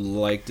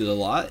liked it a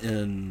lot,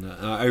 and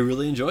I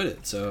really enjoyed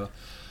it. So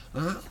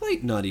I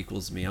like Not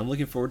Equals Me. I'm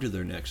looking forward to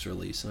their next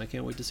release, and I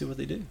can't wait to see what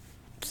they do.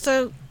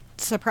 So,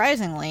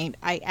 surprisingly,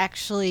 I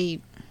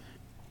actually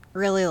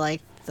really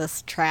liked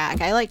this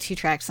track. I like 2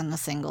 tracks on the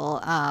single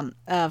of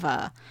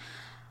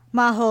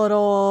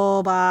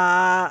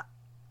Mahoroba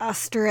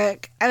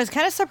Asterisk. I was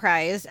kind of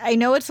surprised. I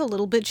know it's a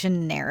little bit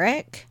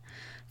generic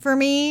for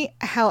me.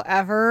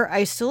 However,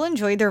 I still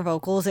enjoyed their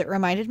vocals. It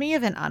reminded me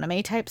of an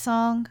anime type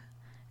song.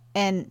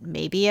 And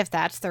maybe if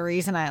that's the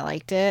reason I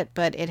liked it,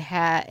 but it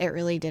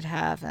really did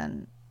have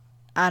an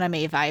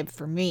anime vibe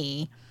for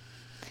me.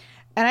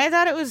 And I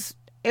thought it was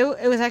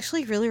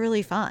actually really,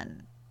 really fun.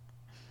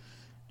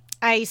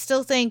 I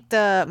still think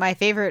my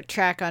favorite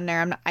track on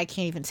there, I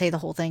can't even say the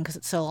whole thing because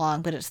it's so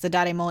long, but it's the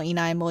Dare mo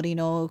inai mori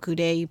no kude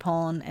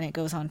ippon, and it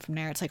goes on from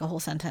there. It's like a whole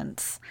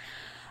sentence.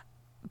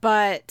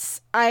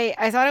 But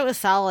I thought it was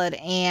solid,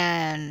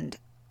 and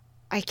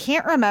I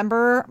can't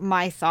remember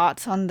my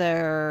thoughts on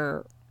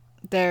their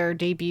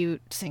debut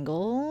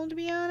single, to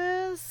be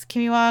honest.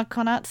 Kimi wa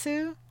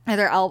Konatsu?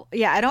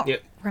 I don't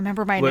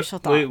remember my initial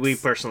thoughts. We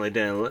personally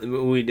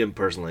didn't. We didn't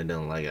personally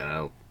didn't like it. I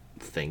don't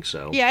think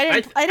so. Yeah,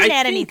 I didn't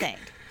add anything.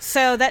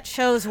 So that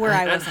shows where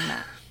I was in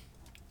that.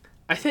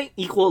 I think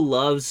Equal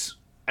Loves.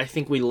 I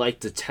think we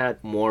liked a tad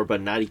more, but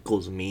Not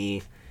Equals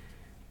Me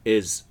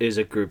is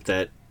a group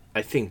that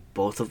I think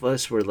both of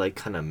us were like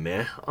kind of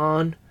meh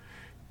on.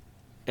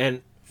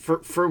 And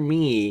for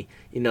me,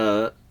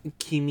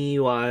 Kimi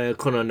wa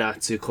kono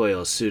natsu koi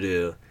o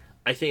suru,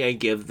 I think I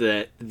give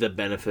the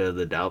benefit of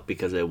the doubt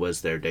because it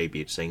was their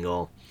debut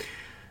single.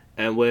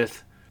 And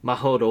with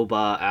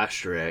Mahoroba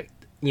Asterisk,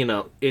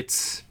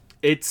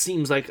 it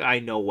seems like I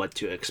know what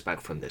to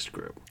expect from this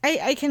group.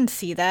 I can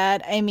see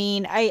that. I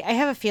mean, I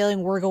have a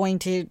feeling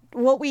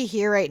what we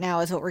hear right now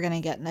is what we're going to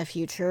get in the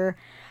future.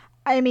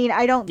 I mean,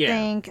 I don't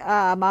think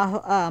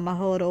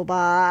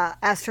Mahoroba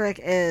Asterisk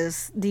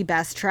is the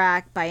best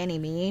track by any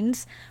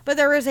means, but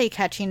there is a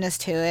catchiness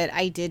to it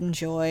I did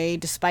enjoy,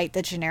 despite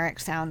the generic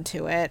sound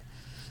to it.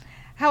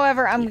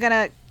 However, I am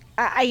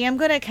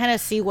gonna kind of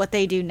see what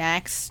they do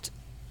next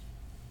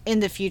in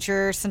the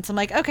future, since I'm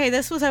like, okay,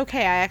 this was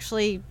okay. I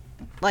actually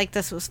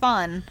this was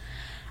fun,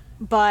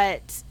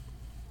 but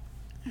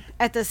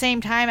at the same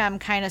time, I'm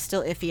kind of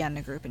still iffy on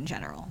the group in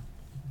general.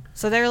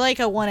 So they're like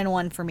a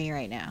 1-1 for me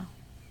right now.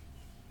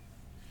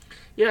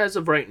 Yeah, as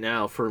of right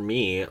now, for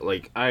me,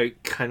 I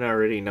kind of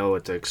already know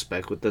what to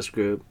expect with this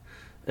group.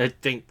 I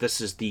think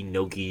this is the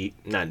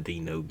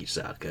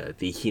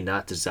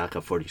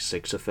Hinatazaka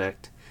 46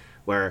 effect,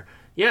 where,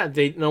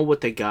 they know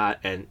what they got,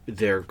 and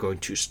they're going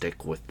to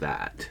stick with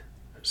that.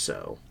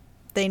 So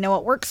they know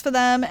what works for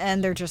them,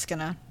 and they're just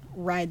gonna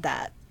ride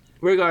that.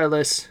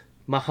 Regardless,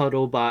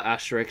 Mahoroba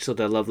Asterisk, so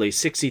the lovely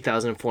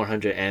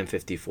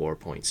 60,454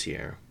 points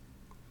here.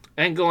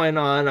 And going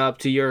on up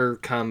to your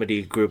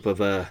comedy group of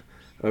a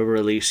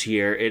release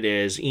here, it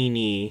is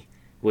Ini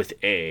with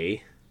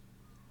A.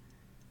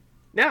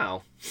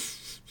 Now,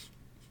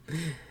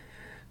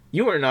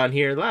 you weren't on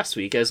here last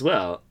week as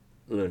well,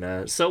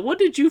 Luna. So what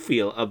did you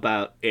feel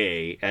about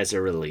A as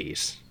a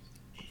release?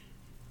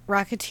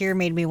 Rocketeer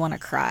made me want to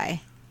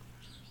cry.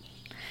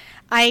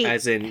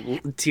 As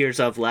in tears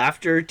of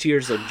laughter,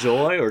 tears of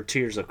joy, or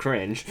tears of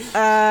cringe?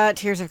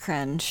 Tears of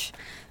cringe.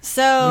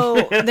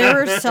 So there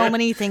were so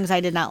many things I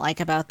did not like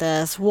about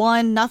this.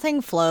 One,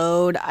 nothing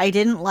flowed. I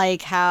didn't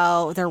like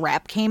how the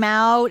rap came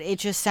out. It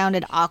just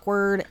sounded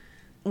awkward,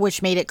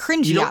 which made it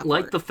cringy. You don't awkward.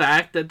 like the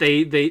fact that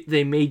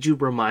they made you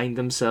remind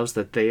themselves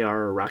that they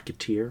are a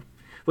Rocketeer?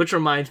 Which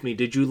reminds me,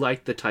 did you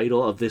like the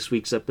title of this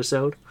week's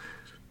episode?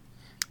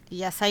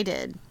 Yes, I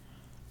did.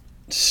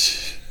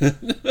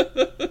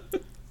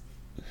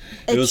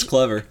 It was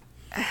clever.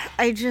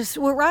 With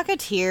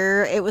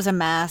Rocketeer, it was a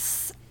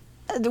mess.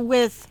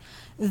 With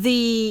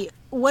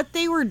what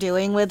they were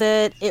doing with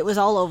it, it was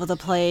all over the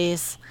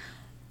place.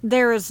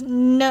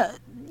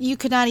 You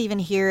could not even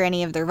hear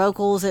any of their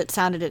vocals. It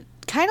sounded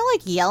kind of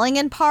like yelling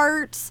in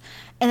parts.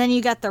 And then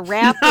you got the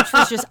rap, which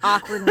was just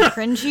awkward and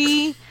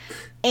cringy.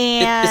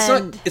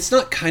 And it's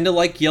not kind of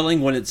like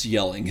yelling when it's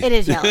yelling. It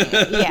is yelling.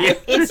 Yeah.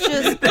 It's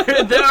just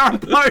there are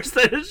parts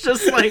that it's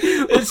just like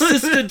it's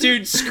just a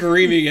dude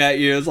screaming at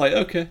you. It's like,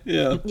 okay,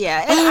 yeah.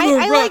 Yeah. And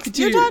I like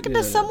you're talking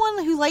to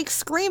someone who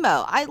likes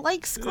screamo. I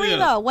like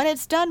screamo when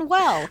it's done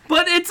well.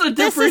 But it's a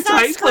different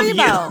type of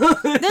yell.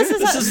 This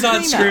is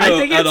not screamo. I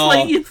think at all.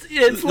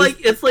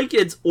 It's like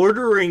it's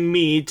ordering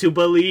me to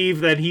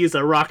believe that he's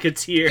a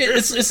Rocketeer.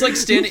 It's like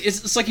standing.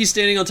 It's like he's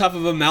standing on top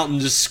of a mountain,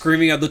 just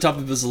screaming at the top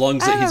of his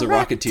lungs that he's a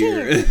Rocketeer.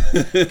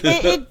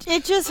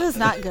 It just was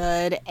not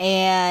good,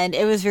 and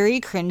it was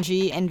very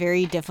cringy and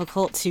very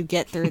difficult to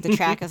get through the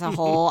track as a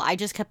whole. I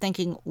just kept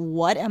thinking,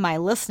 what am I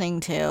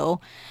listening to?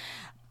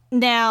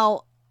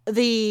 Now,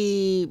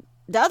 the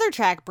other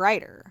track,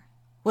 Brighter,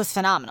 was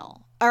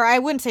phenomenal. Or I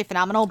wouldn't say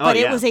phenomenal, but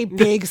it was a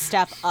big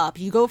step up.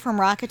 You go from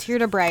Rocketeer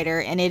to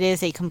Brighter, and it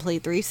is a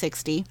complete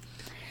 360.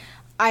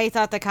 I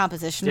thought the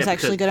composition was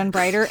actually good on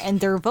Brighter, and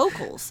their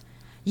vocals.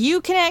 You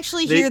can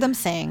actually hear them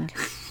sing.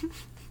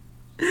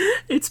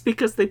 It's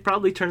because they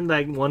probably turned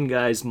that one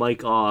guy's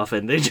mic off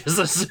and they just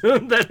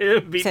assumed that it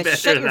would be better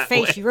shut your that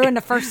face, way. You ruined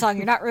the first song,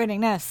 you're not ruining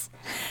this.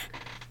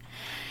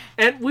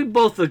 And we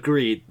both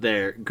agreed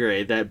there,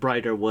 Gray, that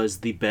Brighter was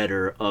the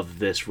better of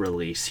this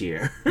release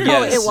here.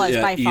 Yes, it was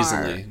by far.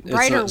 Easily.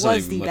 Brighter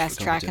was the best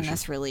track in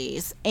this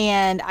release.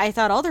 And I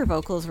thought all their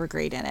vocals were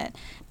great in it.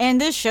 And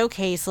this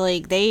showcase,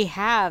 they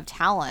have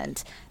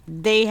talent.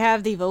 They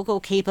have the vocal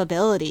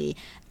capability.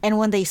 And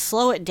when they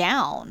slow it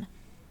down,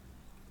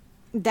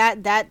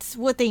 that's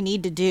what they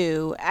need to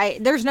do.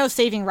 There's no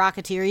saving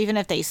Rocketeer. Even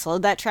if they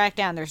slowed that track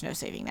down, there's no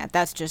saving that.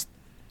 That's just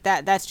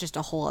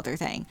a whole other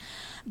thing.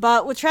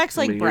 But with tracks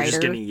like Brighter, you're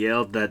just getting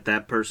yelled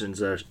that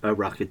person's a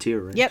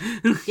Rocketeer, right? Yep.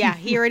 Yeah,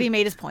 he already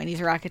made his point.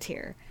 He's a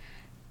Rocketeer.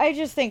 I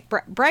just think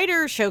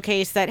Brighter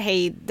showcased that,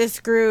 hey, this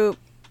group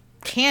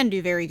can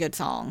do very good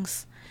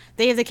songs.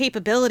 They have the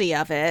capability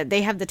of it.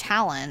 They have the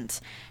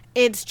talent.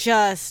 It's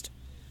just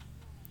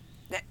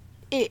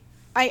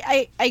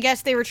I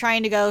guess they were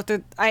trying to go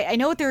through. I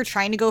know what they were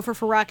trying to go for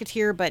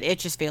Rocketeer, but it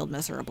just failed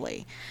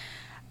miserably.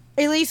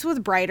 At least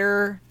with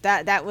Brighter,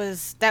 that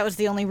was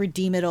the only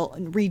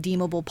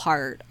redeemable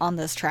part on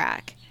this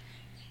track.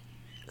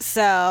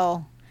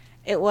 So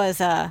it was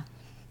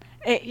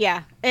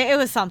it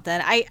was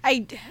something.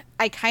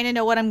 I kind of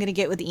know what I'm gonna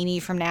get with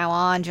Eni from now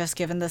on, just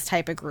given this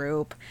type of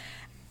group.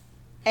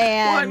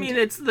 And Well, I mean,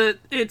 it's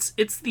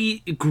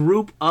the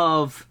group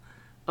of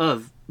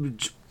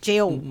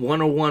J.O.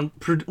 101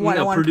 Produce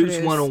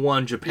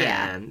 101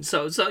 Japan. Yeah.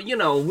 So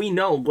we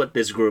know what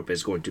this group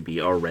is going to be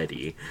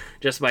already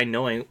just by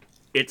knowing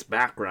its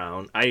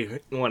background.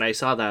 When I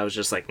saw that, I was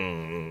just like, I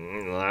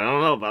don't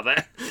know about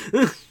that.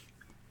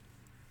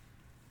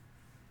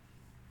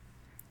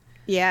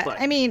 Yeah,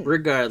 But I mean,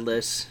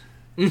 regardless,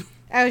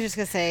 I was just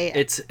gonna say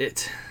it's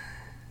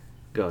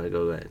go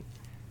ahead.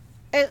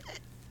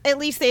 at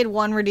least they had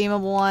one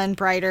redeemable one,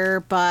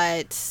 Brighter,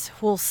 but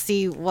we'll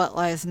see what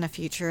lies in the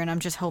future, and I'm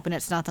just hoping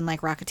it's nothing like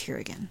Rocketeer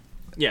again.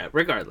 Yeah,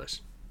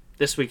 regardless.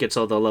 This week it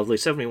sold a lovely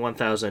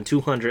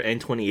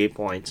 71,228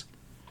 points.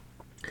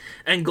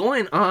 And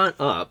going on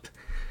up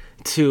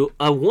to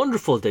a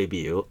wonderful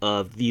debut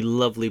of the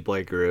lovely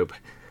boy group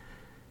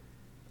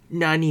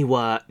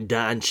Naniwa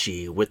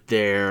Danshi with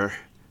their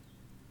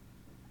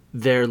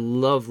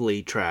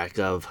lovely track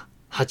of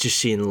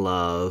Hachushin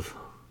Love.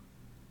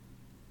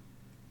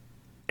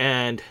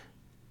 And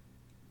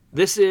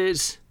this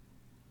is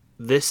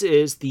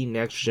the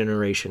next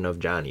generation of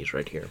Johnnies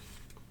right here.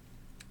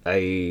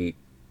 I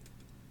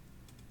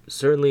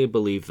certainly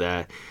believe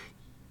that.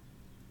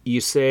 You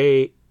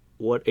say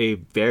what a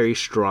very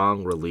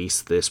strong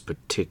release this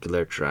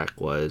particular track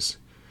was,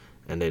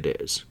 and it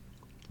is.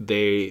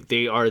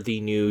 They are the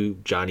new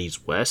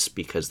Johnny's West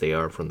because they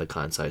are from the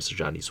Kansai, so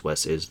Johnny's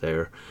West is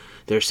their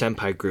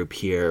senpai group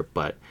here,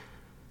 but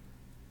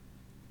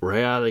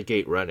right out of the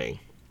gate running,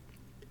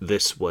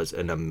 this was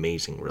an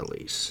amazing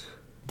release.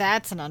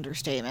 That's an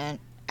understatement.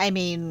 I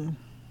mean,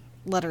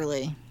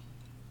 literally.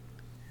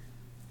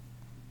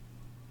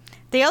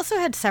 They also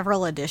had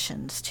several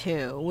editions,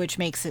 too, which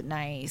makes it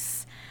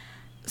nice.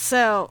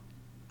 So,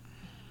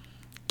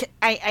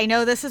 I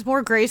know this is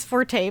more Grace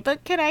Forte,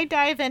 but can I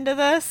dive into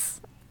this?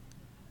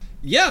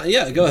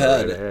 Yeah, go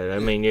ahead. I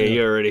mean,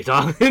 you're already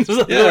talking.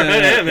 So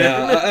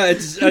Yeah. I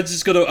was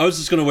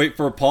just gonna wait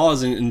for a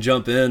pause and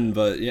jump in,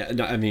 but yeah,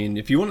 no, I mean,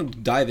 if you want to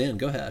dive in,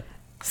 go ahead.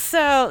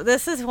 So,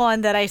 this is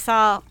one that I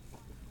saw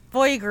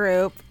boy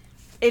group.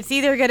 It's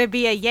either going to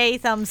be a yay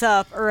thumbs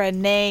up or a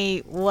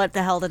nay, what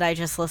the hell did I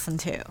just listen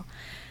to?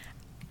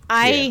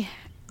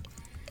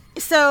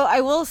 So,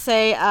 I will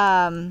say,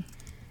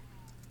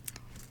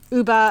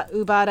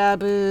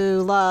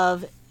 Ubadabu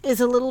Love is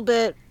a little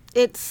bit,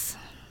 it's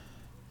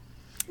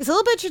a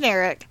little bit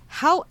generic.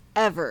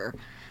 However,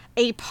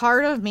 a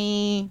part of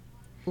me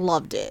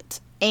loved it.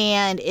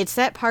 And it's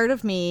that part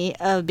of me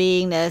of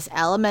being this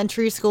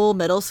elementary school,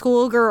 middle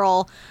school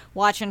girl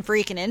watching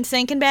freaking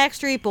NSYNC and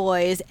Backstreet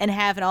Boys and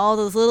having all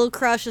those little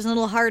crushes and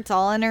little hearts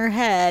all in her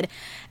head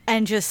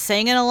and just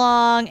singing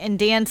along and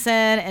dancing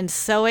and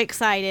so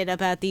excited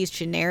about these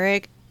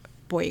generic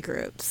boy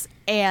groups.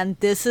 And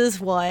this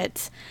is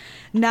what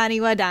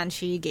Naniwa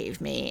Danshi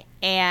gave me.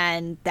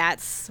 And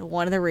that's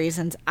one of the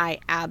reasons I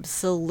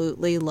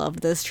absolutely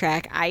love this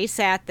track. I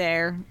sat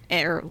there,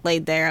 or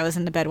laid there, I was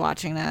in the bed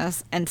watching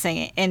this and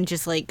singing and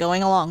just like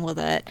going along with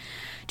it.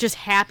 Just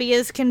happy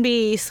as can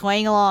be,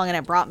 swaying along, and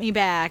it brought me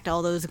back to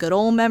all those good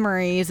old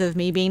memories of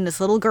me being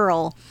this little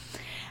girl.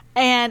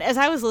 And as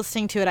I was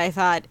listening to it, I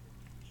thought,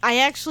 I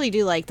actually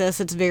do like this.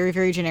 It's very,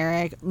 very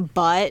generic,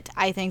 but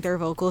I think their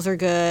vocals are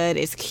good.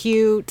 It's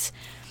cute.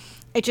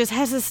 It just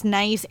has this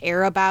nice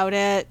air about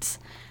it.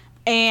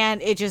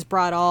 And it just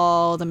brought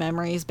all the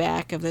memories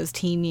back of those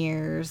teen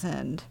years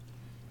and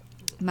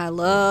my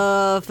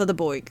love for the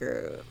boy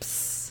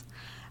groups.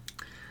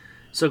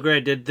 So,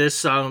 Greg, did this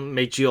song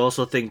make you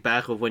also think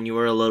back of when you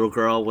were a little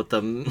girl with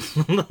the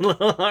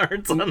little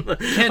hearts on the...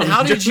 Ken,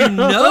 how did you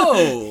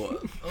know?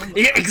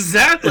 Yeah,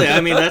 exactly. I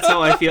mean, that's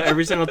how I feel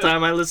every single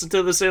time I listen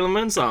to the Sailor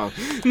Moon song.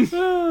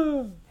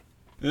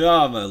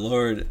 Oh my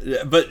lord!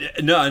 But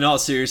no, in all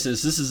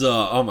seriousness, this is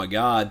oh my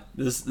god,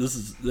 this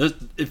is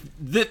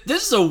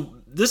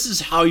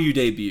how you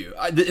debut,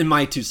 in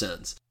my 2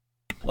 cents.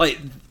 Like,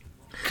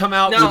 come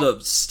out Now,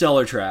 with a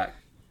stellar track.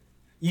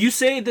 You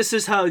say this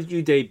is how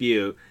you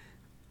debut.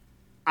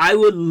 I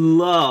would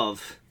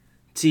love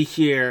to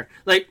hear,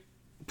 like,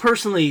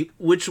 personally,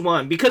 which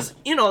one, because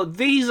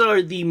these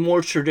are the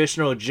more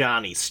traditional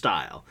Johnny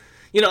style.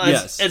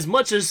 As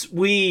much as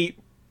we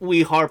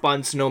harp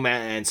on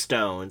Snowman and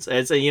Stones,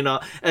 as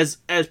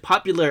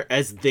popular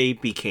as they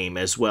became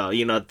as well.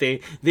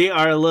 They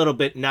are a little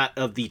bit not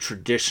of the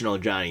traditional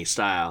Johnny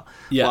style.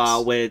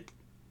 Yes. With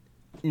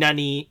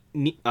Naniwa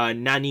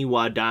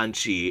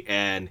Danshi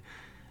and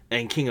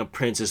King of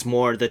Prince is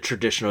more the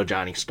traditional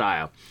Johnny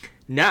style.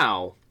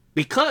 Now,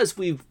 because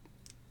we've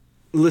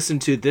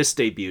listened to this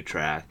debut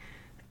track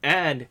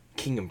and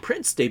King and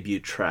Prince debut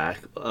track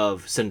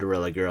of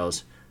Cinderella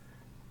Girls,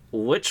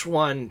 which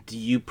one do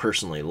you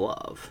personally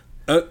love?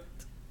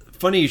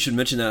 Funny you should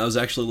mention that. I was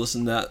actually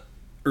listening to that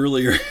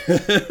earlier.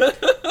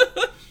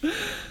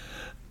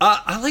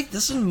 I like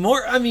this one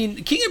more. I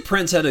mean, King and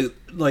Prince had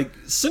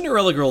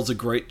Cinderella Girl's a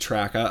great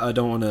track. I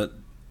don't want to,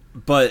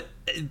 but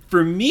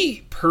for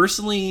me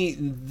personally,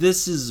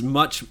 this is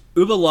much.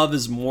 Uba Love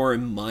is more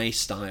in my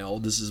style.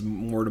 This is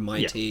more to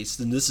my taste,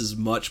 and this is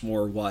much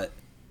more what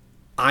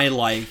I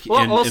like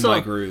in my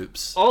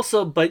groups.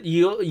 Also, but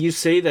you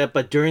say that,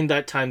 but during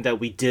that time that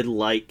we did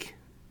like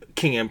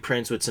King and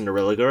Prince with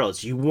Cinderella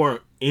Girls, you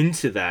weren't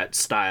into that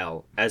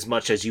style as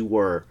much as you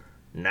were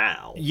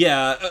now.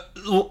 Yeah,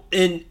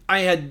 and I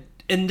had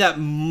in that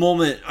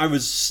moment I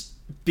was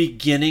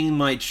beginning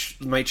my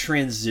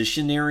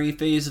transitionary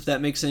phase, if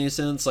that makes any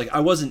sense. Like, I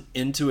wasn't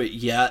into it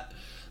yet,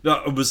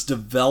 but I was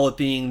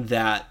developing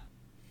that.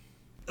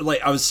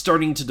 Like, I was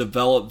starting to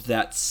develop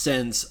that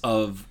sense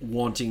of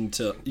wanting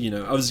to,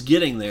 I was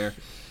getting there.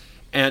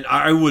 And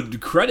I would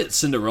credit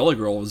Cinderella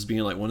Girl as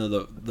being like one of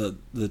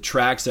the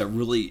tracks that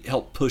really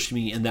helped push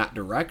me in that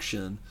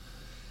direction.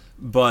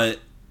 But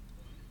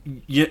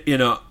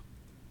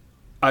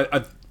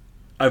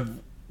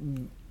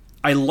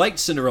I liked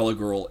Cinderella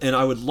Girl, and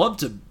I would love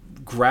to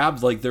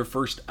grab like their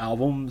first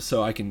album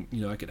so I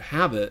could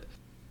have it.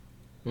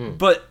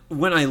 But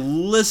when I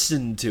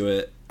listened to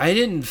it, I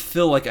didn't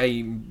feel like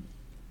I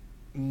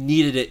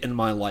needed it in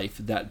my life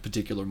at that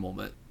particular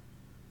moment.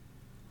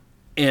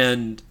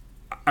 And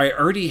I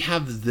already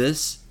have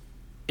this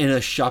in a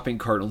shopping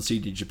cart on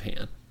CD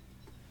Japan.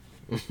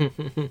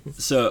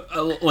 So,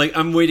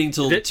 I'm waiting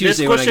till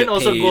Tuesday when I get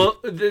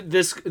paid.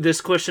 This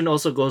question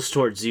also goes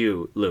towards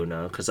you,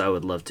 Luna, because I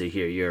would love to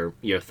hear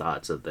your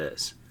thoughts of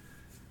this.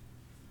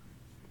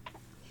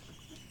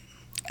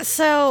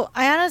 So,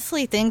 I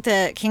honestly think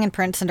that King and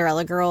Prince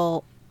Cinderella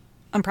Girl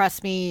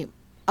impressed me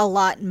a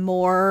lot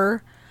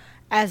more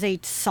as a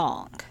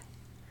song.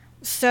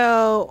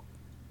 So,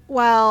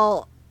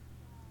 while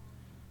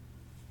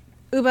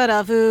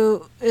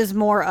Ubaravu is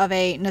more of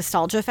a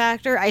nostalgia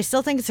factor, I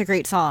still think it's a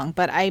great song,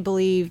 but I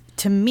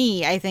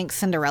think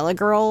Cinderella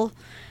Girl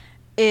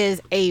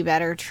is a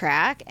better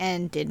track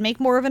and did make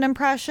more of an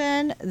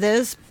impression.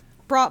 This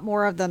brought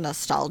more of the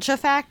nostalgia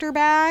factor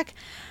back.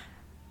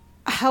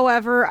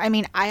 However, I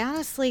mean, I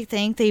honestly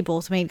think they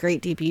both made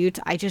great debuts.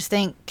 I just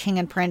think King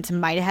and Prince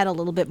might have had a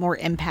little bit more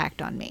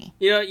impact on me.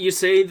 You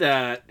say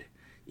that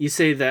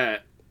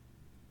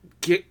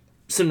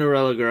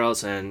Cinderella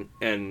Girls and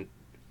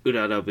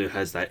Urarabu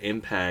has that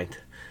impact.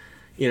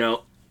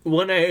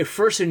 When I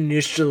first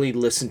initially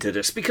listened to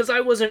this, because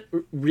I wasn't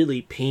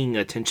really paying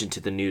attention to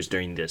the news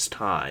during this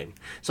time,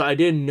 so I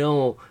didn't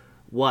know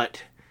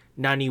what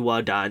Nani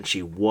wa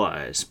Danshi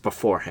was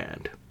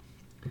beforehand.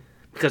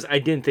 Because I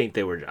didn't think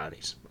they were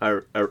Johnnies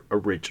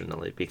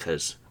originally,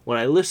 because when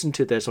I listened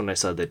to this, when I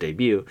saw the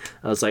debut,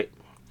 I was like,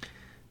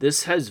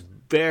 this has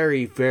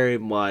very, very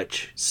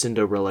much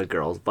Cinderella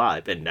Girls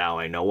vibe, and now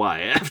I know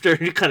why, after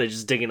kind of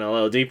just digging a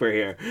little deeper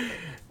here.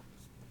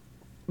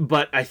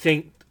 But I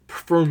think,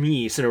 for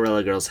me,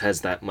 Cinderella Girls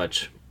has that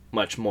much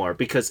more,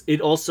 because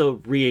it also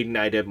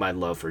reignited my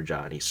love for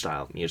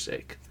Johnny-style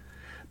music.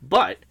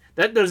 But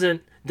that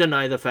doesn't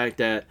deny the fact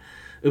that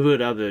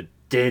Ubarabu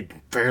did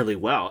fairly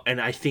well, and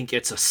I think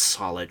it's a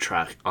solid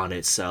track on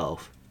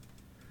itself.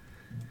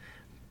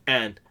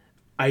 And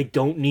I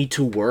don't need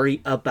to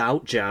worry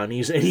about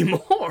Johnnies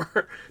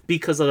anymore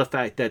because of the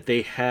fact that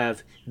they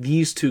have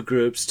these two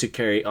groups to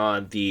carry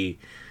on the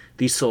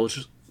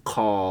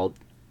so-called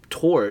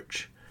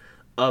torch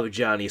of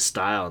Johnny's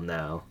style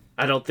now.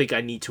 I don't think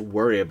I need to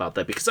worry about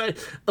that, because I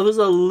was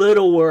a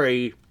little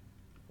worried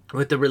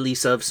with the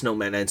release of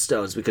Snowman and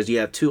Stones, because you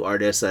have two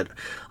artists that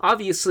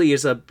obviously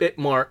is a bit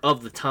more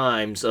of the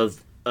times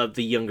of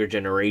the younger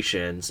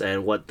generations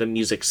and what the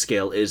music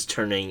scale is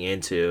turning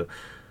into,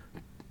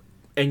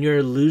 and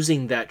you're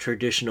losing that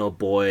traditional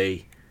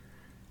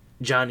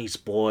Johnny's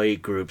boy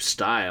group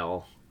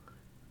style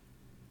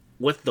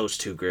with those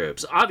two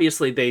groups.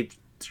 Obviously they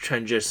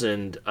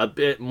transitioned a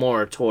bit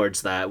more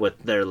towards that with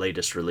their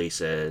latest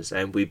releases,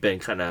 and we've been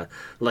kind of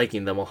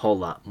liking them a whole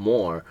lot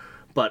more,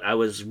 but I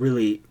was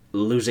really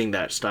losing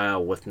that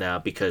style with now,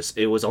 because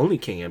it was only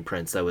King and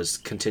Prince that was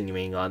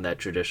continuing on that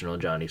traditional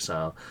Johnny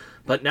style.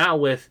 But now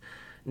with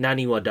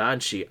Nani wa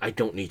Danshi, I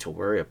don't need to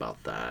worry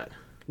about that.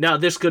 Now,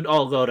 this could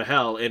all go to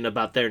hell in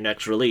about their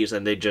next release,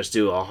 and they just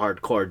do a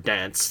hardcore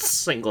dance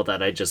single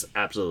that I just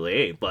absolutely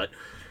hate. But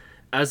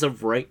as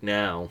of right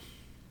now,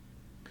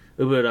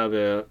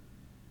 Ubarabu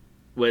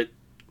with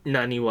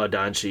Nani wa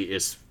Danshi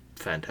is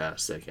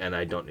fantastic, and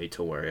I don't need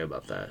to worry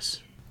about this.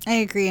 I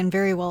agree, and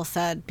very well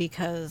said,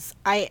 because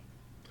I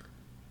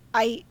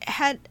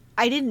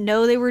didn't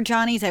know they were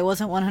Johnnies. I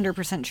wasn't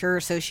 100% sure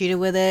associated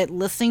with it.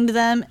 Listening to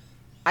them,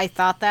 I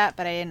thought that,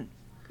 but I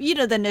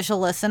didn't. The initial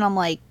listen, I'm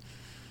like,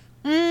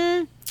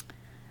 could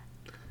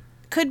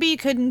be,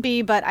 couldn't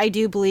be, but I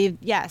do believe,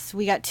 yes,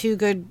 we got two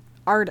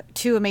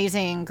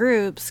amazing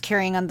groups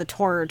carrying on the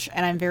torch,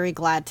 and I'm very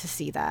glad to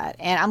see that.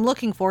 And I'm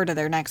looking forward to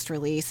their next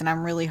release, and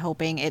I'm really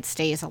hoping it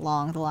stays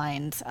along the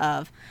lines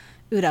of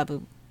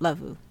Urabu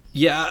Lavu.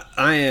 Yeah,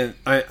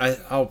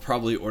 I'll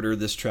probably order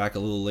this track a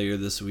little later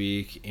this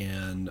week,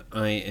 and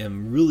I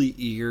am really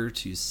eager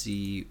to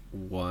see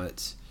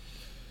what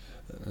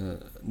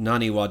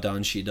Nani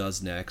Wadanshi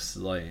does next.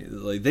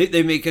 Like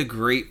they make a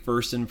great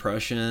first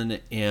impression,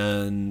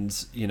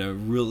 and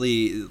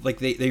really like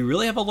they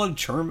really have a lot of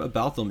charm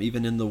about them,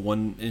 even in the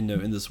one in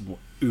this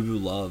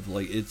Ubu Love.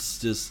 Like it's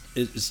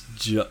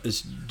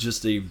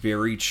just a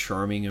very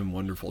charming and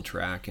wonderful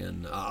track,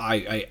 and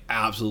I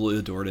absolutely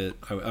adored it.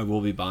 I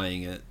will be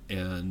buying it,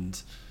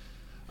 and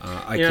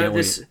I can't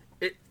wait.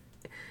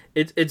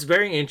 It's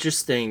very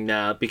interesting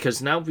now,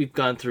 because now we've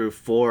gone through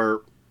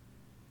 4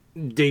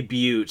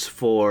 debuts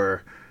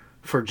for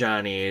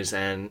Johnny's,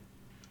 and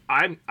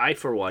I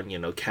for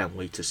one, can't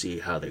wait to see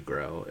how they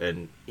grow.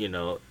 And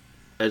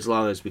as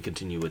long as we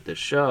continue with this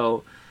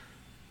show,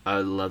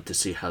 I'd love to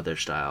see how their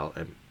style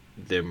and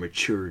their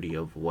maturity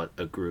of what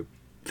a group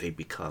they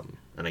become,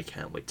 and I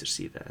can't wait to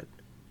see that.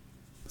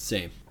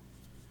 Same.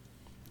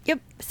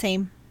 Yep,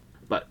 same.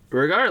 But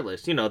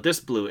regardless, this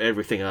blew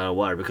everything out of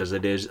water because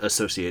it is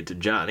associated to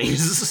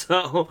Johnny's.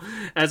 So,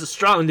 as a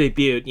strong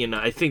debut,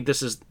 I think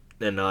this is,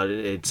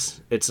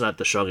 it's not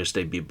the strongest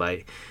debut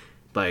by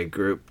a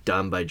group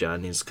done by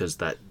Johnny's, because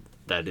that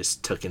is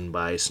taken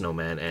by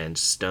Snowman and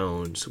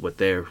Stones with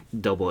their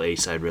double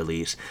A-side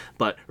release.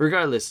 But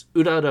regardless,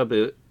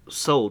 Urarabu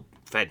sold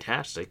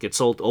fantastic. It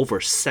sold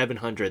over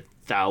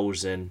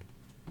 700,000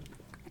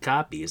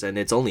 copies, and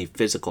it's only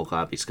physical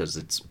copies because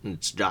it's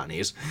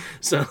Johnny's.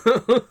 So,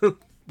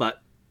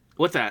 but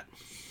with that,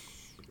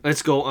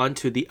 let's go on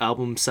to the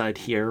album side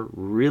here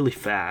really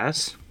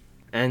fast.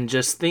 And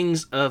just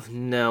things of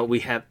note,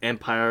 we have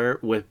Empire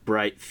with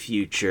Bright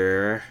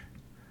Future.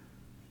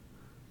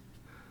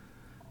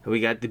 We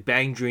got the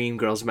Bang Dream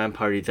Girls Band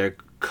Party, their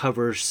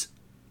covers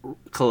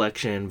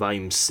collection,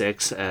 volume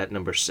 6 at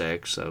number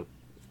 6. So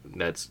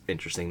that's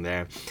interesting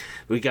there.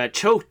 We got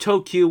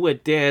Tokyo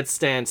with Dance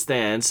Dance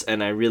Dance,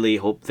 and I really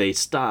hope they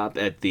stop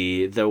at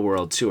the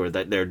world tour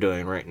that they're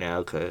doing right now,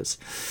 because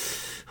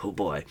oh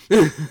boy.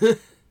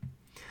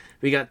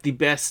 We got the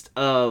Best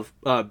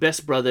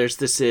Brothers.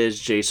 This is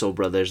J-Soul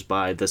Brothers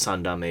by the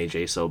Sandame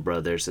J-Soul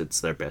Brothers.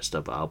 It's their best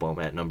of album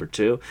at number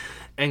 2.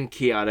 And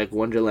Chaotic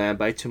Wonderland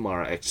by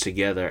Tomorrow X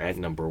Together at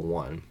number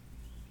 1.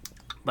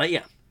 But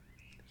yeah,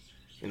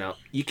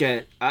 you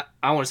can. I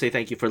want to say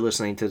thank you for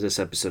listening to this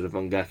episode of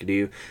Ongaku.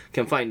 You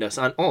can find us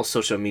on all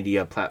social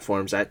media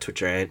platforms at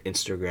Twitter and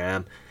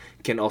Instagram.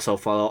 You can also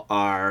follow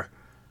our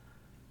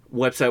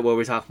website where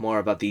we talk more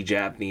about the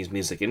Japanese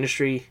music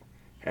industry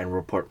and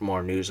report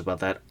more news about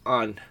that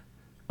on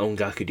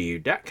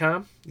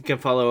ongakuryu.com. You can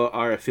follow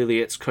our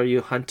affiliates,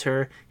 Koryu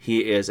Hunter.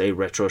 He is a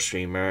retro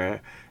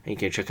streamer, and you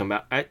can check him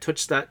out at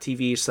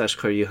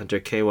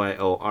twitch.tv/KoryuHunter,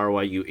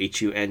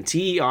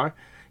 KYORYUHUNTER.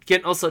 You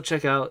can also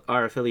check out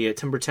our affiliate,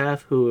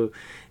 Timbertaff, who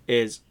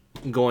is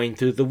going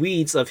through the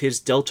weeds of his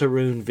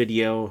Deltarune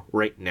video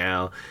right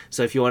now.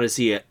 So if you want to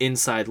see an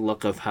inside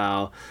look of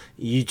how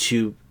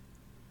YouTube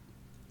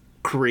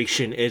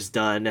creation is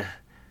done,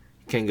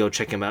 can go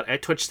check him out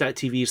at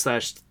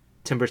twitch.tv/Timbertaft,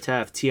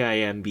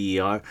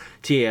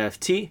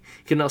 TIMBERTAFT. You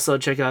can also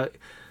check out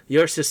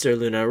your sister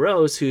Luna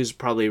Rose, who's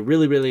probably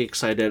really, really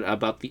excited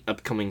about the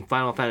upcoming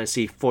Final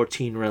Fantasy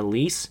XIV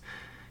release.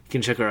 You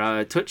can check her out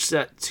at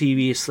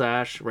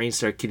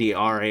twitch.tv/RainstarKitty,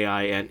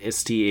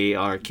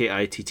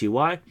 RAINSTARKITTY.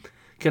 You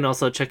can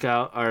also check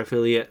out our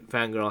affiliate,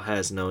 Fangirl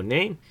Has No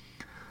Name,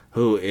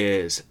 who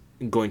is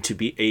going to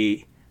be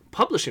a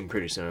publishing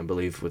pretty soon, I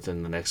believe,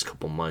 within the next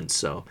couple months,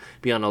 so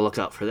be on the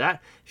lookout for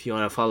that. If you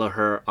want to follow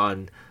her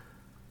on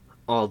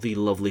all the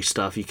lovely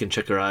stuff, you can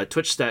check her out at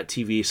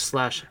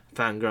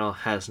twitch.tv/Fangirl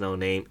Has No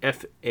Name,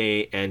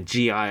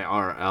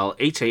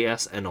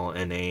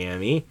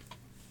 FANGIRLHASNONAME. You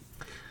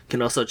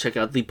can also check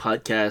out the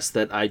podcast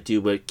that I do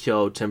with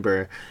Kyo,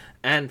 Timber,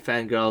 and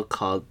Fangirl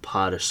called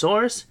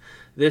Podosaurus.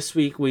 This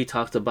week we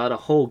talked about a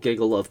whole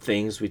giggle of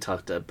things. We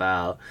talked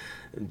about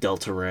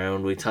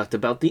Deltarune. We talked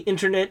about the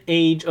internet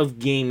age of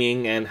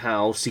gaming and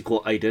how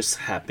sequelitis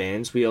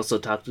happens. We also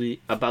talked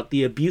about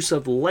the abuse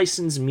of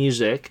licensed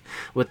music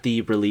with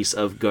the release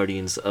of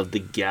Guardians of the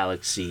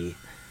Galaxy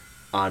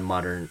on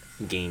modern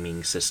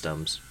gaming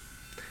systems.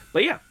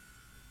 But yeah,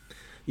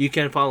 you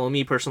can follow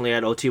me personally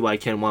at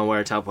OTYKen1, where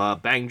I talk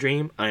about Bang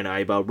Dream,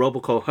 Ainaiba,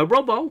 Roboco,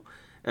 Harobo,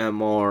 and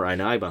more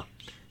Ainaiba.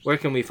 Where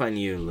can we find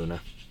you, Luna?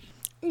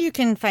 You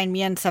can find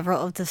me on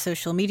several of the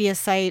social media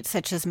sites,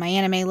 such as My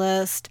Anime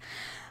List,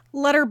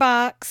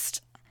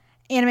 Letterboxd,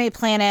 Anime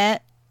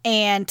Planet,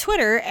 and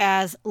Twitter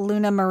as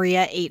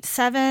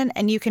LunaMaria87.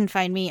 And you can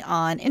find me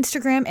on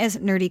Instagram as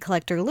Nerdy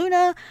Collector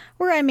Luna,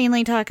 where I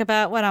mainly talk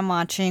about what I'm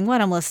watching,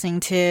 what I'm listening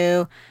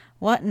to,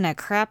 what in the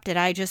crap did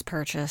I just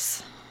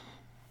purchase.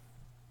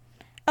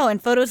 Oh, and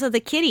photos of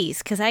the kitties,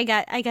 because I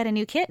got a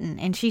new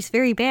kitten, and she's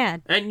very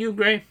bad. And you,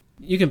 Gray?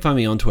 You can find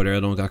me on Twitter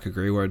at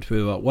OngakuGray, where I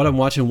tweet about what I'm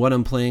watching, what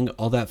I'm playing,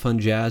 all that fun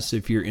jazz. So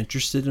if you're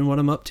interested in what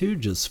I'm up to,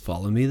 just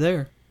follow me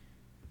there.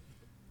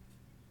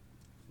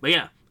 But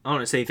yeah, I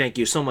want to say thank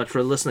you so much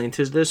for listening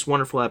to this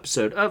wonderful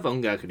episode of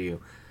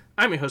Ongaku.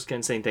 I'm your host,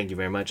 Ken, saying thank you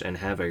very much and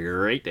have a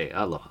great day.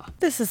 Aloha.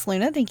 This is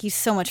Luna. Thank you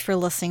so much for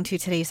listening to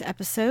today's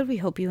episode. We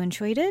hope you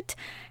enjoyed it.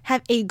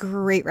 Have a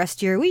great rest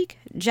of your week.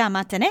 Ja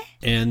matane.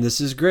 And this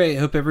is great.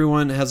 Hope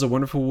everyone has a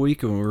wonderful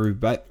week, and we'll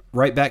be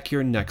right back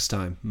here next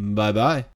time. Bye-bye.